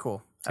 That's really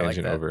cool.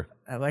 Tangent over.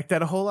 I like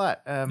that a whole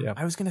lot.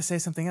 I was going to say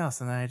something else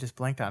and then I just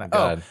blanked on it.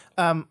 God.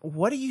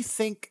 What do you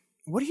think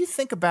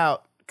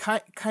about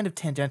kind of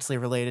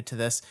tangentially related to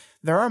this,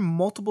 there are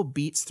multiple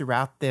beats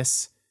throughout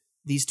these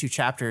two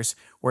chapters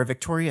where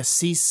Victoria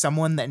sees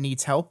someone that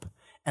needs help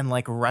and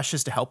like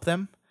rushes to help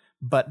them,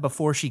 but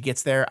before she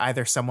gets there,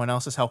 either someone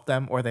else has helped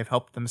them or they've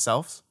helped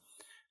themselves.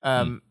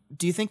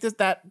 Do you think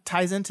that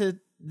ties into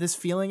this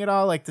feeling at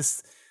all? Like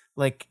this,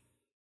 like,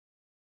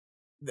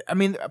 I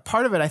mean,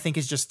 part of it I think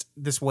is just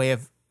this way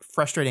of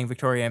frustrating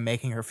Victoria and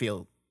making her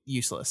feel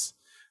useless.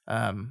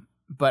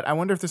 But I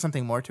wonder if there's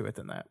something more to it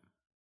than that.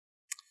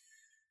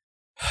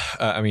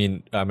 I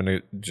mean, I'm going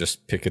to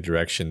just pick a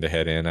direction to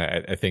head in.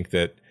 I think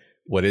that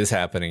what is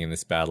happening in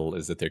this battle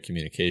is that their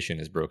communication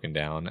is broken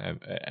down,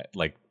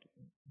 like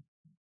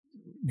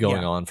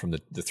going on from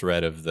the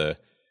threat of the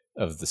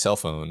cell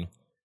phone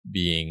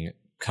being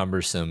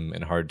cumbersome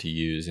and hard to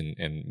use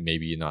and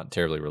maybe not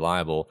terribly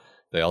reliable.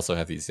 They also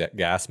have these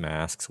gas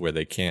masks where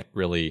they can't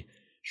really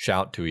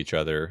shout to each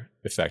other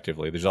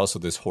effectively. There's also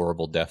this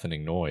horrible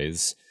deafening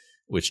noise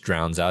which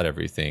drowns out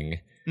everything.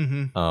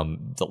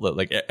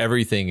 Like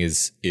everything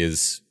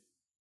is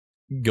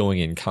going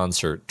in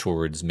concert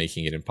towards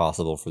making it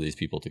impossible for these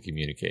people to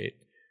communicate,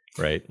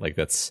 right? Like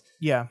that's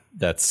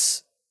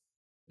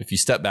if you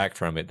step back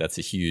from it, that's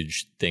a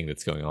huge thing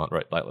that's going on,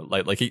 right?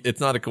 Like it's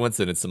not a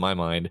coincidence in my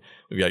mind.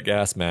 We've got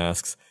gas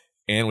masks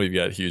and we've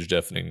got huge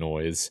deafening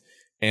noise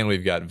and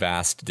we've got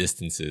vast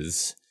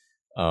distances.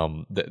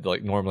 That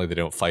like normally they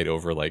don't fight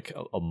over like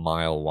a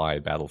mile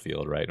wide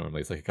battlefield, right?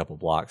 Normally it's like a couple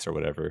blocks or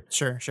whatever.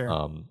 Sure.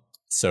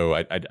 So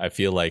I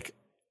feel like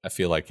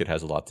it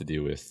has a lot to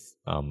do with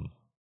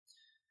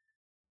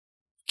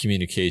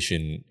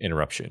communication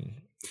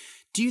interruption.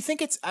 Do you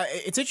think it's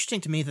interesting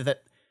to me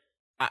that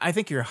I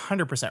think you're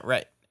 100%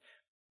 right,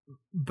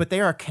 but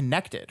they are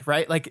connected,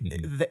 right? Like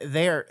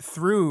they are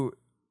through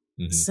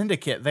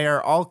Syndicate. They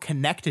are all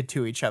connected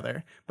to each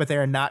other, but they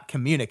are not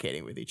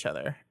communicating with each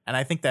other. And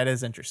I think that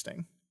is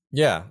interesting.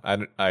 Yeah,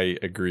 I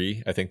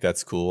agree. I think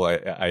that's cool.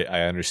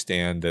 I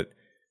understand that.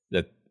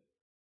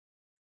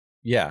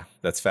 Yeah,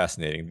 that's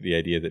fascinating. The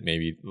idea that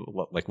maybe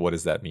like, what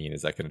does that mean?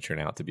 Is that going to turn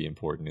out to be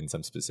important in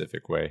some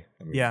specific way?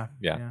 I mean, yeah.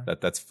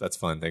 That's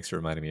fun. Thanks for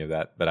reminding me of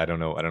that. But I don't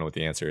know what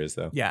the answer is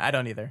though. Yeah, I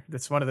don't either.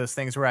 It's one of those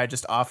things where I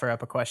just offer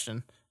up a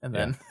question and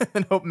then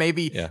and hope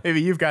maybe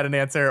you've got an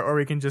answer, or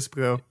we can just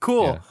go,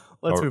 cool,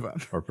 let's move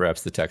on. Or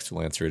perhaps the text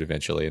will answer it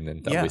eventually, and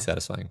then that'll be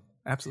satisfying.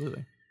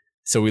 Absolutely.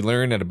 So we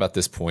learn at about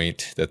this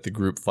point that the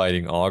group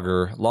fighting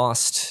Augur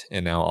lost,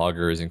 and now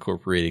Augur is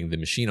incorporating the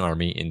machine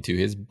army into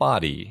his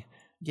body.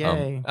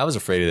 Yay. I was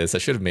afraid of this. I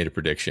should have made a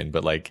prediction,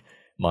 but like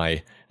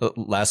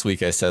last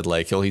week I said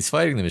like, he's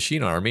fighting the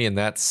machine army and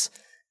that's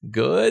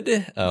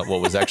good.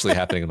 What was actually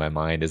happening in my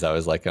mind is I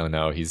was like, oh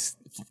no, he's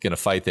going to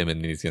fight them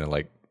and he's going to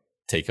like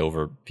take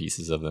over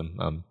pieces of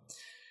them.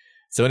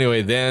 So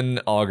anyway,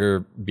 then Augur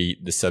beat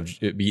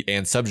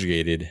and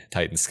subjugated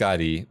Titan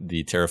Scotty,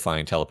 the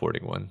terrifying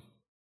teleporting one.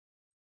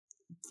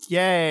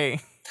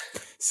 Yay.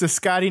 So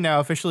Scotty now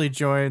officially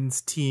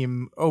joins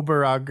Team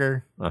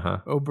Oberaugur.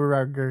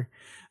 Oberaugur.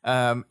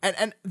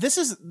 And this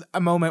is a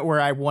moment where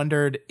I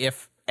wondered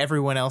if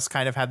everyone else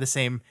kind of had the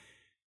same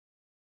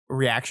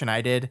reaction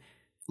I did.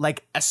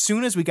 Like, as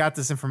soon as we got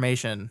this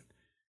information,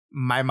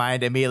 my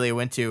mind immediately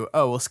went to,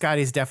 oh, well,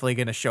 Scotty's definitely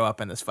going to show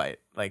up in this fight.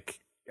 Like,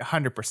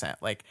 100%.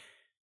 Like,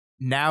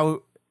 now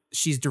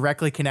she's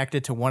directly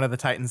connected to one of the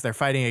Titans they're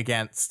fighting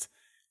against.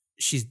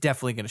 She's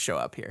definitely going to show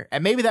up here.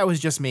 And maybe that was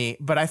just me,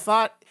 but I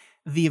thought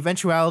the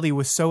eventuality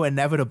was so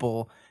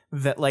inevitable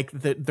that, like,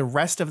 the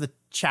rest of the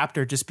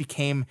chapter just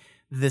became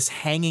this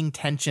hanging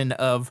tension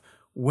of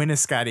when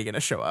is Scotty going to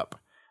show up?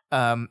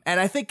 And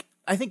I think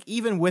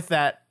even with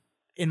that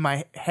in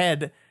my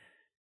head,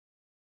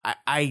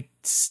 I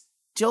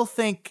still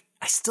think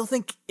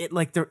it,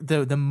 like,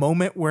 the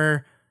moment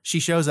where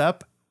she shows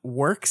up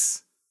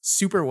works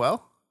super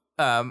well.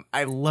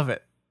 I love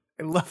it.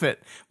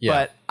 Yeah.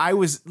 But I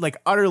was like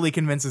utterly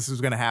convinced this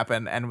was going to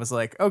happen and was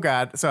like, oh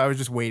God. So I was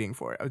just waiting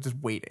for it. I was just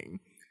waiting.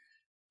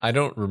 I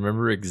don't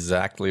remember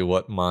exactly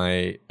what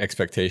my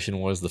expectation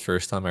was the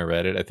first time I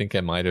read it. I think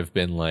I might have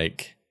been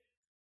like,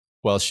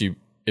 well,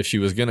 if she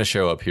was going to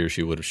show up here,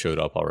 she would have showed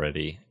up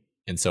already.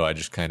 And so I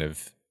just kind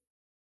of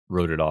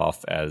wrote it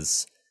off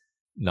as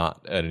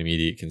not an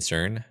immediate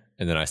concern.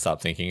 And then I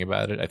stopped thinking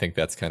about it. I think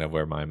that's kind of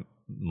where my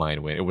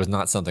mind went. It was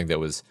not something that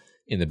was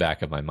in the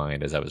back of my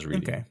mind as I was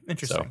reading. Okay,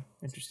 interesting.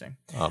 So, interesting.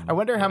 I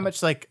wonder how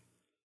much, like,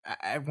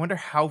 I wonder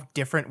how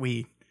different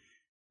we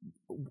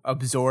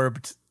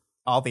absorbed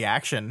all the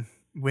action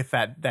with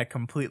that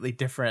completely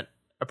different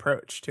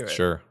approach to it.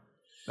 Sure.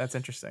 That's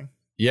interesting.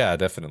 Yeah,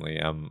 definitely.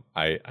 I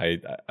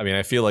mean,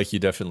 I feel like you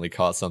definitely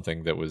caught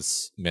something that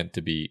was meant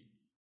to be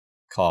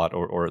caught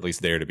or at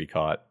least there to be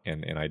caught.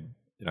 And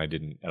I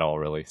didn't at all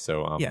really.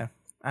 So, yeah,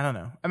 I don't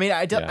know. I mean,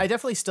 I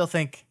definitely still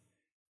think,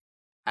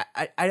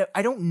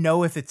 I don't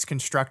know if it's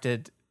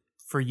constructed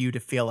for you to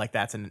feel like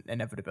that's an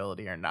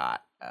inevitability or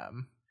not.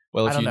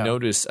 Well, if you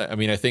notice, I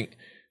mean, I think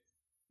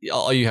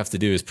all you have to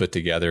do is put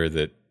together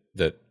that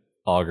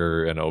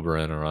Augur and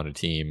Oberyn are on a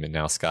team, and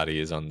now Scotty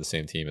is on the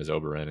same team as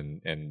Oberyn,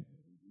 and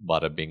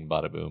bada bing,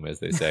 bada boom, as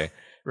they say.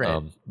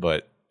 Right.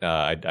 But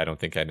I don't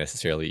think I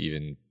necessarily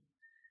even.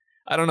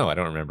 I don't know. I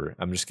don't remember.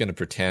 I'm just going to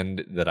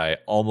pretend that I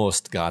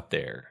almost got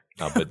there,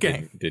 but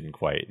didn't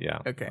quite. Yeah.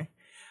 Okay.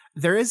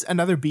 There is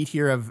another beat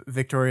here of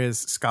Victoria's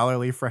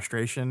scholarly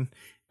frustration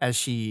as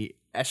she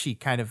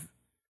kind of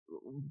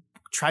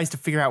tries to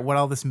figure out what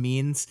all this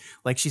means.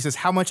 Like she says,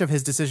 how much of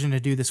his decision to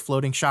do this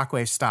floating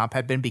shockwave stomp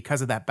had been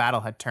because of that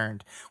battle had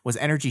turned? Was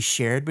energy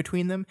shared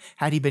between them?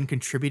 Had he been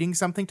contributing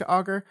something to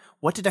Augur?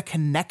 What did a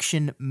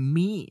connection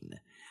mean?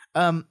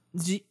 Do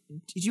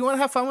you want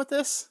to have fun with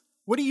this?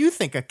 What do you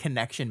think a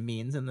connection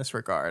means in this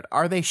regard?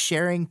 Are they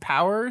sharing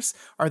powers?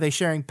 Are they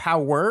sharing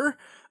power?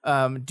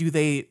 Do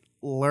they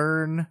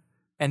learn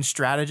and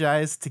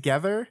strategize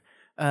together?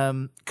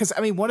 Because,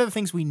 I mean, one of the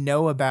things we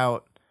know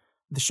about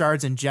the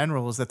shards in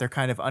general is that they're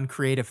kind of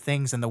uncreative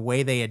things, and the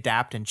way they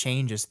adapt and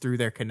change is through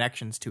their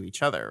connections to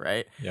each other,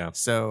 right? Yeah.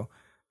 So,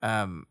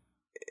 I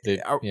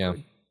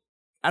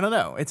don't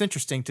know. It's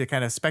interesting to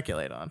kind of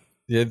speculate on.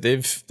 Yeah,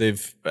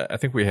 they've. I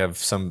think we have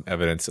some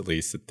evidence, at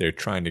least, that they're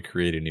trying to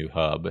create a new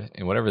hub,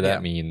 and whatever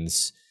that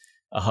means.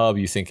 A hub,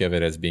 you think of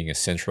it as being a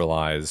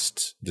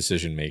centralized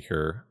decision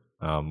maker,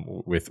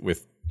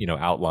 with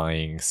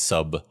outlying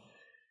sub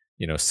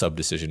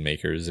decision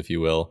makers, if you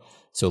will.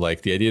 So,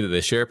 like the idea that they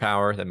share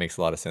power, that makes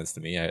a lot of sense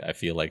to me. I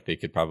feel like the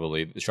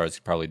shards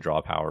could probably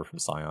draw power from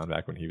Scion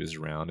back when he was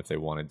around if they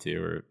wanted to,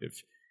 or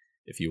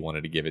if you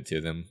wanted to give it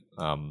to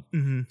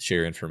them.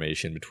 Share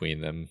information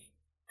between them.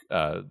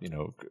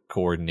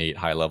 Coordinate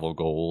high level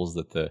goals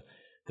that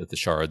the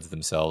shards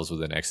themselves will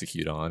then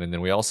execute on. And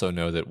then we also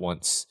know that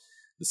once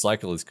the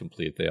cycle is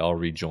complete, they all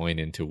rejoin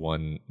into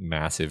one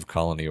massive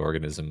colony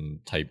organism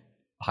type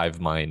hive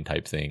mind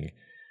type thing.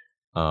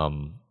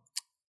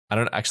 I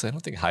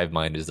don't think hive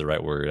mind is the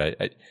right word.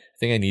 I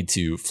think I need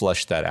to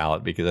flesh that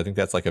out, because I think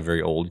that's like a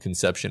very old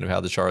conception of how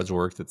the shards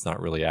work that's not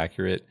really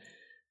accurate.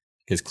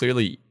 Because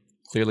clearly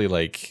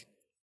like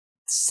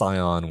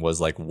Scion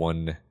was like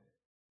one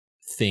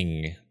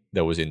thing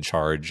that was in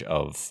charge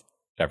of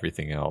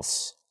everything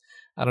else.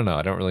 I don't know.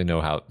 I don't really know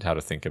how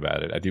to think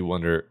about it. I do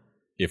wonder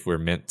if we're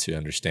meant to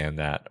understand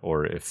that,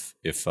 or if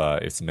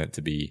it's meant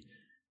to be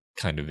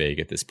kind of vague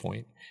at this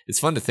point. It's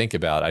fun to think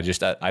about.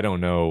 I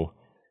don't know.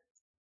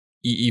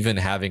 Even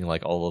having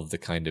like all of the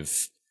kind of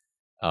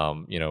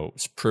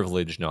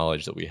privileged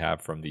knowledge that we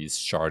have from these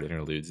shard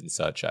interludes and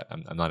such,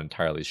 I'm not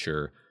entirely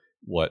sure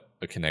what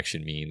a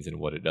connection means and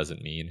what it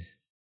doesn't mean.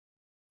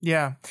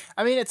 Yeah,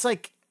 I mean, it's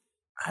like,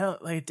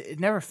 it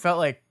never felt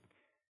like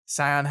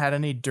Scion had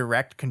any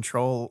direct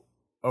control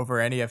over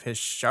any of his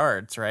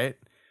shards, right?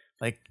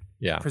 Like,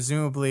 yeah,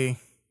 presumably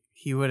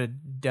he would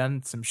have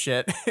done some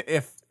shit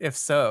if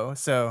so.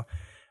 So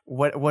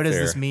what does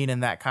this mean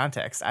in that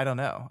context? I don't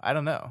know.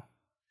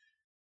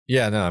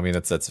 Yeah, no, I mean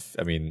that's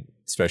I mean,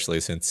 especially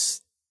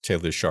since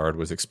Taylor's shard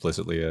was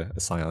explicitly a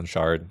Scion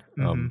shard.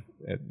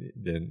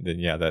 Then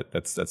yeah,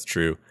 that's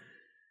true.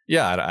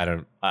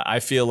 Yeah, I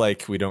feel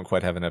like we don't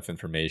quite have enough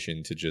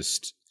information to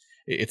just.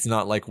 It's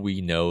not like we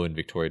know and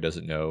Victoria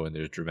doesn't know, and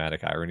there's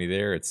dramatic irony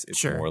there. It's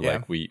more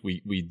like we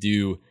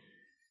know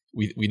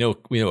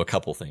a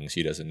couple things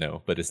she doesn't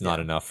know, but it's not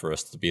enough for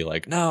us to be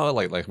like, no,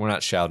 like we're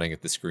not shouting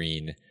at the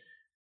screen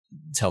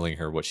telling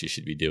her what she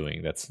should be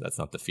doing. That's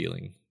not the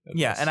feeling.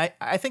 Yeah, and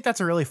I think that's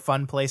a really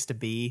fun place to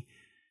be,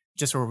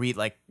 just where we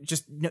like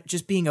just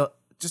being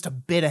just a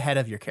bit ahead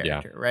of your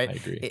character, right? I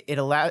agree. It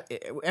allows,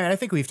 and I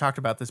think we've talked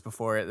about this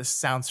before. This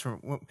sounds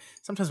from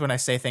sometimes when I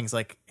say things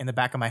like in the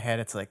back of my head,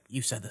 it's like,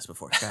 you said this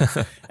before,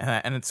 Scott.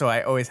 and so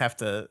I always have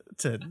to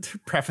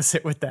preface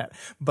it with that.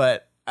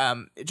 But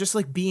just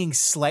like being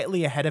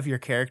slightly ahead of your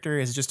character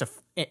is just a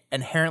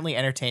inherently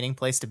entertaining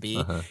place to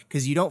be,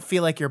 because you don't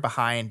feel like you're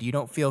behind, you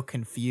don't feel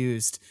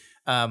confused.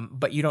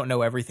 But you don't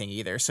know everything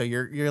either. So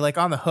you're like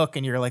on the hook,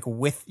 and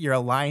you're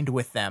aligned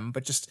with them,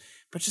 but just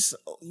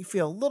you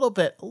feel a little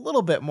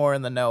bit more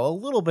in the know, a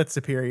little bit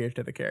superior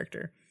to the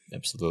character.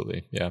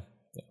 Absolutely. Yeah.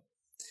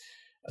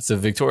 So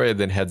Victoria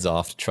then heads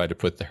off to try to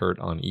put the hurt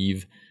on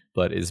Eve,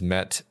 but is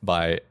met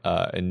by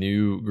a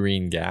new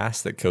green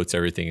gas that coats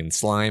everything in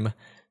slime.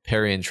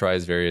 Perian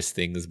tries various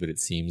things, but it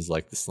seems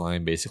like the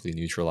slime basically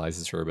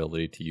neutralizes her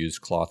ability to use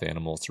cloth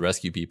animals to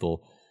rescue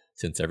people,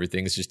 since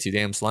everything's just too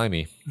damn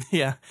slimy.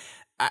 Yeah.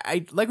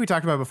 I like we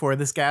talked about before,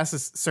 this gas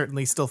is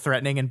certainly still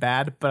threatening and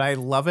bad, but I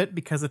love it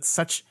because it's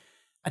such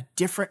a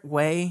different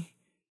way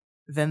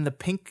than the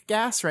pink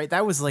gas, right?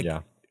 That was like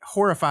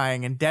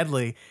horrifying and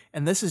deadly,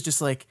 and this is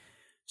just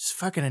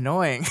fucking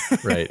annoying.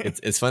 Right.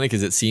 It's funny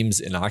because it seems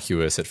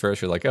innocuous at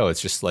first. You're like, oh,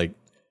 it's just like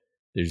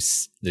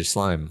there's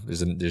slime.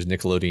 There's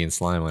Nickelodeon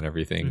slime on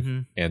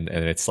everything, and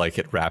it's like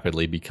it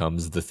rapidly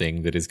becomes the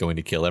thing that is going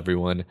to kill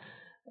everyone.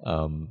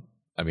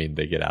 I mean,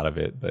 they get out of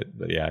it, but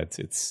yeah,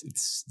 it's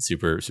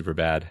super, super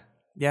bad.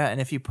 Yeah,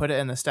 and if you put it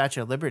in the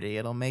Statue of Liberty,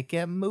 it'll make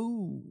it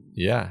move.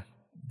 Yeah,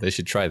 they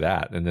should try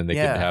that, and then they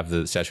could have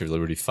the Statue of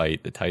Liberty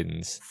fight the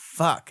Titans.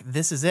 Fuck,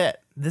 this is it.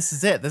 This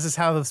is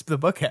how the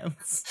book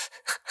ends.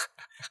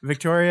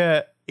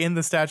 Victoria in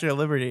the Statue of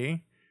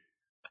Liberty.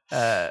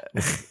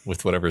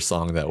 With whatever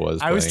song that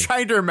was. I was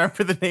trying to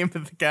remember the name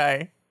of the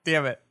guy.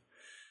 Damn it.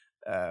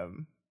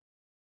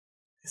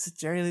 Is it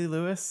Jerry Lee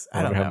Lewis?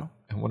 I don't know.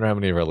 I wonder how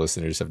many of our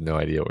listeners have no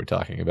idea what we're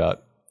talking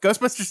about.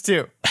 Ghostbusters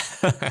 2.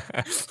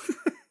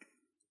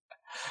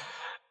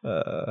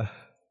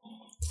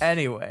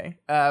 Anyway,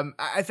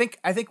 I think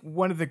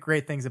one of the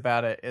great things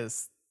about it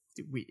is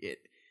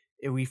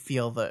we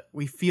feel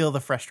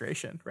the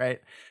frustration,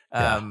 right?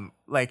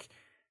 Like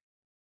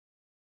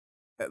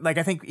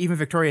I think even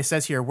Victoria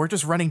says here, we're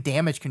just running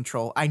damage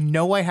control. I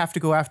know I have to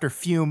go after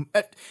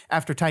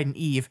after Titan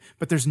Eve,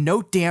 but there's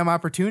no damn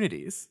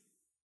opportunities.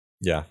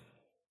 Yeah.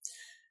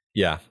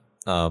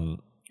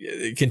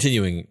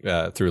 Continuing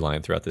through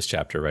line throughout this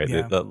chapter, right?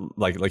 Yeah.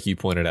 Like you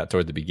pointed out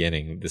toward the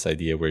beginning, this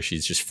idea where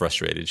she's just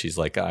frustrated. She's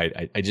like,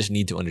 I just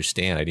need to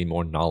understand. I need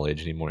more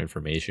knowledge. I need more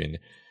information.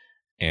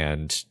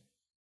 And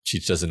she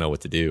just doesn't know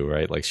what to do,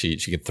 right? Like she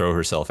can throw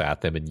herself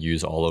at them and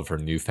use all of her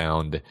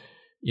newfound,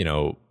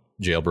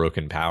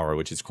 jailbroken power,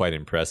 which is quite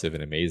impressive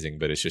and amazing,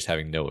 but it's just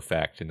having no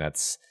effect. And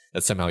that's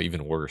somehow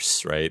even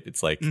worse, right?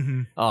 It's like,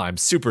 oh, I'm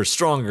super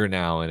stronger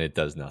now, and it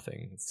does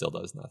nothing. It still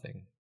does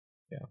nothing.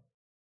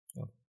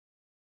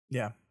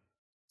 Yeah.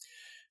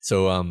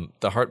 So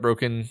the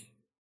Heartbroken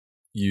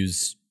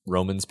use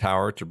Roman's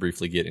power to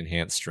briefly get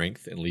enhanced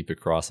strength and leap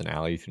across an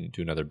alley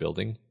to another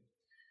building.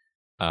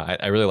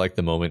 I really like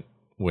the moment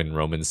when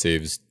Roman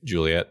saves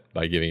Juliet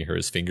by giving her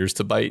his fingers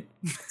to bite.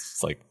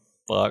 It's like,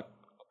 fuck,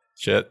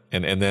 shit.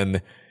 And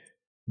then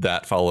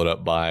that followed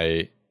up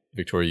by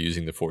Victoria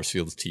using the force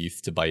field's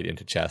teeth to bite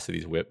into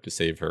Chastity's whip to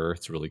save her.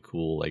 It's a really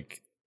cool,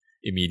 like,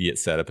 immediate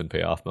setup and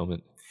payoff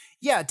moment.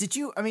 Yeah.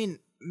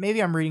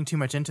 Maybe I'm reading too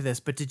much into this,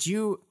 but did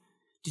you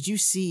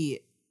see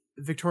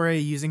Victoria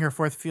using her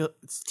force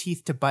field's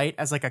teeth to bite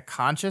as like a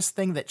conscious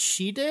thing that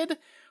she did,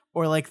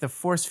 or like the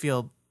force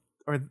field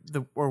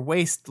or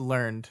Waste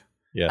learned?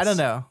 Yes. I don't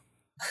know.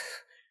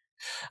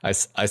 I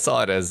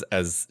saw it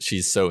as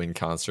she's so in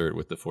concert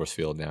with the force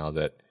field now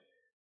that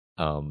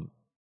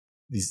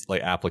these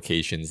like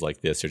applications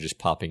like this are just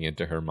popping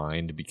into her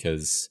mind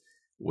because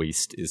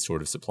Waste is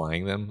sort of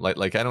supplying them.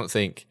 Like I don't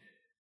think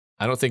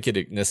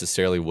it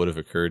necessarily would have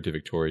occurred to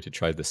Victoria to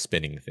try the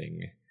spinning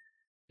thing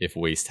if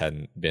Waste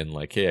hadn't been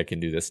like, hey, I can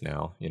do this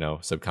now,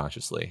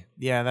 subconsciously.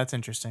 Yeah, that's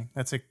interesting.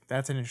 That's an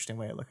interesting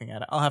way of looking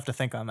at it. I'll have to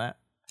think on that.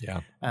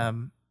 Yeah.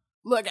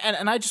 Look,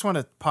 and I just want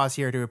to pause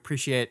here to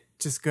appreciate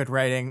just good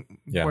writing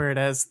where it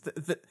is.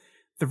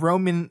 The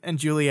Roman and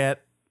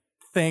Juliet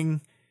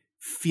thing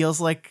feels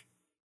like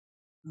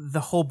the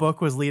whole book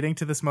was leading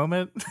to this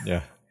moment.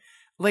 Yeah.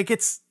 Like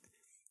it's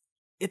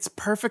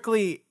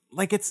perfectly,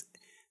 like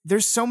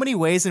there's so many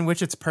ways in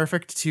which it's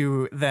perfect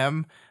to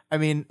them. I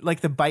mean,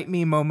 like the bite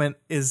me moment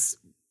is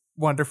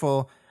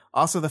wonderful.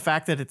 Also the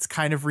fact that it's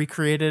kind of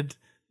recreated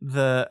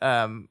the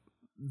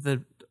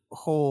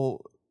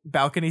whole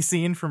balcony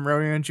scene from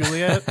Romeo and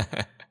Juliet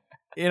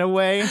in a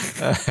way.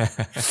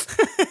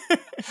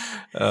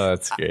 Oh,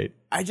 that's great.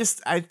 I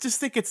just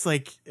think it's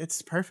like,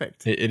 it's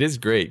perfect. It is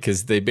great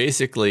because they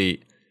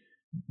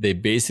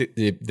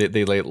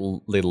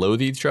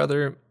loathe each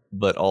other,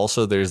 but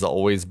also there's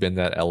always been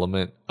that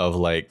element of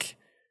like,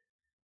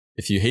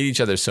 if you hate each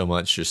other so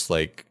much, just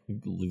like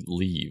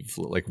leave,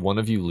 like one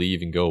of you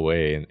leave and go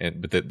away,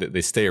 but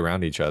they stay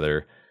around each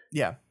other.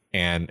 Yeah.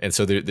 And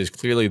so there's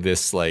clearly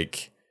this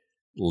like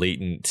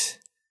latent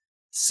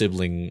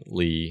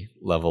siblingly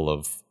level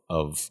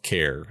of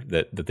care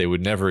that they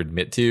would never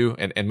admit to.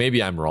 And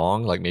maybe I'm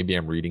wrong. Like maybe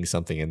I'm reading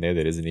something in there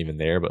that isn't even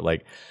there, but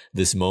like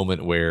this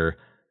moment where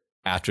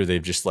after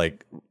they've just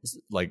like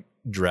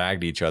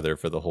dragged each other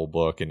for the whole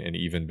book and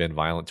even been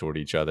violent toward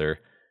each other,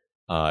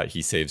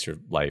 he saves her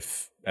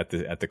life at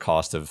the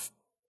cost of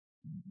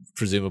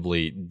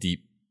presumably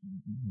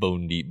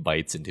bone deep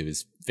bites into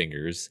his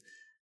fingers.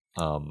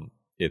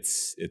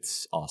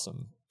 It's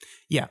awesome.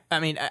 Yeah.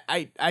 I mean,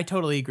 I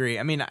totally agree.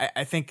 I mean,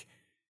 I think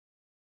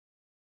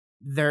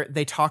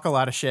they talk a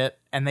lot of shit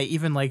and they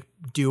even like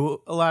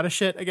do a lot of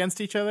shit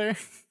against each other.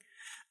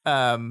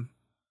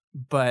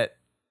 But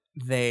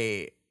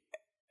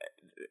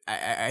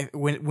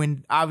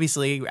when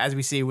obviously, as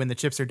we see, when the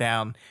chips are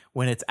down,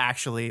 when it's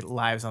actually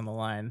lives on the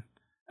line,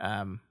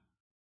 I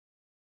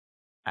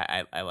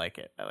like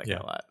it. I like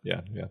it a lot.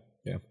 Yeah.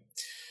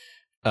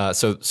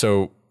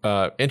 So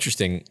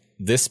interesting.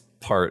 This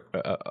part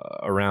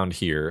around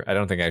here, I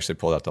don't think I actually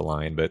pulled out the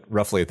line, but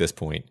roughly at this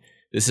point,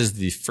 this is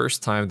the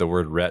first time the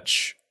word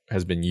wretch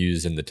has been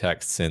used in the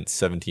text since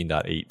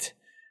 17.8.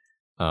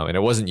 And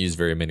it wasn't used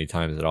very many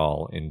times at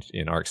all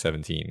in Arc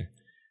 17.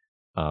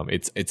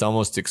 It's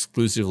almost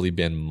exclusively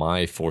been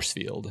my force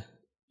field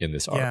in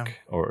this arc,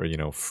 or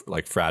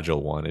like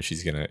fragile one if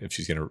she's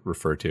gonna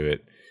refer to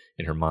it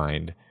in her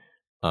mind.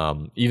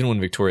 Even when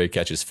Victoria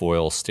catches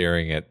Foyle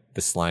staring at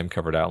the slime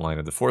covered outline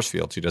of the force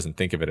field, she doesn't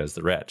think of it as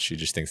the wretch. She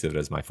just thinks of it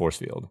as my force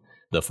field,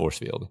 the force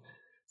field.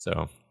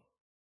 So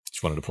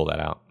just wanted to pull that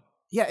out.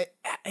 Yeah,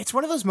 it's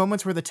one of those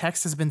moments where the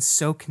text has been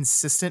so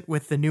consistent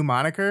with the new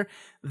moniker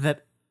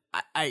that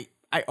I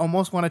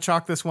almost want to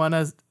chalk this one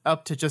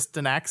up to just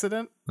an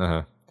accident.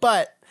 Uh-huh.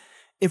 But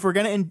if we're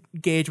going to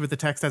engage with the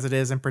text as it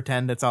is and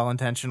pretend it's all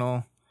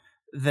intentional,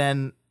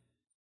 then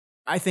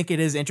I think it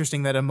is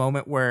interesting that a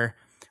moment where,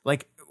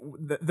 like,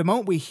 the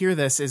moment we hear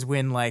this is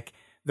when like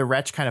the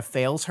wretch kind of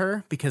fails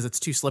her because it's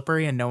too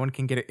slippery and no one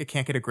can it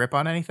can't get a grip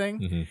on anything.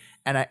 Mm-hmm.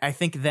 And I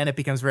think then it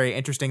becomes very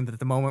interesting that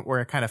the moment where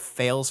it kind of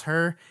fails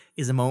her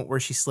is a moment where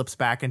she slips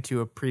back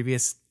into a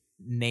previous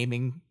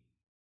naming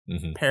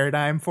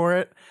paradigm for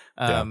it.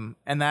 And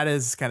that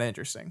is kind of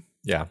interesting.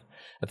 Yeah.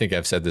 I think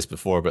I've said this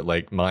before, but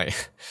like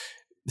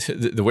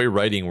the way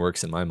writing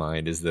works in my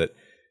mind is that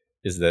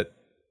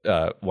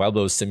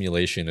Wildbow's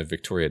simulation of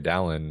Victoria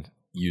Dallin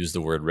used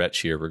the word wretch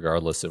here,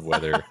 regardless of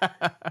whether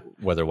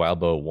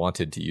Wildbow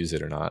wanted to use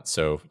it or not.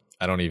 So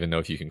I don't even know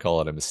if you can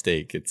call it a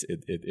mistake.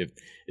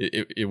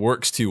 It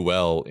works too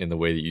well in the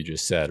way that you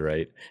just said,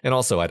 right? And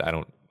also,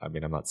 I'm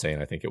not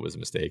saying I think it was a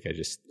mistake.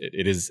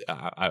 It is.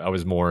 I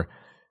was more.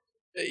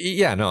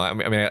 Yeah, no.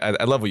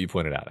 I love what you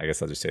pointed out. I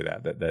guess I'll just say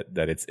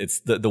that it's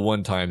the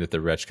one time that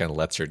the wretch kind of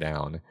lets her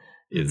down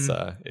is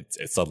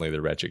it's suddenly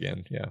the wretch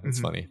again. Yeah, it's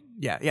funny.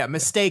 Yeah.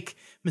 Mistake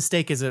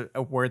is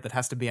a word that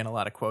has to be in a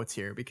lot of quotes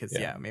here because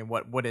I mean,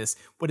 what is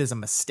a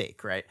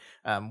mistake, right?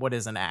 What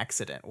is an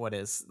accident? What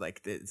is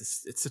like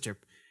it's such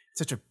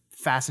a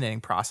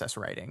fascinating process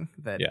writing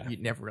that you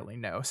never really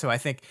know. So I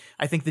think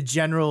the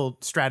general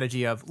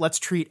strategy of let's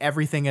treat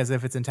everything as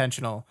if it's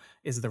intentional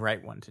is the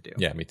right one to do.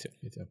 Yeah, me too.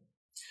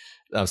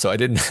 So I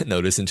didn't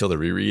notice until the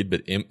reread,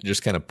 but Imp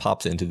just kind of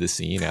pops into the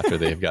scene after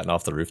they've gotten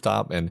off the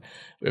rooftop, and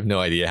we have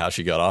no idea how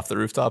she got off the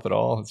rooftop at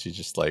all. She's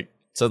just like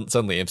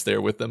suddenly Imp's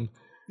there with them.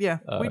 Yeah,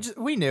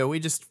 we knew. We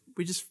just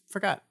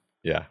forgot.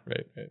 Yeah,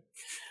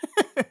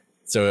 right.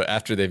 So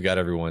after they've got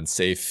everyone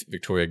safe,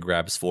 Victoria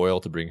grabs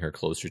Foyle to bring her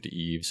closer to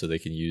Eve so they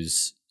can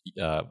use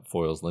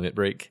Foyle's limit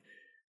break.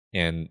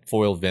 And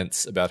Foyle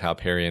vents about how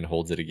Perian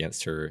holds it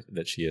against her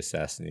that she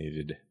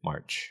assassinated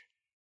March.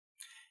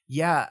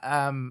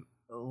 Yeah.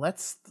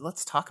 Let's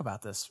talk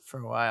about this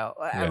for a while.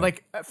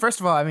 Like, first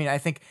of all, I mean, I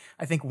think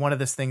one of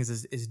those things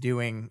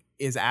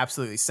is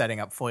absolutely setting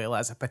up Foyle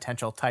as a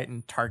potential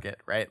Titan target,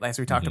 right? As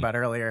we talked about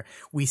earlier,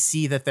 we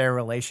see that their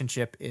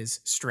relationship is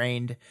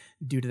strained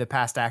due to the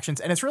past actions.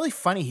 And it's really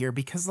funny here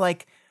because,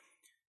 like,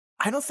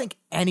 I don't think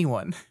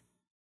anyone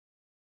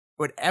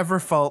would ever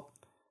fault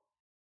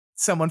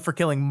someone for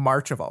killing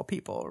March of all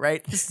people,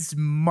 right? This is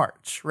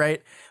March,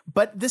 right?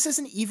 But this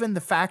isn't even the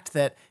fact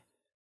that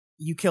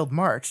you killed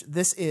March.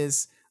 This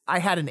is, I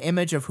had an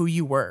image of who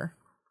you were,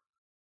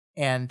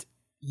 and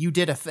you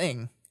did a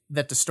thing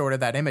that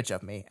distorted that image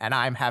of me, and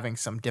I'm having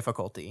some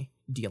difficulty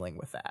dealing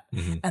with that.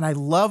 And I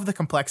love the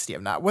complexity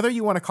of that. Whether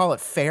you want to call it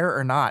fair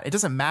or not, it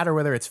doesn't matter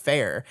whether it's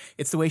fair.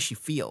 It's the way she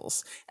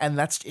feels. And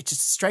it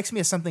just strikes me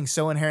as something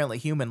so inherently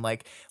human.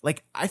 Like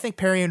I think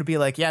Perian would be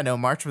like, yeah, no,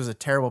 March was a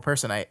terrible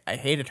person. I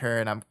hated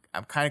her, and I'm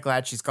kind of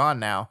glad she's gone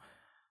now.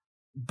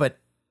 But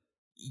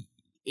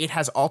it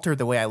has altered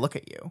the way I look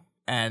at you.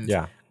 And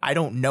I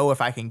don't know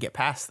if I can get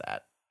past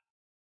that.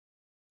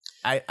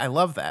 I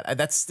love that.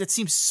 That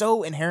seems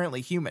so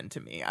inherently human to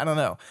me. I don't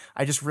know.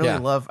 I just really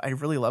love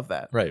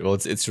that. Right. Well,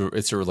 it's a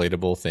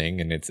relatable thing,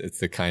 and it's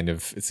the kind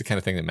of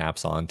thing that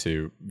maps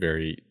onto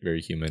very, very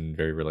human,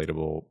 very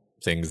relatable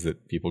things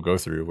that people go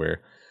through,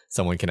 where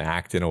someone can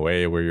act in a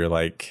way where you're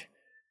like,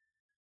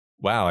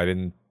 wow, I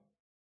didn't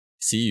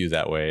see you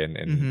that way,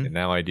 and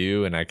now I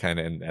do, and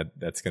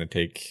that's going to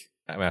take.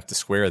 I'm gonna have to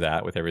square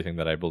that with everything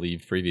that I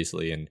believed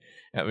previously, and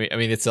I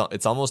mean, it's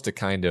almost a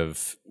kind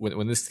of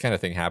when this kind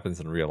of thing happens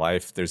in real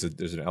life. There's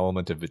an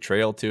element of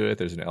betrayal to it.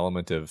 There's an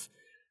element of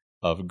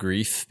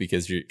grief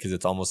because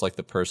it's almost like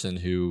the person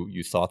who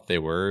you thought they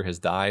were has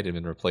died and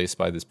been replaced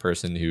by this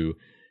person who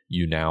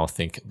you now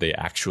think they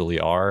actually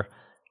are.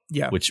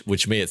 Yeah,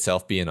 which may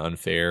itself be an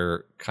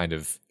unfair kind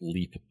of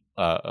leap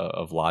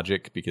of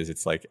logic, because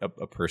it's like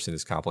a person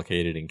is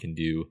complicated and can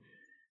do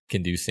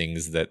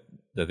things that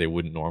they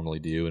wouldn't normally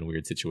do in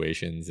weird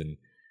situations and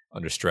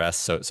under stress.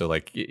 So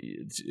like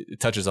it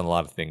touches on a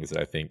lot of things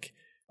that I think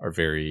are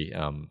very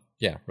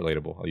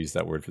relatable. I'll use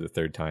that word for the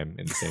third time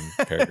in the same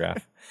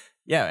paragraph.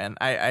 Yeah, and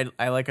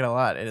I like it a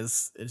lot.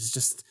 It's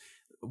just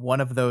one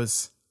of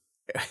those.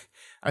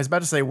 I was about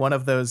to say one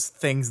of those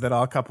things that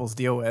all couples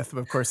deal with,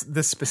 but of course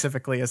this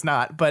specifically is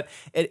not. But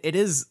it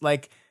is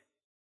like,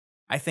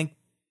 I think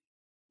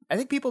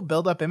people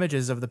build up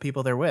images of the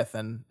people they're with,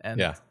 and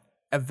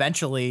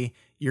eventually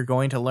you're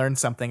going to learn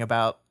something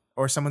about,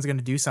 or someone's going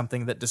to do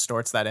something that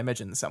distorts that image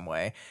in some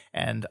way.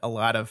 And a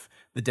lot of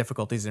the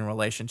difficulties in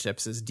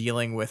relationships is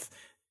dealing with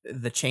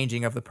the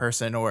changing of the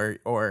person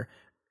or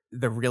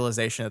the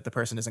realization that the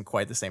person isn't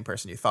quite the same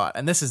person you thought.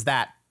 And this is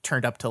that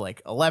turned up to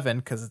like 11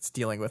 because it's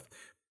dealing with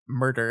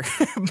murder.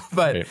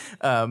 But it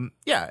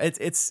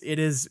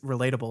is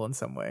relatable in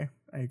some way.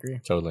 I agree.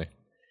 Totally.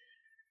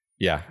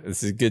 Yeah,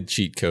 this is a good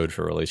cheat code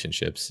for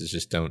relationships, is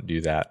just don't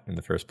do that in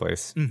the first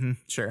place.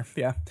 Sure.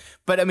 Yeah.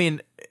 But I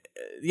mean,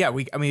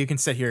 you can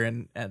sit here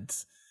and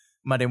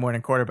Monday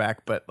morning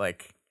quarterback, but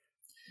like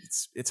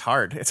it's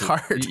hard. It's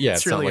hard. Yeah,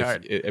 it's really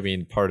hard.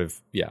 Part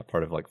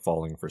of like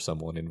falling for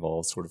someone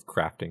involves sort of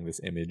crafting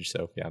this image.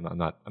 So yeah, I'm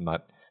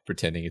not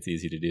pretending it's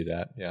easy to do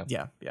that.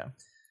 Yeah. Yeah.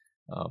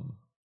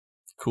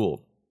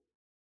 Cool.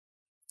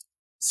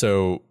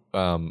 So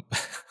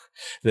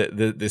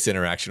This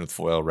interaction with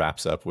Foyle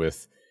wraps up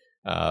with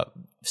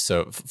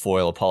so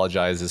Foyle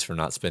apologizes for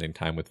not spending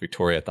time with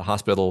Victoria at the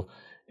hospital,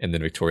 and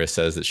then Victoria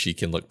says that she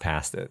can look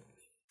past it.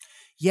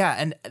 Yeah,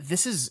 and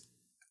this is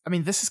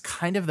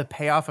kind of the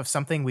payoff of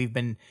something we've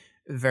been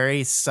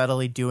very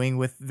subtly doing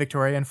with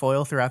Victoria and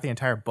Foyle throughout the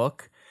entire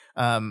book.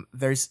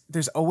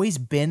 There's always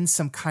been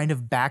some kind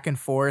of back and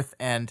forth,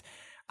 and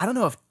I don't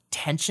know if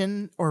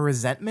tension or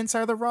resentments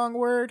are the wrong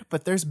word,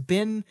 but there's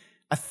been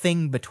a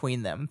thing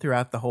between them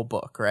throughout the whole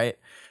book, right?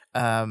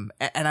 And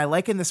I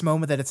like in this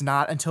moment that it's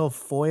not until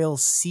Foyle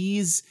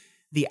sees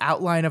the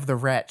outline of the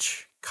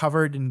wretch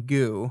covered in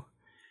goo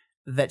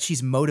that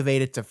she's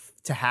motivated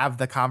to have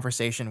the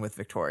conversation with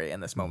Victoria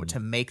in this moment, to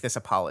make this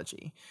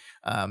apology,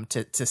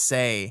 to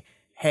say,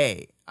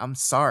 hey, I'm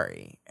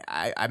sorry.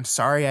 I'm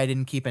sorry I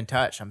didn't keep in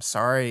touch. I'm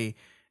sorry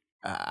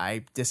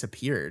I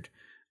disappeared.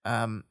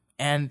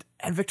 And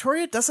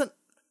Victoria doesn't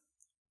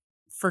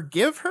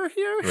forgive her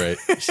here. Right.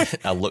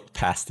 I looked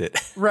past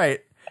it. Right.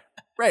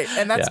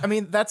 And that's,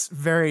 that's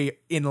very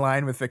in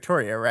line with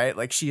Victoria, right?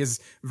 Like, she is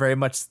very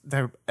much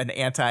an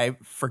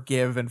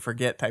anti-forgive and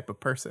forget type of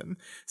person.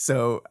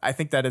 So I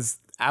think that is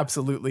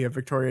absolutely a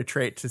Victoria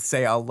trait, to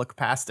say, I'll look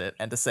past it,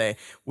 and to say,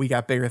 we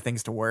got bigger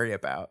things to worry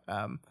about.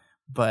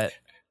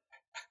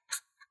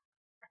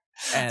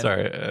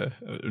 Sorry,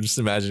 I'm just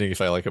imagining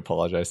if I like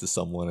apologized to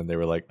someone and they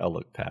were like, I'll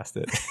look past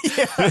it.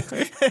 Yeah.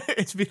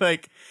 It'd be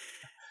like,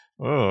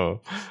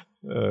 oh,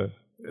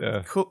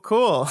 yeah.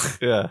 Cool.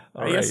 Yeah.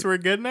 I guess we're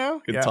good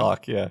now. Good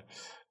talk. Yeah.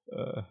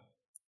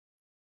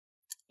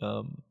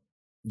 And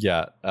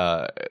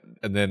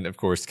then, of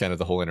course, kind of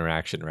the whole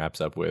interaction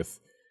wraps up with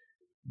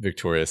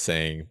Victoria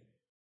saying,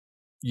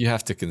 you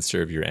have to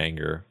conserve your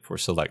anger for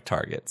select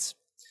targets.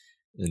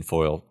 And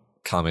Foyle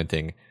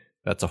commenting,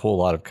 that's a whole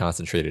lot of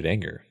concentrated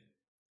anger.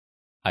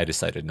 I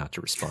decided not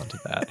to respond to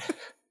that.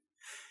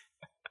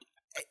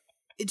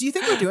 Do you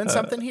think we're doing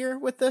something here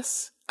with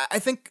this? I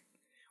think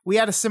we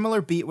had a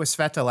similar beat with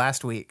Sveta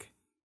last week,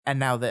 and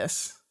now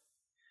this.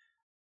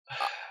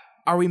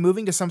 Are we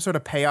moving to some sort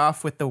of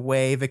payoff with the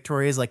way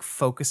Victoria is like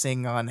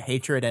focusing on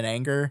hatred and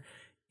anger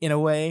in a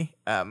way?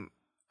 I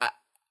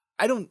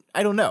don't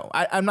know.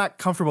 I'm not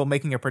comfortable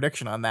making a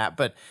prediction on that,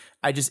 but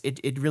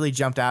it really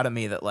jumped out at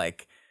me that,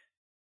 like,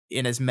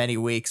 in as many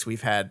weeks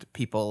we've had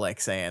people like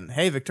saying,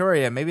 hey,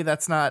 Victoria, maybe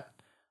that's not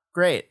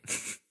great.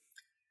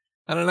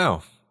 I don't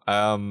know.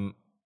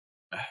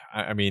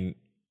 I mean,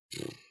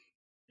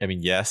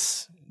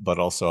 yes, but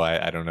also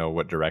I don't know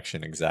what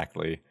direction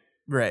exactly.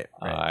 Right.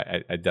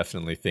 I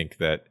definitely think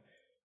that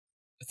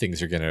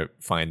things are going to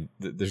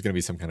there's going to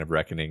be some kind of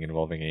reckoning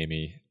involving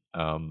Amy.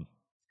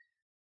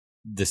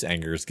 This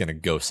anger is going to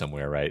go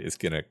somewhere, right? It's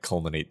going to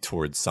culminate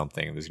towards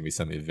something. There's going to be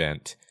some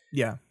event.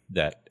 Yeah.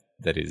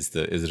 That is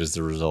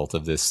the result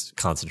of this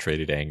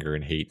concentrated anger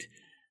and hate.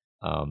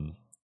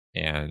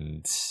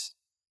 And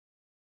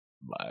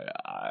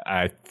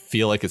I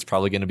feel like it's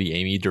probably going to be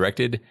Amy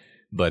directed,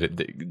 but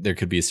there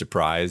could be a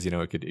surprise.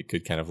 It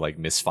could kind of like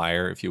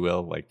misfire, if you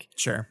will. Like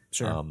sure.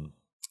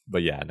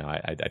 But yeah, no,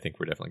 I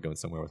think we're definitely going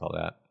somewhere with all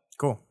that.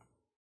 Cool.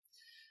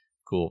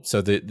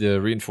 So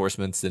the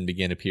reinforcements then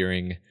begin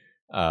appearing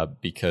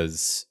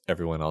because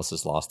everyone else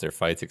has lost their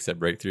fights except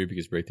Breakthrough,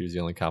 because Breakthrough is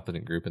the only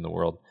competent group in the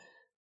world,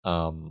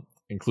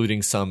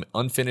 including some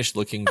unfinished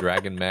looking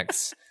dragon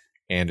mechs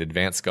and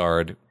advanced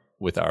guard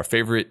with our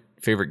favorite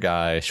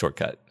guy,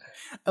 Shortcut.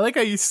 I like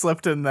how you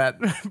slipped in that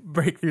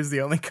Breakthrough's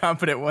the only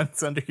competent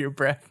ones under your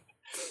breath.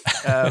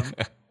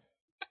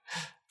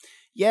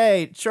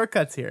 Yay,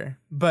 Shortcut's here.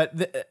 But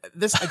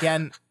this,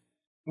 again,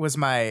 was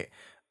my,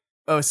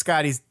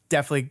 Scotty's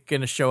definitely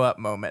going to show up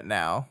moment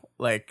now.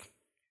 Like,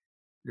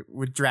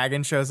 when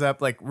Dragon shows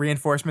up, like,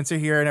 reinforcements are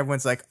here, and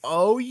everyone's like,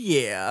 oh,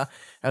 yeah.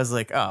 I was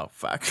like, oh,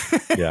 fuck.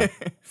 Yeah.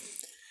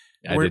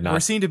 We're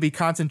seen to be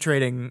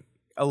concentrating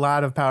a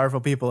lot of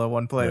powerful people in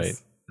one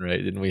place. Right.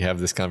 Didn't we have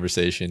this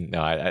conversation?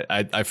 No,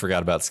 I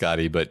forgot about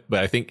Scotty, but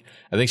I think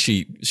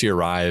she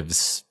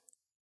arrives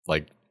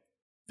like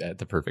at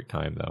the perfect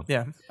time, though.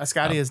 Yeah, a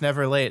Scotty is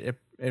never late.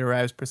 It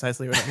arrives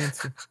precisely when it needs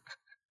to.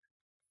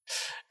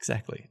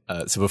 Exactly.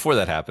 So before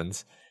that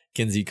happens,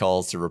 Kinsey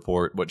calls to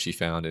report what she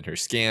found in her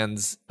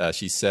scans.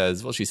 She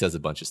says a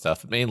bunch of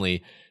stuff, but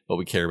mainly what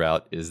we care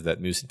about is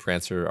that Moose and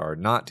Prancer are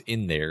not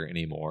in there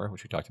anymore,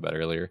 which we talked about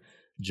earlier.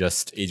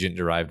 Just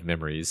agent-derived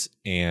memories,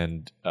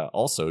 and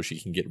also she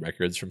can get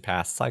records from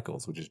past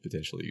cycles, which is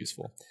potentially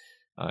useful.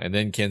 And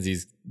then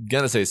Kenzie's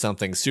gonna say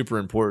something super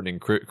important and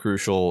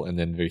crucial, and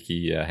then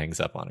Vicky hangs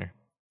up on her.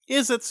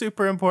 Is it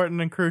super important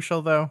and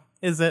crucial, though?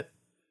 Is it?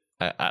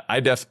 I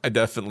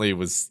definitely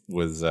was.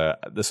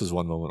 This was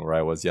one moment where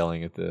I was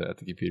yelling at the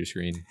computer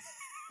screen.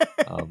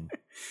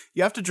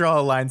 You have to draw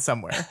a line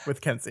somewhere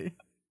with Kenzie,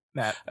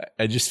 Matt.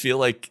 I just feel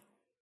like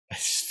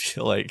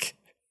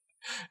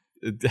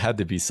it had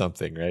to be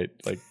something, right?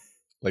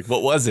 Like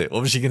what was it?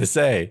 What was she gonna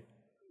say?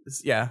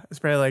 Yeah, it's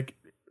probably like,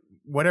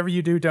 whatever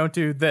you do, don't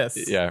do this.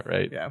 Yeah,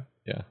 right. Yeah.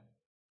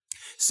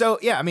 So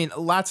yeah, I mean,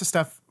 lots of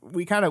stuff.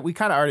 We kind of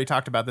already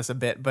talked about this a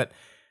bit, but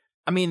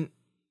I mean,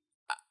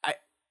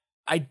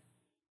 I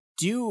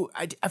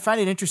I find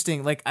it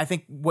interesting. Like, I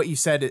think what you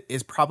said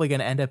is probably going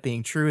to end up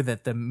being true,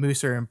 that the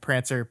Mooser and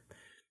Prancer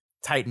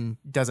Titan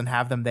doesn't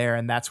have them there,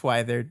 and that's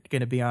why they're going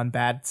to be on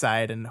bad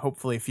side, and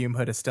hopefully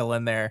Fumehood is still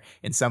in there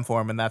in some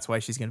form, and that's why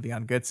she's going to be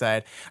on good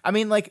side. I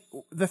mean, like,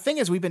 the thing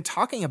is, we've been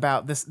talking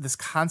about this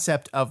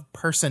concept of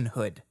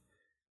personhood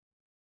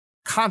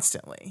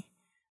constantly,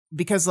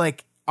 because,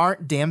 like,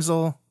 aren't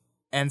Damsel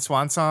and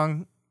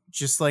Swansong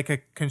just like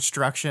a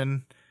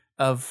construction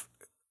of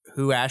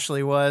who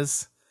Ashley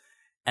was?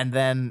 And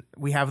then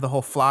we have the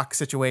whole Flock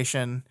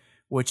situation,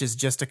 which is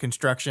just a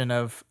construction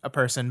of a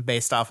person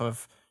based off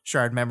of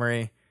shard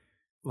memory.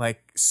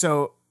 Like,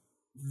 so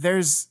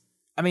there's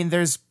a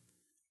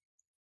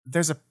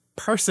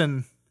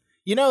person,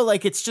 you know,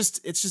 like, it's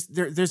just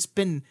there's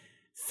been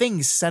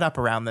things set up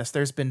around this.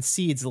 There's been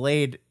seeds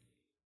laid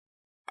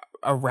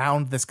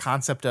around this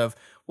concept of,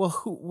 well,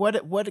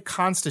 what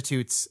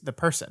constitutes the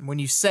person? When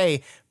you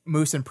say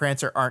Moose and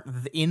Prancer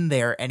aren't in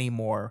there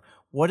anymore,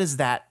 what does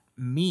that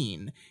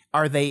mean?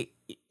 Are they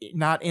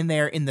not in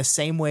there in the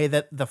same way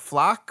that the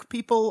Flock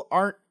people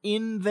aren't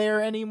in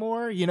there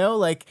anymore? You know,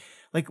 like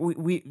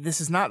we this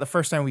is not the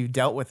first time we've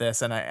dealt with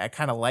this, and I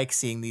kind of like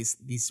seeing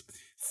these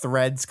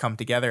threads come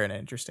together in an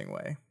interesting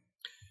way.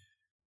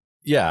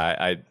 Yeah,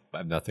 I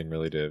have nothing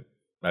really to.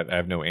 I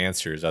have no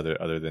answers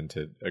other than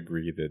to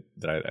agree that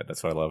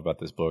that's what I love about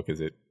this book,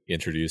 is it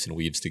introduces and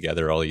weaves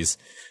together all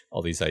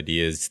these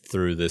ideas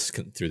through this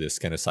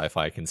kind of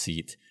sci-fi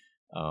conceit.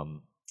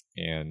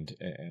 And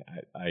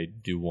I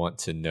do want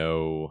to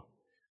know,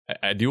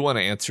 I do want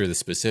to answer the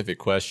specific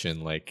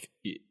question, like,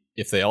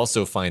 if they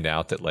also find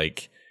out that,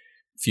 like,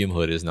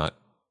 Fumehood is not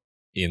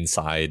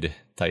inside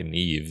Titan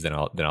Eve, then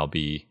I'll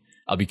be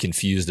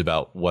confused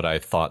about what I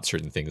thought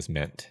certain things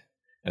meant,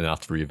 and I'll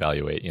have to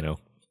reevaluate, you know.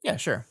 Yeah,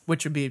 sure.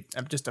 Which would be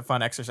just a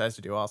fun exercise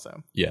to do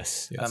also.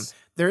 Yes.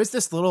 There is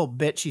this little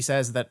bit she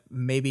says that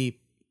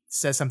maybe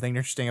says something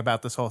interesting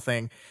about this whole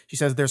thing. She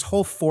says there's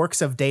whole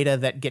forks of data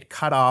that get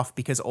cut off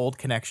because old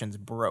connections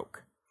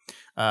broke.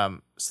 So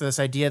this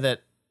idea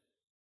that,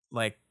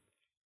 like,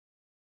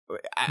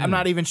 I'm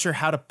not even sure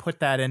how to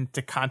put that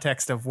into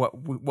context of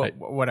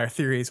what our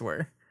theories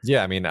were.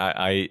 Yeah, I mean,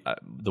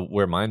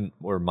 where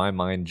my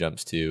mind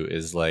jumps to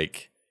is,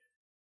 like,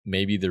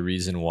 maybe the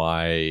reason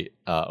why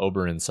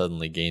Oberon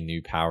suddenly gained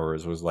new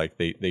powers was, like,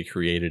 they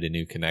created a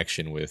new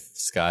connection with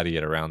Scotty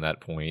at around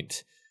that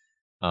point.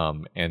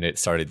 And it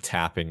started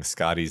tapping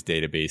Scotty's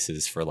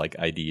databases for, like,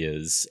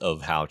 ideas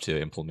of how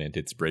to implement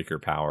its breaker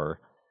power.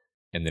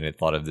 And then it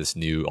thought of this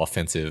new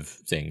offensive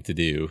thing to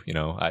do, you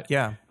know?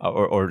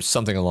 Or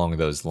something along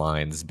those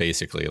lines,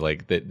 basically.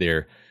 Like,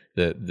 that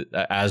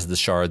as the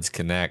shards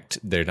connect,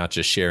 they're not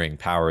just sharing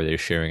power, they're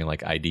sharing,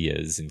 like,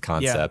 ideas and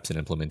concepts and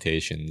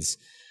implementations.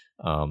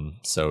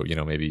 So, you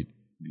know, maybe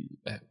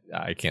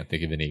I can't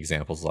think of any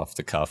examples off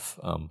the cuff,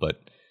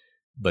 but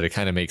it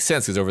kind of makes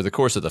sense, because over the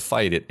course of the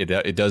fight,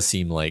 it does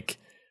seem like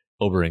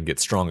Oberon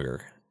gets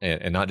stronger,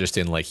 and not just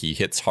in, like, he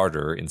hits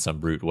harder in some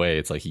brute way.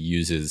 It's like he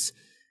uses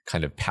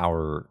kind of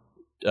power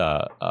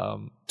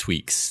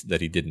tweaks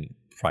that he didn't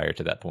prior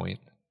to that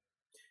point.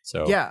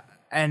 So yeah,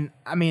 and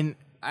I mean,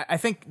 I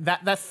think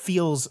that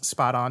feels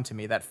spot on to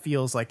me. That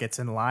feels like it's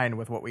in line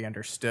with what we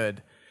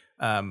understood,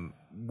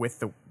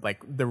 with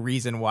the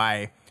reason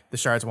why the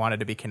shards wanted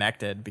to be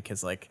connected,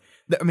 because, like,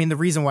 the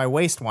reason why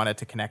Waste wanted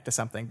to connect to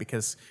something,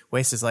 because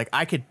Waste is like,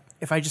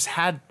 if I just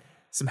had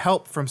some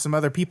help from some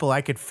other people,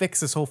 I could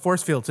fix this whole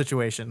force field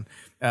situation.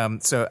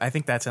 So I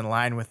think that's in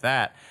line with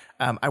that.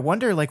 I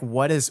wonder, like,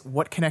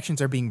 what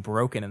connections are being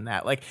broken in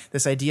that? Like,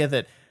 this idea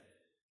that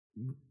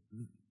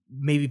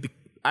maybe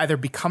either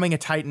becoming a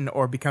Titan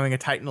or becoming a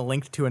Titan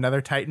linked to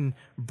another Titan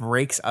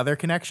breaks other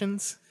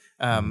connections.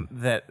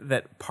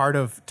 That part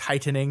of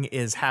Titaning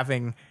is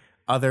having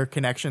other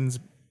connections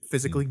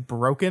physically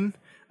broken,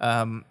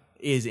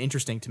 is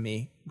interesting to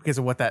me, because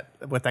of what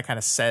that kind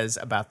of says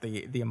about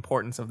the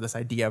importance of this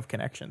idea of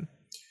connection.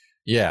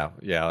 Yeah.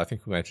 I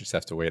think we might just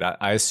have to wait.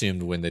 I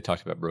assumed when they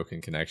talked about broken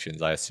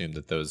connections, I assumed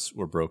that those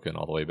were broken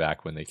all the way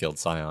back when they killed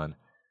Scion.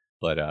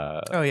 But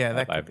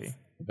that could be.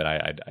 But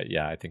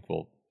I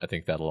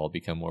think that'll all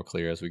become more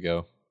clear as we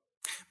go.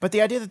 But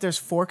the idea that there's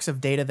forks of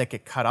data that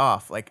get cut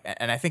off, like,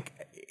 and I think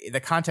the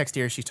context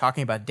here, she's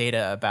talking about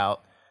data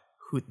about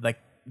who, like,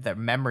 the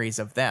memories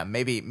of them.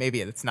 Maybe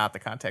it's not the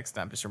context.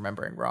 I'm just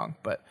remembering wrong,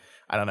 but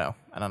I don't know.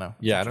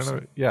 Yeah, I don't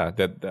know. Yeah,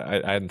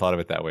 I hadn't thought of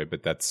it that way,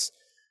 but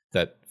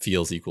that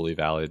feels equally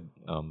valid.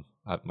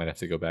 I might have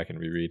to go back and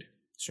reread.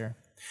 Sure.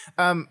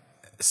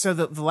 So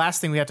the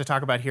last thing we have to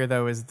talk about here,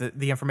 though, is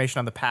the information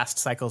on the past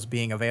cycles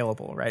being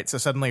available, right? So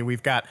suddenly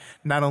we've got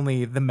not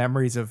only the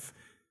memories of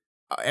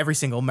every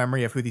single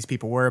memory of who these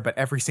people were, but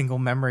every single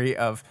memory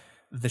of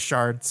the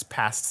shards'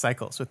 past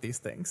cycles with these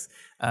things.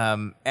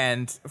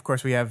 And of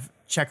course, we have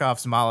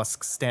Chekhov's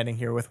mollusks standing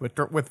here with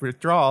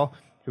Withdrawal,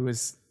 who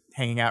is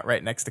hanging out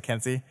right next to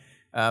Kenzie.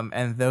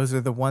 And those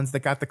are the ones that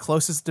got the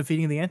closest to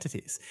defeating the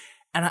entities.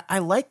 And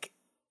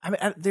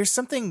there's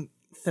something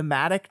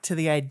thematic to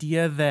the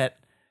idea that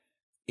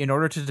in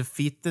order to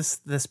defeat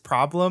this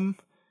problem,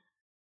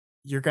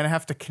 you're going to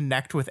have to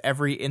connect with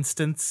every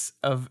instance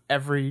of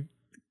every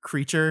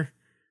creature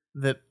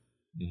that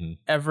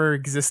ever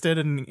existed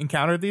and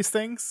encountered these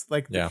things.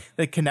 Like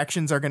the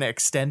connections are going to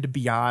extend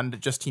beyond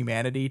just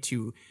humanity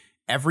to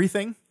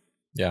everything.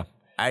 Yeah.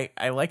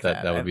 I like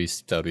that. That would be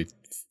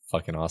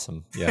fucking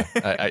awesome. Yeah.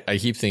 I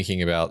keep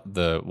thinking about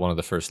one of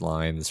the first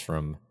lines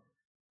from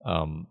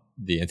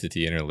the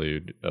Entity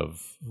interlude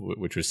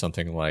which was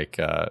something like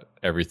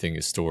everything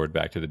is stored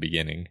back to the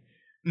beginning,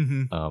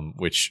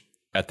 which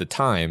at the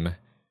time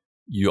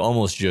you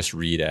almost just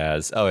read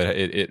as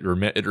it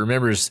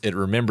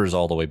remembers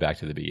all the way back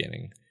to the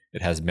beginning.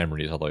 It has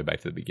memories all the way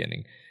back to the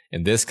beginning.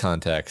 In this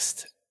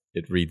context,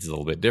 it reads a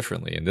little bit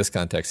differently. In this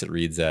context, it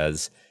reads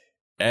as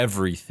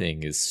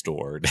everything is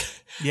stored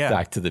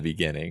back to the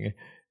beginning.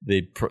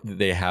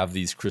 They have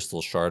these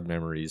crystal shard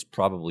memories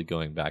probably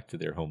going back to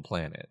their home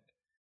planet.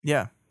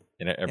 Yeah.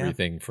 And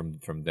everything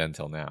from then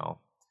till now.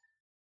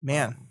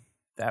 Man,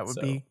 that would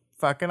be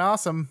fucking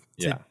awesome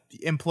to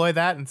employ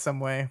that in some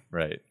way.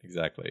 Right.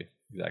 Exactly.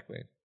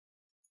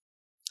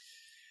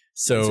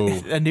 So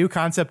a new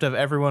concept of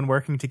everyone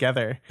working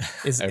together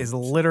is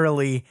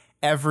literally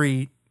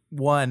every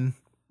one.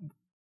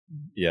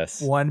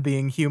 Yes. One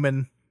being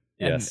human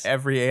and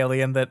every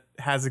alien that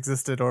has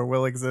existed or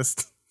will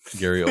exist.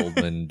 Gary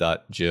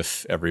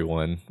Oldman.gif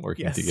everyone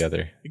working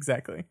together.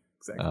 Exactly.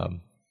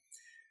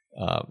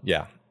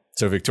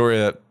 So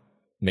Victoria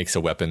makes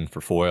a weapon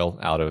for Foil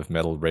out of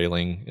metal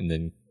railing and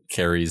then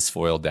carries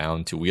Foil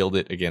down to wield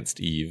it against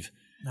Eve.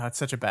 No, it's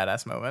such a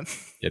badass moment.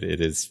 It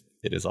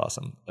is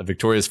awesome.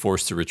 Victoria is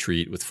forced to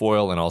retreat with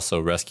Foil and also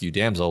rescue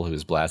Damsel, who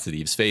has blasted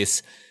Eve's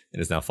face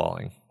and is now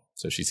falling.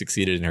 So she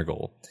succeeded in her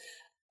goal.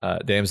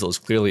 Damsel is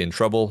clearly in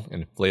trouble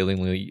and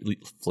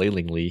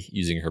flailingly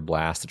using her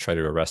blast to try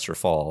to arrest her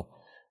fall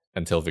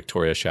until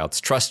Victoria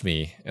shouts, "Trust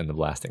me," and the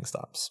blasting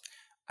stops.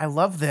 I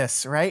love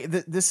this, right?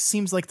 This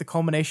seems like the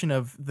culmination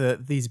of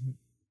these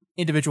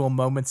individual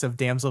moments of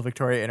Damsel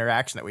Victoria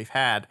interaction that we've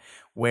had,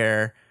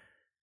 where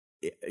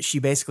she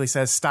basically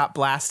says, "Stop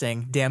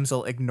blasting."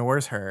 Damsel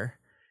ignores her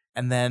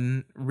and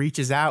then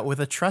reaches out with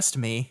a "Trust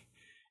me."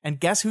 And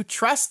guess who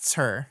trusts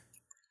her?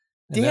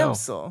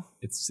 Damsel.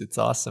 It's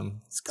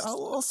awesome. It's got a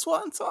little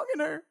swan song in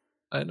her.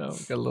 I know.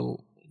 Got a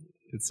little.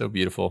 It's so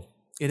beautiful.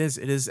 It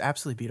is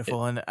absolutely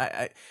beautiful. And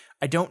I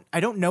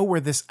don't know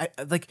where this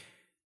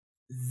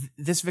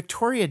this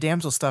Victoria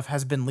Damsel stuff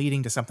has been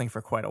leading to something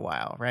for quite a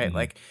while, right? Mm-hmm.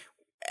 Like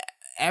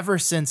ever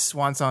since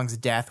Swansong's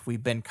death,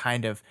 we've been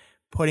kind of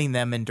putting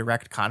them in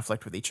direct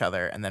conflict with each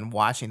other and then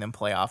watching them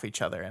play off each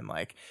other and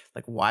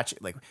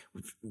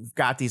we've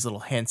got these little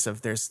hints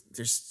of there's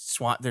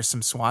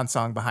some swan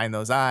song behind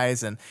those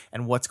eyes and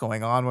what's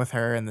going on with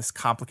her and this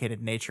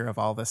complicated nature of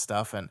all this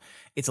stuff, and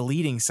it's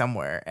leading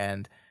somewhere,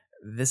 and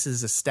this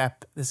is a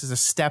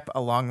step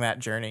along that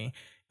journey,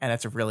 and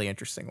it's a really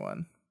interesting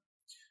one.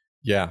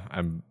 Yeah,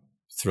 I'm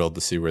thrilled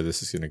to see where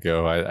this is going to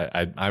go.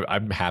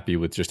 I'm happy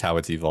with just how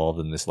it's evolved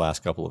in this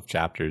last couple of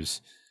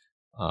chapters,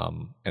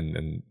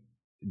 and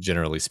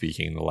generally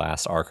speaking, the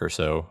last arc or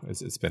so,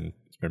 it's been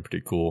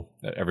pretty cool.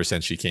 Ever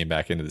since she came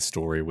back into the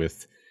story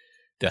with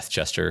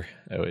Deathchester,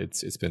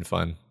 it's been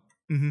fun.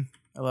 Mm-hmm.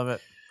 I love it.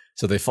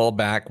 So they fall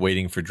back,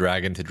 waiting for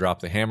Dragon to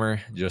drop the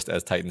hammer, just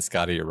as Titan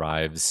Scotty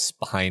arrives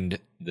behind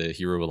the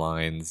hero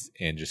lines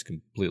and just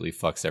completely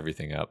fucks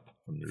everything up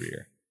from the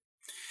rear.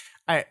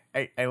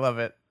 I love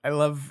it. I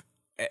love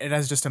it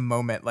as just a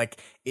moment. Like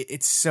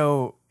it's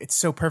so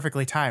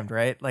perfectly timed,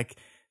 right? Like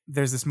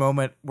there's this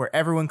moment where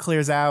everyone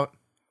clears out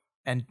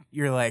and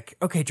you're like,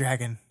 okay,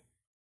 Dragon,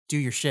 do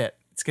your shit.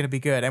 It's going to be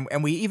good.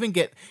 And we even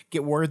get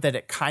word that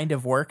it kind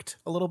of worked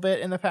a little bit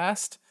in the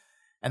past.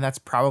 And that's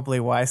probably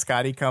why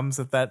Scotty comes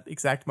at that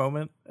exact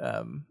moment.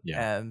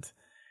 And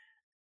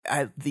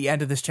at the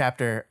end of this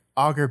chapter,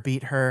 Augur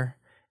beat her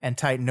and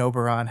Titan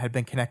Oberon had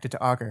been connected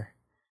to Augur.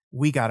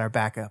 We got our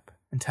backup.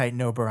 And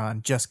Titan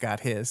Oberon just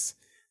got his.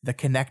 The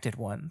connected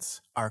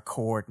ones are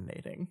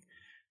coordinating.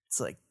 It's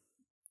like,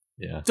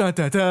 dun,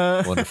 dun,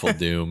 dun. Wonderful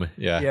doom.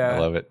 Yeah, I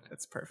love it.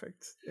 It's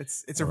perfect.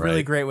 It's a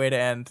really great way to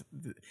end.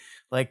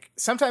 Like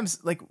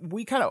sometimes, like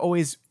we kind of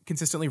always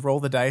consistently roll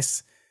the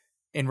dice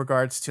in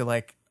regards to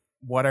like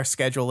what our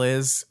schedule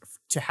is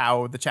to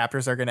how the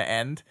chapters are going to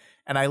end.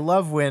 And I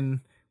love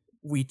when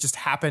we just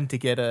happen to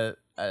get a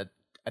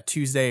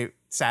Tuesday,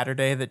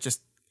 Saturday that just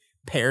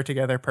pair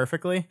together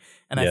perfectly,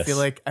 and yes.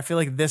 I feel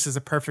like this is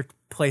a perfect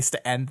place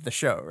to end the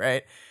show,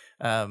 right?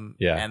 And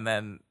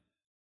then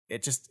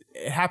it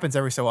happens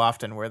every so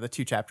often where the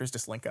two chapters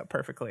just link up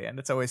perfectly, and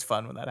it's always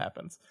fun when that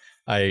happens.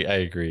 I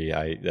agree.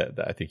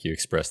 I think you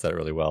expressed that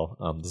really well.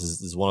 This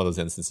is one of those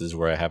instances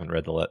where I haven't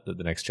read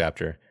the next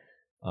chapter.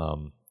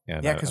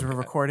 Because we're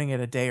recording it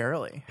a day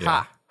early.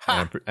 Yeah.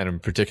 Ha! And I'm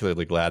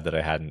particularly glad that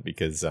I hadn't,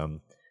 because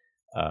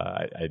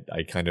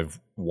I kind of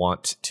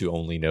want to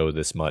only know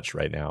this much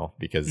right now,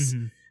 because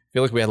I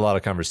feel like we had a lot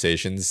of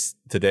conversations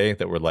today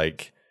that were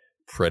like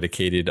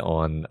predicated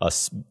on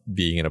us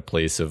being in a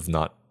place of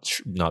not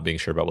being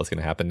sure about what's going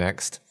to happen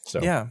next.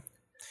 So yeah,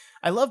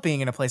 I love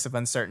being in a place of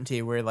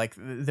uncertainty where like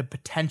the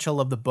potential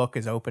of the book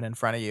is open in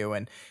front of you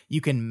and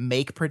you can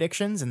make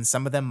predictions, and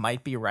some of them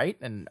might be right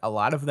and a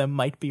lot of them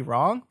might be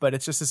wrong, but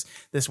it's just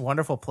this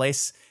wonderful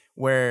place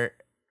where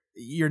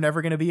you're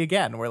never going to be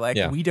again. We're like,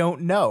 we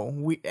don't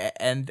know.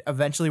 And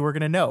eventually we're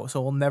going to know. So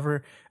we'll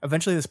never,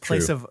 eventually this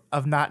place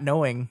of not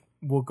knowing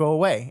will go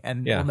away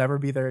and we'll never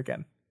be there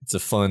again. It's a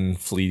fun,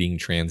 fleeting,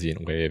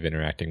 transient way of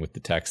interacting with the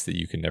text that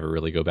you can never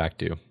really go back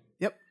to.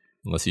 Yep.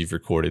 Unless you've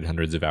recorded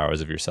hundreds of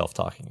hours of yourself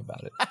talking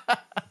about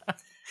it.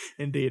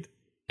 Indeed.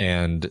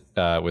 And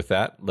with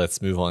that,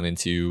 let's move on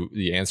into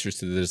the answers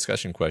to the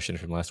discussion question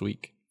from last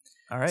week.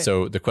 All right.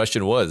 So the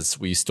question was,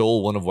 we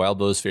stole one of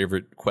Wildbow's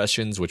favorite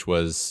questions, which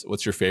was,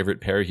 what's your favorite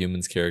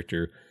Parahumans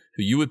character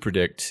who you would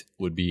predict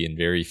would be in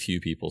very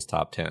few people's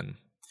top 10?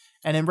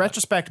 And in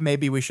retrospect,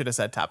 maybe we should have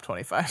said top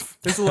 25.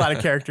 There's a lot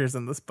of characters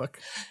in this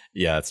book.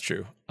 Yeah, that's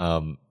true.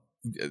 A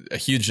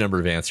huge number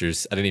of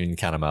answers. I didn't even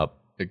count them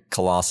up. A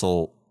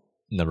colossal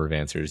number of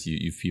answers.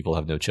 You people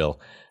have no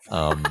chill.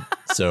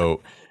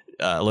 So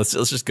let's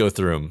just go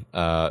through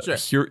them.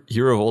 Sure.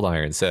 Hero of Old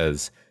Iron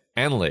says,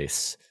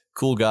 Anlace,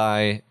 cool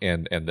guy,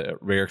 and the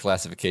rare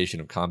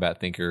classification of combat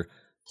thinker,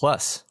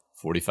 plus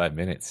 45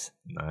 minutes.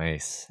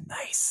 Nice.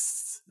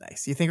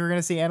 You think we're going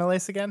to see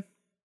Annalise again?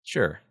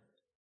 Sure.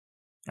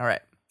 All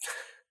right.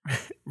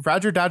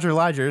 Roger Dodger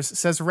Lodgers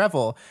says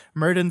Revel,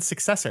 Murden's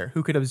successor,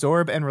 who could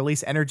absorb and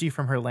release energy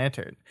from her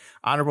lantern.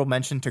 Honorable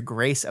mention to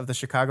Grace of the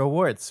Chicago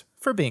Wards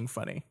for being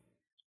funny.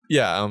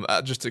 Yeah,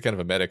 just a kind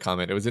of a meta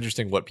comment. It was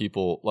interesting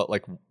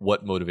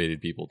what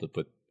motivated people to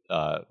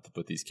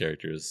put these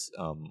characters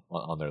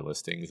on their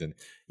listings, and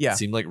it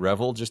seemed like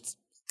Revel just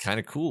kind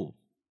of cool.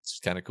 It's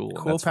just kind of cool.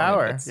 Cool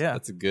power.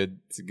 That's a good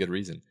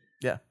reason.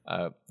 Yeah.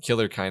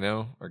 Killer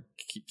Kino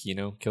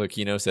Killer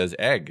Kino says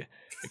Egg,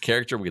 a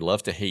character we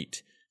love to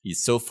hate.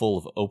 He's so full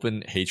of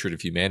open hatred of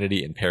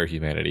humanity and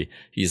parahumanity.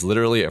 He's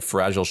literally a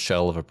fragile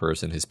shell of a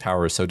person. His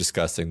power is so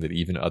disgusting that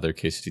even other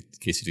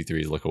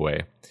K-53s look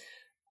away.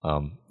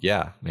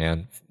 Yeah,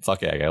 man.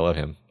 Fuck Egg. I love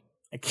him.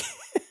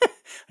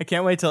 I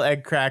can't wait till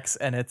Egg cracks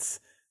and it's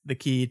the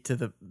key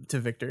to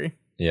victory.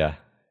 Yeah.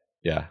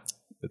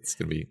 It's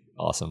going to be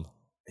awesome.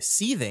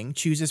 Seething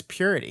chooses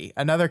Purity,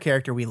 another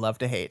character we love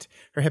to hate.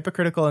 Her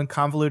hypocritical and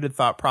convoluted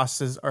thought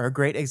processes are a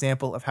great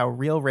example of how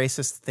real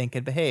racists think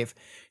and behave.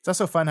 It's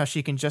also fun how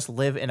she can just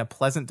live in a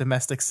pleasant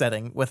domestic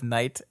setting with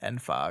night and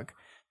fog.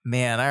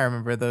 Man, I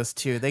remember those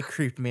two. They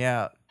creeped me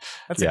out.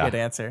 That's a good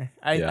answer.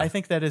 I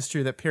think that is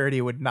true that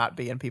Purity would not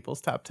be in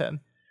people's top 10.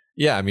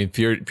 Yeah, I mean,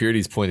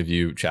 Purity's point of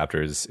view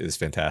chapter is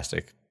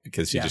fantastic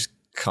because she just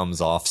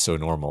comes off so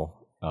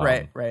normal.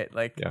 Right.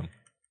 Like,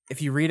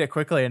 if you read it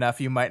quickly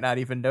enough, you might not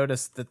even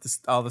notice that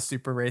all the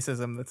super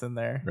racism that's in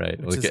there. Right.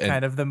 Which is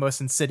kind of the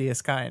most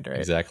insidious kind, right?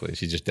 Exactly.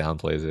 She just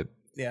downplays it.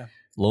 Yeah.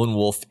 Lone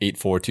Wolf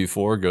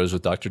 8424 goes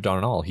with Dr.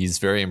 Darnall. He's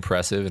very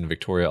impressive, and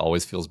Victoria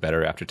always feels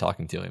better after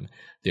talking to him.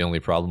 The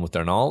only problem with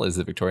Darnall is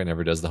that Victoria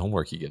never does the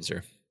homework he gives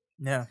her.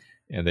 Yeah.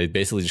 And they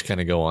basically just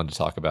kind of go on to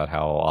talk about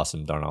how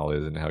awesome Darnall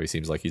is and how he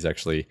seems like he's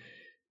actually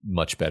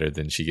much better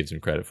than she gives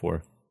him credit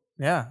for.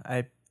 Yeah.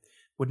 I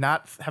would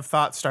not have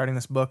thought starting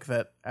this book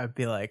that I'd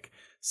be like,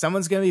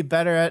 someone's going to be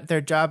better at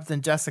their job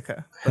than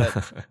Jessica.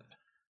 But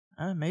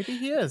maybe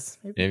he is.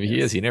 Maybe he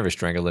is. He never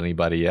strangled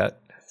anybody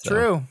yet. So.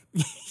 True.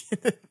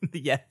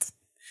 Yet.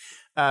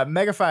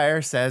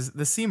 Megafire says,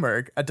 the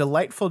Seamerg, a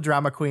delightful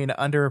drama queen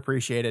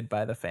underappreciated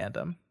by the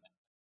fandom.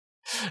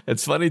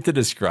 It's funny to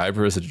describe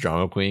her as a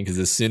drama queen because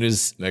as soon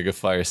as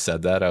Megafire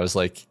said that, I was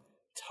like,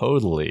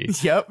 totally.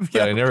 Yep.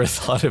 But I never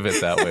thought of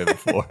it that way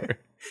before.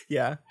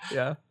 Yeah.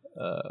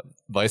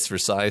 Vice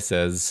Versailles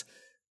says,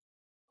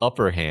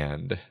 Upper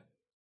Hand,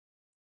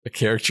 a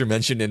character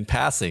mentioned in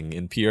passing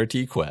in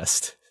PRT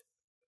Quest.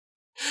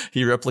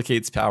 He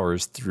replicates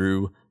powers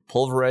through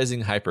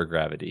pulverizing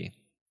hypergravity.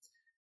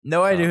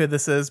 No idea who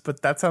this is,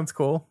 but that sounds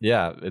cool.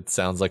 Yeah, it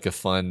sounds like a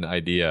fun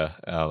idea.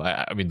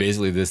 I mean,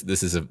 basically,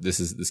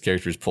 this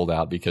character is pulled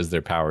out because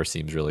their power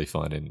seems really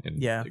fun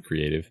and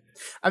creative.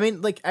 I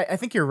mean, like I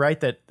think you're right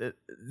that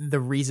the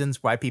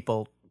reasons why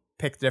people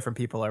pick different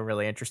people are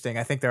really interesting.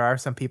 I think there are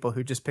some people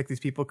who just pick these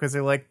people because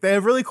they're like they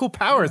have really cool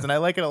powers and I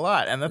like it a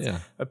lot, and that's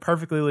a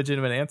perfectly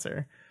legitimate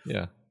answer.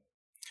 Yeah.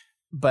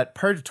 But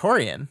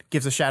Purgatorian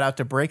gives a shout out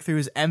to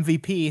Breakthrough's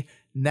MVP,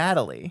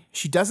 Natalie.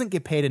 She doesn't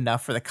get paid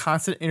enough for the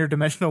constant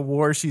interdimensional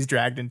wars she's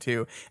dragged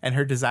into, and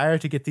her desire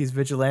to get these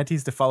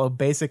vigilantes to follow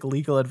basic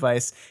legal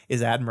advice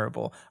is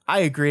admirable. I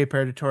agree,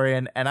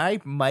 Purgatorian, and I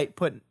might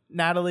put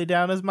Natalie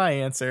down as my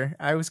answer.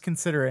 I was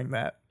considering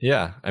that.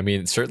 Yeah, I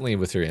mean, certainly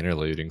with her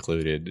interlude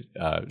included,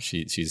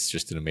 she's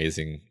just an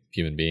amazing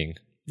human being.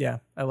 Yeah,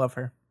 I love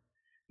her.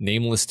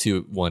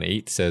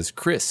 Nameless218 says,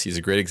 Chris, he's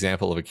a great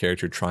example of a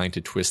character trying to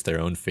twist their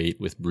own fate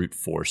with brute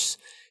force.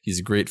 He's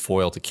a great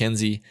foil to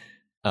Kenzie,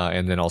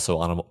 and then also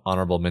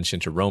honorable mention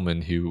to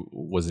Roman, who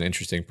was an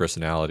interesting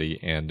personality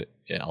and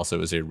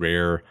also is a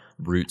rare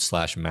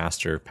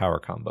brute/master power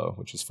combo,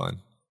 which is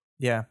fun.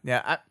 Yeah.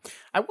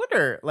 I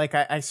wonder, like,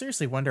 I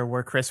seriously wonder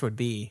where Chris would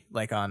be,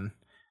 like, on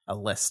a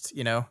list,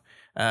 you know?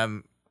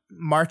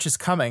 March is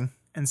coming,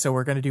 And so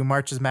we're going to do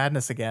March's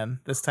Madness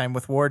again, this time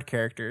with Ward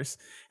characters.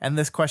 And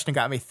this question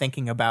got me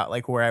thinking about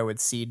like where I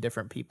would seed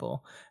different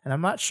people. And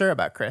I'm not sure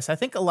about Chris. I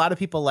think a lot of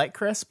people like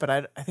Chris, but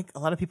I think a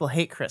lot of people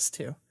hate Chris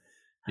too.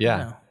 I don't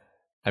know.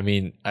 I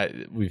mean,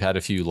 we've had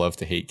a few love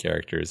to hate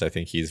characters. I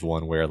think he's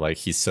one where like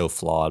he's so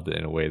flawed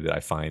in a way that I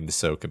find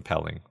so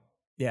compelling.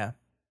 Yeah.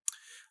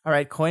 All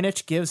right.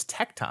 Koinich gives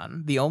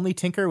Tecton, the only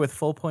tinker with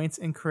full points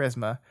in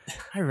charisma.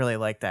 I really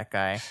like that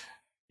guy.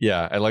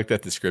 Yeah, I like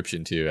that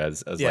description too.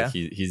 As Yeah. like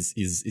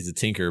he's a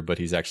tinker, but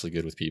he's actually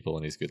good with people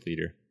and he's a good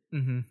leader.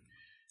 Mm-hmm.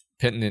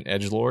 Penitent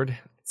Edgelord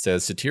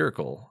says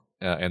satirical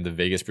and the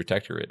Vegas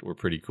Protectorate were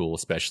pretty cool,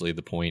 especially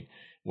the point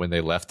when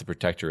they left the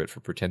Protectorate for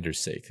Pretender's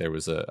sake. There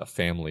was a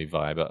family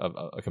vibe,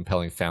 a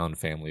compelling found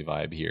family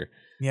vibe here.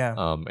 Yeah.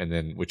 And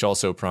then which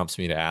also prompts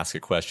me to ask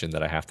a question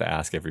that I have to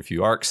ask every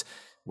few arcs: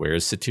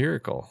 where's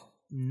satirical?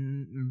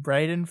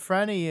 Right in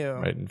front of you.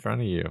 Right in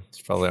front of you.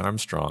 It's probably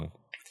Armstrong.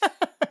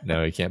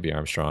 No, he can't be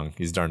Armstrong.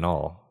 He's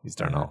Darnall. He's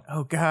Darnall.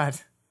 Oh, God.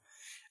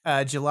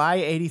 July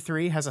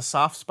 83 has a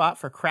soft spot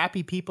for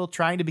crappy people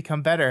trying to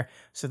become better.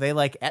 So they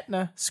like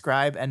Etna,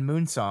 Scribe, and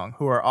Moonsong,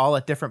 who are all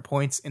at different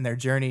points in their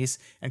journeys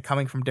and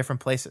coming from different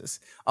places.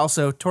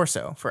 Also,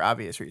 Torso, for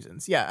obvious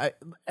reasons. Yeah,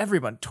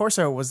 everyone.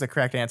 Torso was the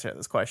correct answer to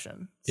this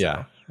question. So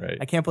Yeah, right.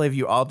 I can't believe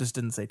you all just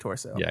didn't say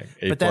Torso. Yeah,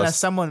 but then as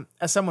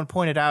someone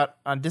pointed out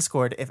on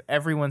Discord, if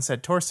everyone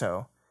said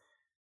Torso,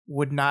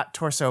 would not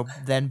Torso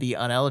then be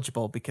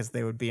uneligible because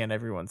they would be in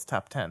everyone's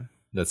top 10?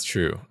 That's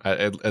true.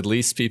 At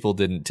least people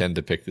didn't tend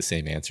to pick the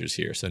same answers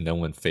here, so no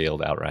one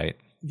failed outright.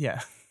 Yeah.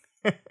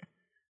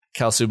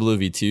 Calsublu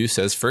V2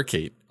 says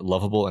Furcate,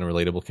 lovable and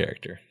relatable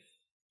character.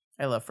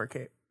 I love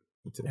Furcate.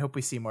 I hope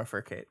we see more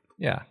Furcate.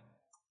 Yeah.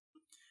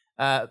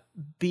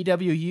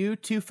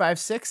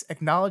 BWU256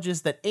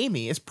 acknowledges that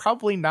Amy is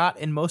probably not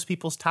in most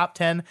people's top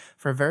 10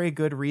 for very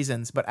good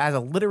reasons, but as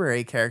a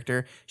literary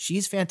character,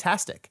 she's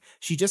fantastic.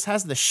 She just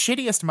has the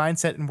shittiest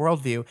mindset and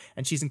worldview,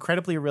 and she's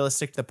incredibly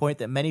realistic to the point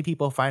that many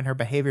people find her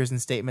behaviors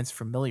and statements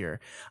familiar.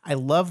 I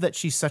love that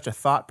she's such a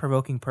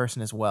thought-provoking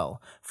person as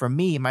well. For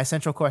me, my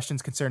central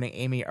questions concerning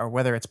Amy are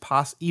whether it's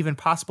even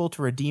possible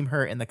to redeem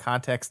her in the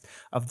context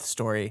of the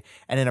story,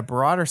 and in a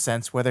broader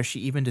sense, whether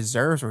she even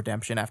deserves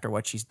redemption after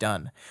what she's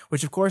done.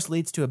 Which of course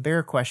leads to a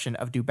bigger question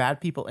of do bad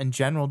people in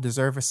general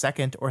deserve a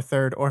second or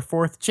third or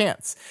fourth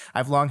chance?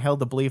 I've long held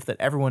the belief that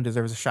everyone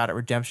deserves a shot at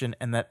redemption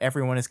and that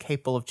everyone is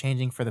capable of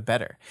changing for the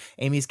better.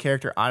 Amy's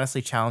character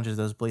honestly challenges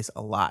those beliefs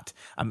a lot.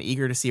 I'm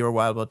eager to see where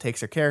Wild Bill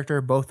takes her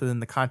character, both within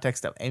the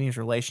context of Amy's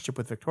relationship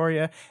with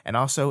Victoria and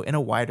also in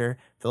a wider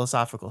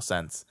philosophical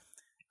sense.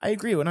 I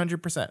agree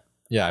 100%.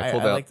 Yeah, I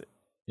pulled out.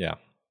 Yeah.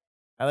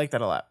 I like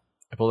that a lot.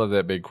 I pulled out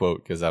that big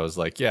quote because I was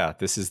like, yeah,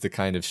 this is the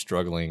kind of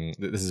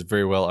this is a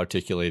very well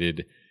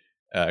articulated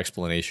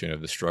explanation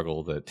of the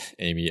struggle that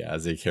Amy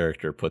as a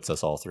character puts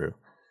us all through.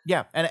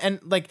 Yeah. And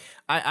like,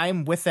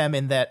 I'm with them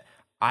in that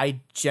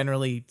I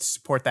generally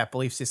support that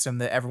belief system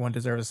that everyone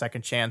deserves a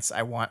second chance.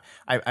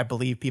 I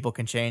believe people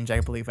can change. I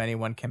believe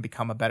anyone can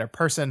become a better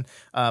person.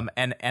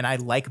 And I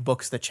like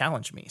books that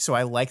challenge me. So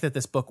I like that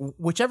this book,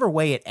 whichever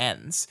way it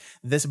ends,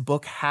 this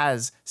book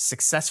has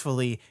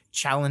successfully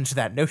challenged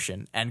that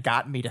notion and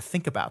got me to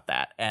think about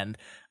that. And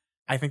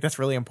I think that's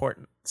really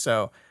important.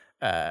 So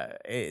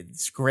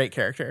it's a great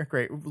character,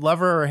 great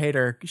lover or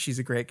hater. She's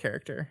a great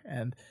character.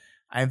 And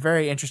I'm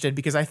very interested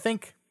because I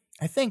think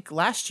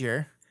last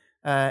year,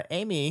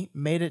 Amy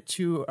made it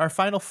to our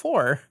final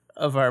 4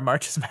 of our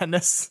March's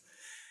Madness.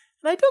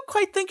 And I don't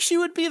quite think she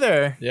would be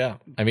there. Yeah.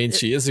 I mean,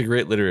 she is a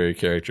great literary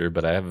character,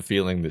 but I have a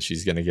feeling that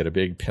she's going to get a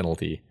big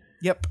penalty.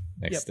 Yep.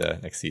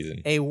 Next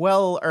season. A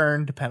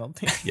well-earned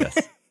penalty. Yes.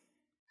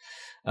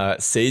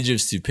 Sage of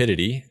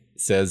Stupidity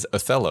says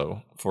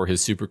Othello for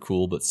his super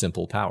cool but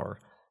simple power.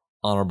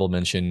 Honorable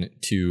mention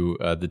to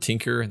the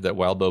Tinker that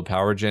Wildbow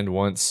Power Gen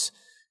once,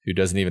 who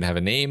doesn't even have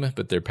a name,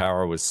 but their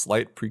power was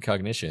slight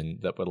precognition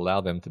that would allow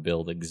them to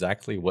build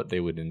exactly what they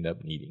would end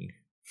up needing.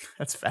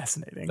 That's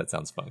fascinating. That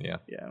sounds fun, yeah.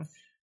 Yeah.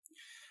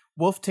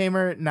 Wolf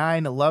Tamer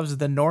 9 loves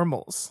the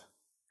normals.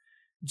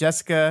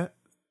 Jessica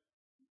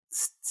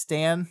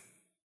Stan.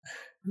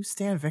 Who's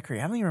Stan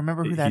Vickery? I don't even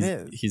remember who that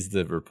is. He's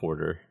the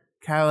reporter.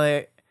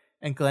 Kyle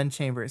and Glenn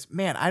Chambers.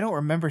 Man, I don't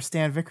remember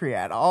Stan Vickery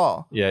at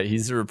all. Yeah,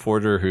 he's a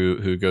reporter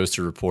who goes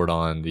to report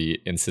on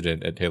the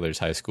incident at Taylor's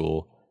high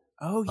school.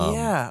 Oh,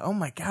 yeah. Oh,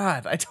 my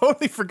God. I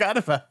totally forgot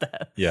about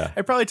that. Yeah.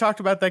 I probably talked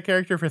about that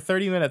character for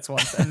 30 minutes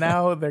once, and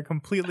now they're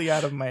completely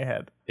out of my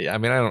head. Yeah, I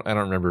mean, I don't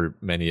remember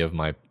many of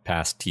my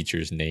past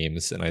teachers'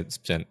 names, and I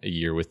spent a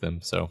year with them,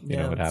 so you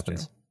know what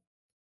happens.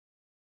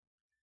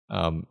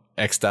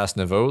 Extas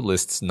Nouveau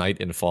lists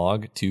Night and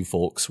Fog, 2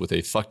 folks with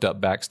a fucked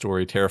up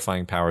backstory,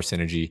 terrifying power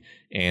synergy,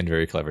 and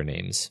very clever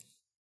names.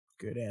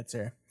 Good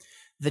answer.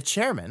 The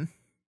Charmander,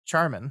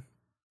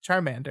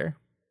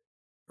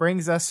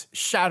 brings us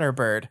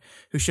Shatterbird,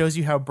 who shows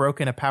you how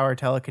broken a power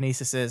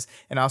telekinesis is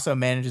and also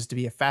manages to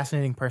be a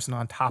fascinating person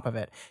on top of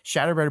it.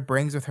 Shatterbird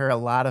brings with her a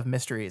lot of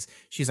mysteries.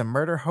 She's a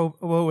murder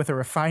hobo with a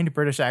refined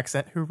British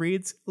accent who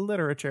reads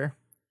literature.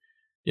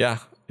 Yeah,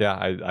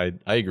 I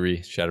agree.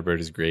 Shatterbird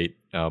is great.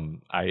 That's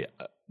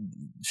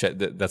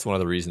one of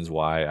the reasons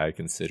why I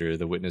consider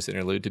the Witness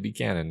interlude to be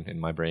canon in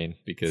my brain,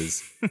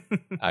 because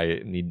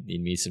I need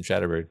me some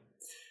Shatterbird.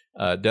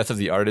 Death of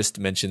the Artist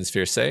mentions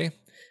Fierce.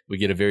 We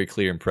get a very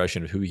clear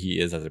impression of who he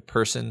is as a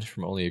person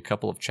from only a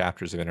couple of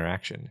chapters of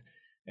interaction.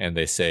 And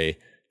they say,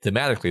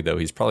 thematically, though,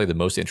 he's probably the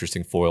most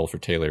interesting foil for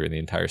Taylor in the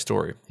entire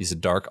story. He's a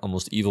dark,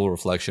 almost evil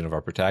reflection of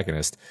our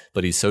protagonist,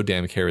 but he's so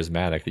damn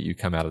charismatic that you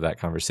come out of that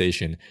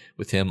conversation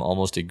with him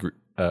almost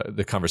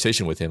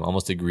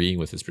agreeing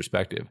with his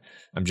perspective.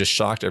 I'm just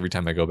shocked every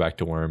time I go back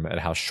to Worm at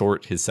how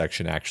short his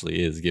section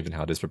actually is, given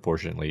how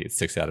disproportionately it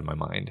sticks out in my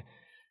mind.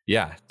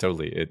 Yeah,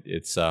 totally.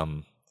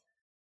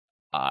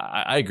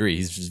 I agree.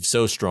 He's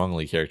so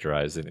strongly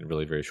characterized in a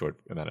really very short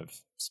amount of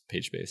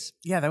page space.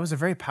 Yeah, that was a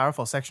very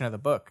powerful section of the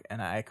book,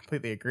 and I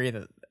completely agree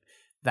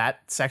that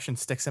section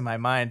sticks in my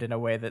mind in a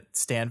way that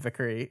Stan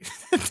Vickery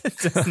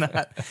does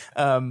not.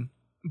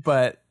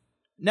 But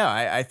no,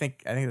 I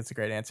think that's a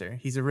great answer.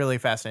 He's a really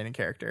fascinating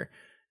character,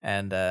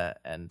 and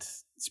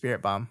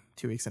Spirit Bomb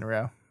 2 weeks in a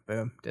row.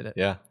 Boom, did it.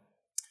 Yeah.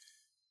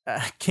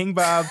 King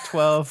Bob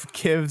 12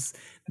 gives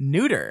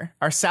Neuter,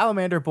 our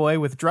salamander boy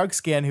with drug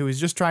skin who is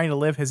just trying to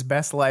live his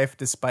best life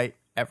despite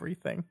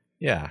everything.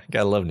 Yeah,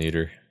 gotta love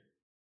Neuter.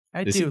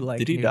 Did he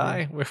Neuter.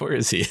 Die? Where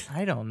is he?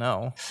 I don't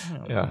know.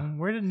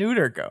 Where did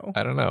Neuter go?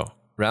 I don't know.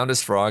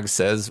 Roundest Frog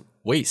says,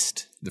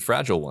 Waste, the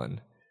fragile one.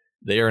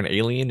 They are an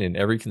alien in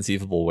every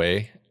conceivable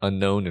way,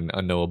 unknown and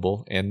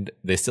unknowable, and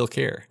they still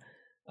care.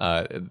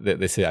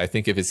 They say, I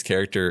think of his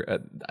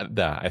character,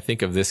 I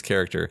think of this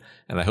character,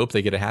 and I hope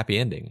they get a happy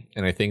ending.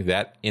 And I think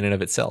that in and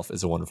of itself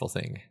is a wonderful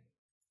thing.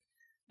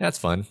 That's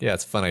fun. Yeah,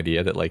 it's a fun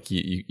idea that like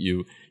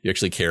you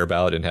actually care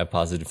about and have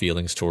positive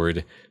feelings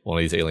toward one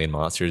of these alien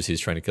monsters who's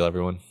trying to kill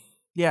everyone.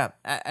 Yeah,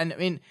 and I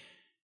mean,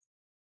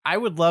 I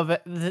would love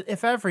it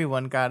if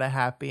everyone got a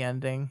happy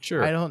ending.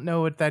 Sure. I don't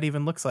know what that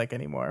even looks like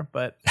anymore,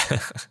 but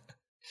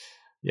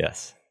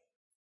yes.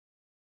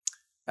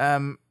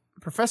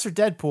 Professor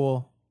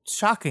Deadpool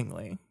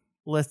shockingly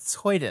lists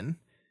Hoyden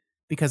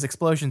because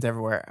explosions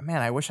everywhere.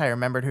 Man, I wish I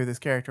remembered who this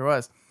character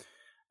was.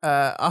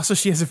 Also,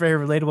 she has a very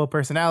relatable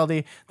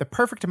personality, the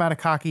perfect amount of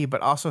cocky,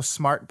 but also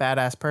smart,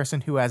 badass person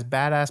who has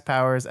badass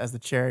powers as the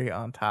cherry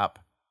on top.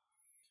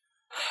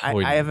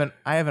 I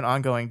have an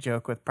ongoing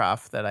joke with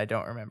Prof that I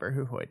don't remember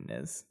who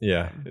Hoyden is.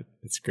 Yeah,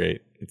 it's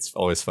great. It's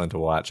always fun to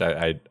watch.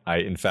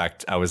 In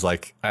fact, I was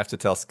like, I have to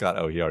tell Scott.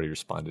 Oh, he already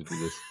responded to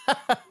this.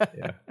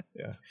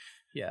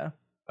 Yeah.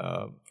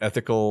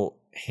 Ethical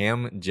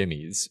Ham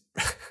Jimmies.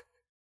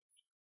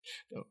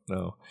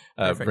 No.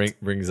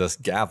 Brings us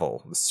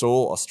Gavel, the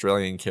sole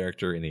Australian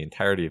character in the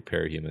entirety of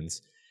Parahumans.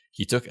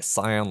 He took a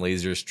Scion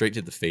laser straight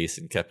to the face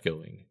and kept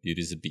going. Dude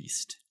is a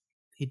beast.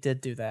 He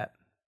did do that.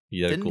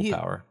 He had a cool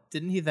power.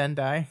 Didn't he then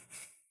die?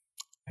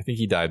 I think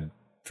he died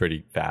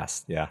pretty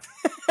fast. Yeah.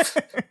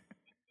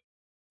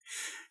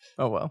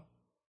 Oh, well.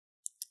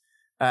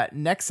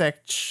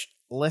 Nexek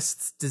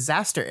lists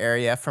disaster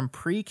area from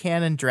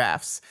pre-canon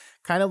drafts,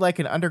 kind of like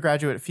an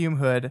undergraduate fume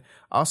hood.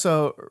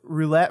 Also,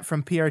 Roulette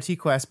from PRT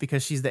Quest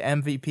because she's the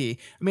MVP.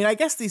 I mean, I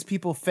guess these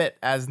people fit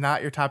as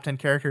not your top 10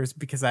 characters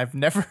because I've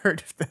never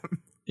heard of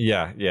them.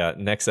 Yeah.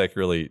 Nexek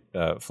really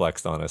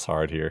flexed on us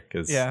hard here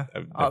because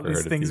all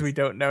these things we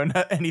don't know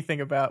anything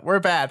about.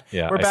 We're bad.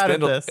 Yeah, we're bad at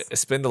this. I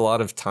spend a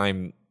lot of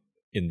time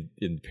in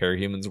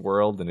Parahumans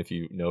world, and if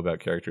you know about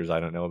characters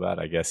I don't know about,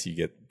 I guess you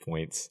get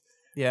points.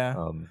 Yeah.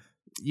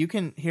 You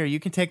can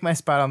take my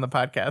spot on the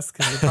podcast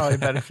because you're probably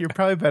better. You're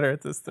probably better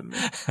at this than me.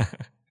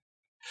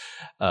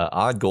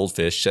 Odd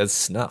Goldfish says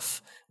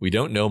Snuff. We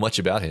don't know much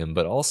about him,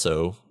 but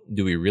also,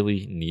 do we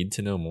really need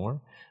to know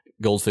more?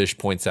 Goldfish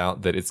points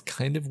out that it's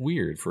kind of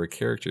weird for a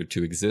character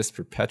to exist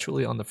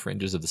perpetually on the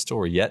fringes of the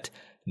story, yet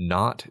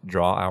not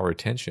draw our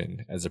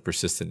attention as a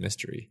persistent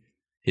mystery.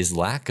 His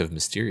lack of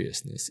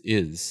mysteriousness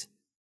is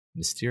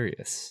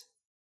mysterious.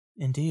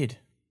 Indeed.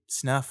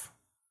 Snuff.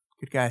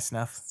 Good guy,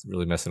 Snuff. It's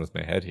really messing with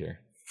my head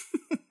here.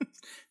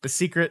 The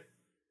secret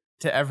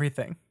to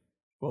everything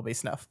will be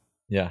Snuff.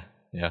 Yeah.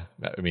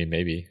 I mean,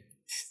 maybe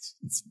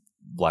it's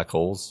black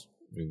holes.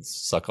 We can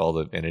suck all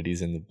the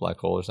entities in the black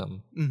hole or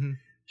something. Mm-hmm.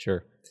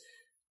 Sure.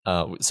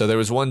 So there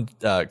was one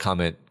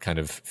comment, kind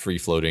of free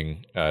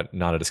floating,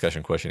 not a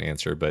discussion, question,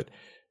 answer, but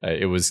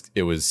it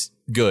was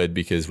good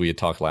because we had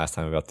talked last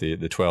time about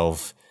the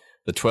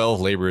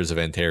 12 laborers of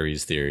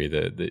Antares theory,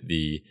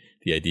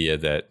 the idea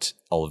that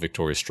all of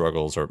Victoria's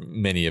struggles or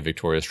many of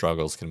Victoria's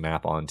struggles can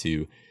map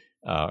onto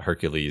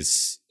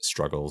Hercules'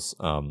 struggles.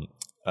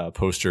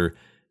 Poster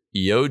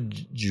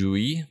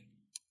Iojui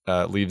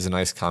leaves a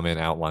nice comment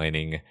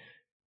outlining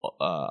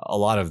a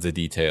lot of the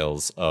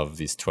details of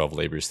these 12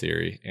 labors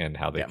theory and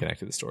how they connect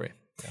to the story.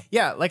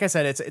 Yeah, like I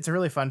said, it's a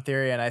really fun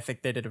theory, and I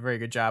think they did a very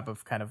good job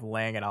of kind of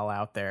laying it all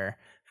out there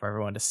for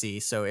everyone to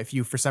see. So if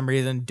you, for some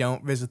reason,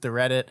 don't visit the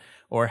Reddit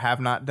or have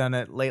not done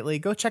it lately,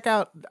 go check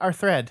out our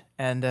thread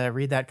and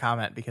read that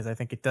comment, because I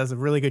think it does a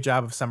really good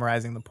job of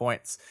summarizing the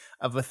points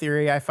of a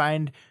theory I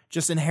find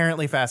just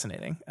inherently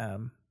fascinating.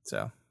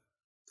 So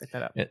check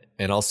that out.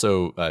 And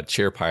also,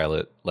 Chair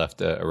Pilot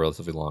left a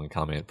relatively long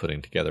comment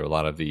putting together a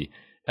lot of the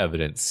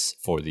evidence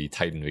for the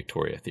Titan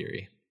Victoria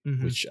theory,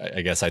 which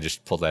I guess I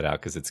just pulled that out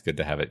because it's good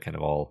to have it kind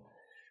of all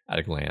at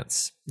a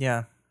glance.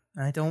 Yeah.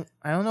 I don't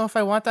know if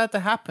I want that to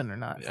happen or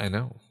not. I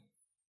know.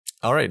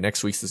 All right,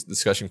 next week's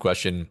discussion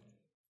question.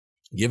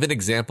 Give an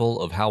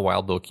example of how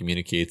Wildbow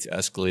communicates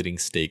escalating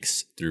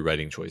stakes through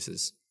writing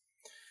choices.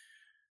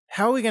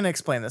 How are we going to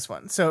explain this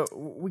one? So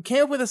we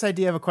came up with this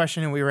idea of a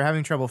question and we were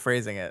having trouble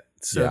phrasing it.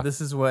 So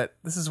this is what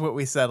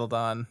we settled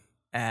on.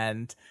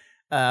 And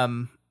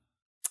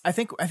I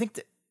think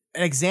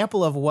an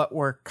example of what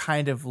we're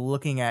kind of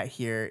looking at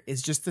here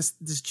is just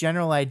this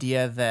general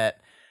idea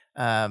that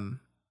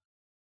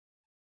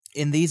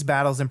in these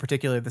battles in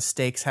particular, the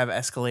stakes have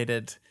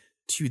escalated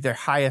to their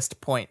highest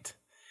point.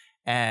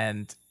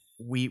 And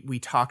we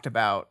talked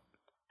about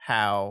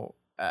how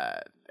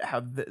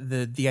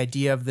the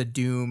idea of the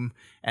doom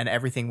and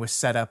everything was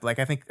set up. Like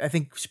I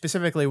think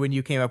specifically when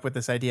you came up with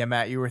this idea,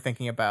 Matt, you were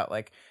thinking about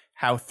like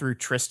how through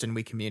Tristan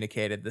we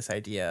communicated this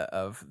idea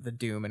of the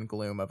doom and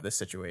gloom of the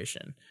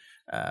situation.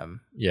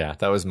 Yeah,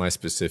 that was my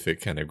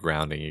specific kind of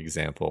grounding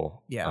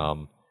example. Yeah.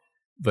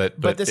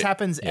 But this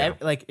happens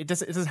like it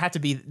doesn't have to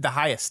be the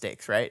highest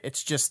stakes, right?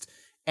 It's just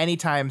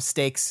anytime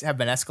stakes have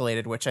been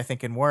escalated, which I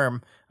think in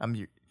Worm,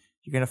 you're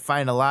going to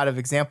find a lot of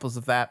examples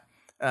of that.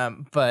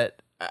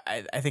 But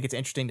I think it's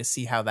interesting to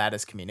see how that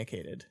is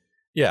communicated.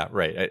 Yeah,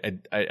 right.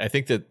 I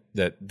think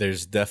that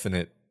there's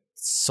definite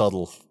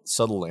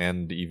subtle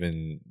and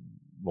even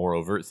more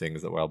overt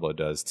things that Wildbow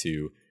does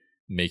to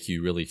make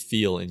you really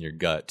feel in your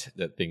gut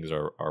that things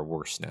are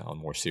worse now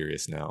and more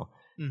serious now.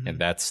 Mm-hmm. And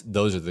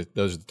those are the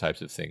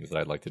types of things that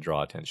I'd like to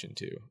draw attention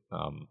to.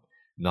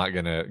 Not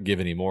gonna give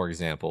any more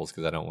examples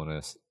because I don't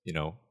want to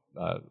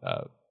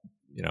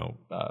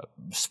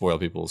spoil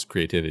people's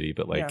creativity,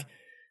 but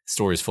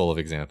stories full of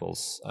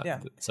examples.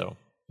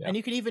 And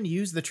you could even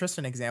use the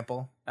Tristan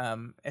example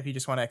if you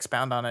just want to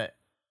expound on it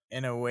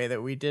in a way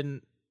that we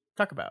didn't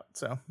talk about.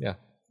 So yeah.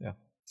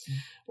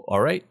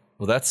 All right.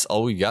 Well, that's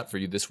all we got for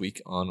you this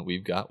week on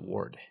We've Got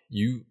Ward.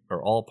 You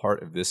are all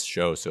part of this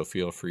show, so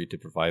feel free to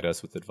provide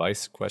us with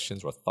advice,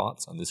 questions, or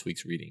thoughts on this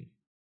week's reading.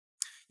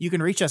 You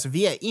can reach us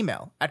via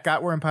email at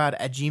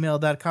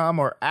gotwormpod@gmail.com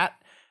or at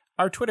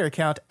our Twitter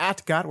account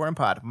at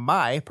gotwormpod.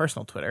 My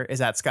personal Twitter is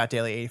at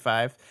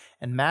scottdaily85,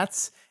 and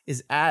Matt's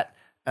is at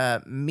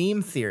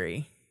meme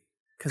theory,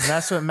 because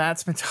that's what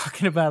Matt's been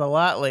talking about a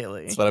lot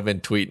lately. That's what I've been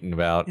tweeting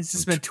about. He's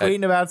just been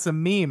tweeting about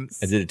some memes.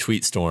 I did a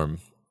tweet storm.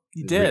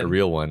 You did. A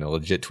real one, a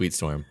legit tweet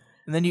storm.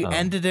 And then you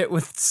ended it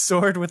with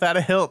sword without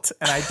a hilt,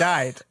 and I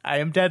died. I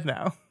am dead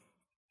now.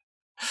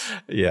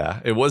 Yeah,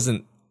 it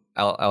wasn't.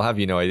 I'll have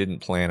you know, I didn't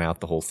plan out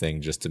the whole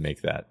thing just to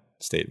make that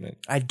statement.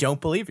 I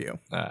don't believe you.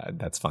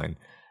 That's fine.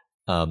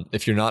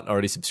 If you're not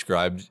already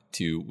subscribed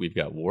to We've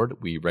Got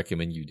Ward, we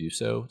recommend you do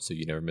so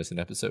you never miss an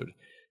episode.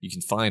 You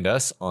can find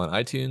us on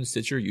iTunes,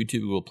 Stitcher,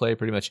 YouTube, Google Play,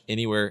 pretty much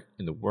anywhere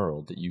in the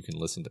world that you can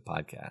listen to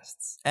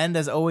podcasts. And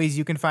as always,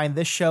 you can find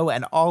this show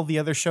and all the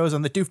other shows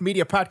on the Doof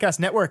Media Podcast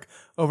Network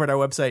over at our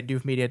website,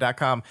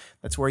 doofmedia.com.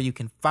 That's where you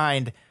can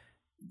find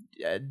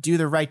Do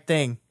the Right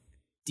Thing,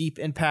 Deep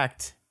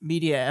Impact,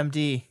 Media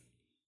MD,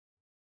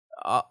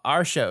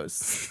 our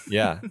shows.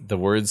 Yeah,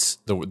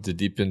 the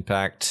Deep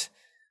Impact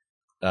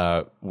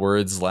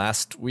words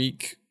last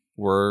week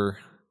were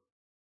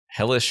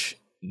hellish,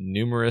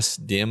 numerous,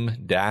 dim,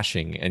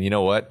 dashing. And you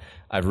know what?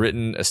 I've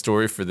written a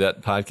story for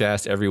that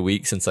podcast every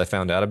week since I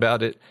found out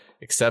about it,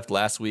 except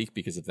last week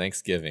because of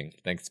Thanksgiving.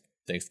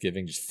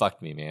 Thanksgiving just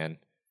fucked me, man.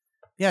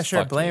 Yeah, just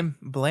sure.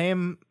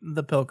 Blame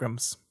the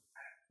pilgrims.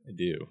 I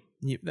do.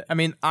 I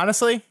mean,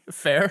 honestly,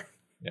 fair.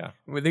 Yeah.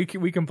 We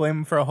can blame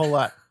them for a whole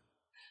lot.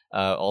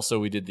 Also,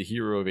 we did the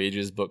Hero of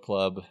Ages book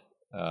club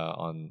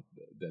at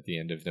the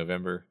end of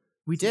November.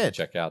 We did.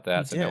 Check out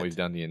that. Now we've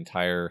done the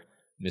entire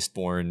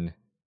Mistborn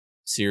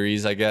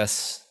series, I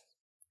guess.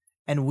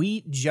 And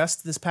we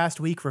just this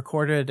past week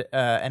recorded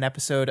an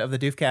episode of the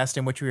Doofcast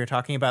in which we were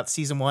talking about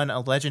season 1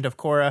 of Legend of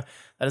Korra.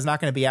 That is not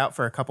going to be out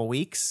for a couple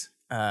weeks.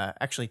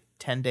 Actually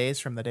 10 days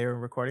from the day we're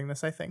recording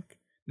this, I think.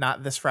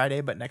 Not this Friday,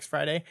 but next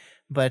Friday.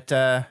 But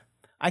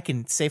I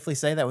can safely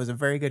say that was a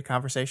very good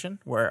conversation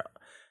where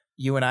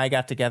you and I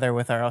got together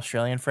with our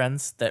Australian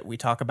friends that we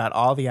talk about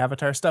all the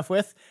Avatar stuff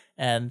with,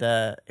 and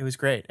it was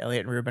great.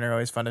 Elliot and Ruben are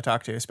always fun to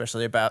talk to,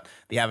 especially about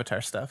the Avatar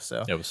stuff.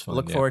 So it was fun,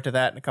 look forward to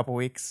that in a couple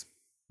weeks.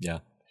 Yeah.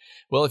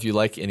 Well, if you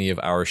like any of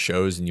our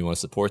shows and you want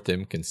to support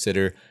them,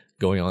 consider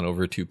going on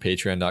over to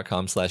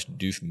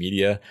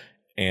patreon.com/doofmedia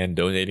and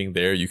donating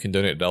there. You can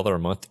donate $1 a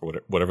month or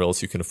whatever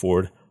else you can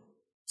afford.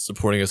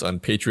 Supporting us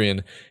on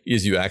Patreon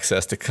gives you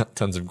access to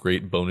tons of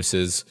great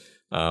bonuses,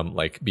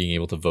 like being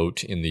able to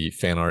vote in the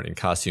fan art and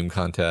costume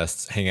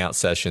contests, hangout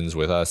sessions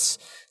with us,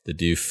 the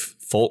Doof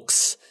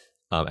folks,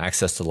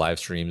 access to live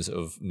streams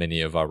of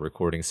many of our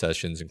recording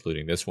sessions,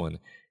 including this one,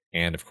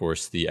 and of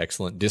course the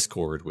excellent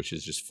Discord, which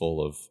is just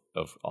full of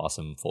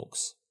awesome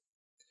folks.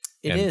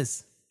 It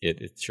is.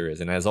 It sure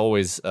is. And as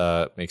always,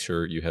 make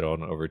sure you head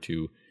on over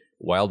to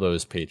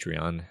Wildbow's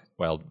Patreon,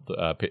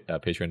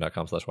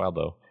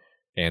 patreon.com/Wildbow,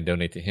 and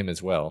donate to him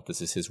as well.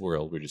 This is his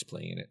world. We're just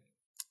playing in it.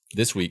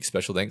 this week,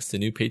 special thanks to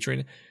new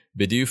patron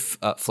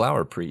Bidoof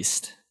Flower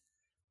Priest.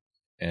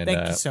 And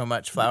thank you so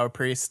much, Flower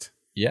Priest.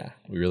 Yeah,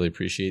 we really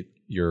appreciate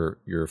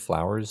your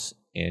flowers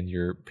and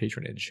your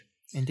patronage.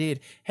 Indeed.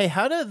 Hey,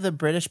 how do the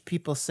British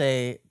people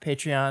say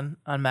Patreon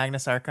on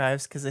Magnus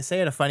Archives? Because they say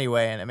it a funny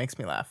way, and it makes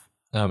me laugh.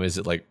 Is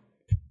it like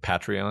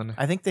Patreon?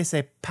 I think they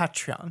say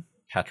Patreon.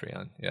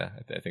 Patreon. Yeah,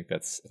 I think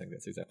that's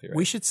exactly right.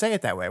 We should say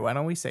it that way. Why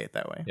don't we say it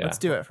that way? Yeah. Let's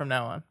do it from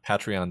now on.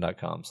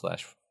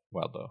 Patreon.com/wildbow.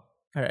 All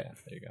right. Yeah,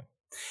 there you go.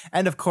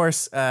 And of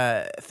course,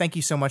 thank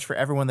you so much for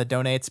everyone that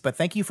donates, but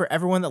thank you for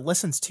everyone that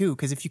listens too,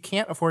 because if you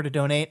can't afford to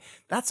donate,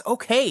 that's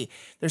okay.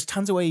 There's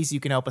tons of ways you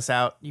can help us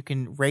out. You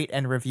can rate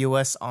and review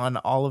us on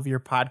all of your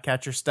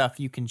podcatcher stuff.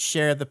 You can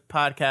share the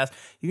podcast.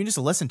 You can just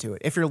listen to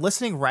it. If you're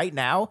listening right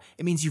now,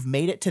 it means you've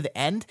made it to the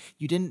end.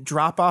 You didn't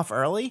drop off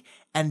early,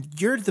 and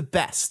you're the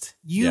best.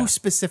 You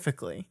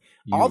specifically.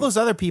 All those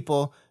other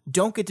people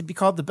don't get to be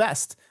called the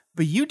best,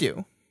 but you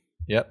do.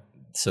 Yep.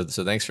 So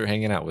thanks for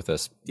hanging out with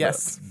us.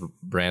 Yes.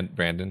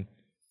 Brandon.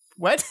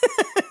 What?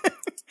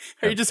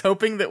 Are you just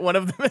hoping that one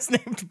of them is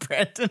named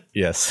Brandon?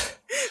 Yes.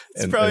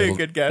 It's probably a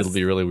good guess. It'll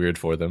be really weird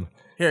for them.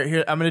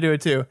 Here, I'm going to do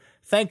it too.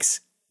 Thanks,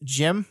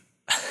 Jim.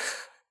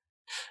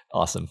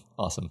 Awesome.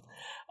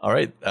 All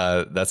right.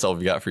 That's all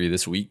we got for you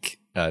this week.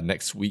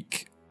 Next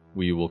week,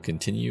 we will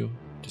continue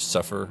to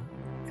suffer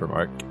from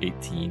Arc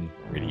 18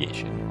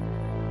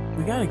 radiation.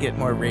 We got to get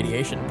more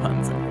radiation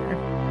puns in here.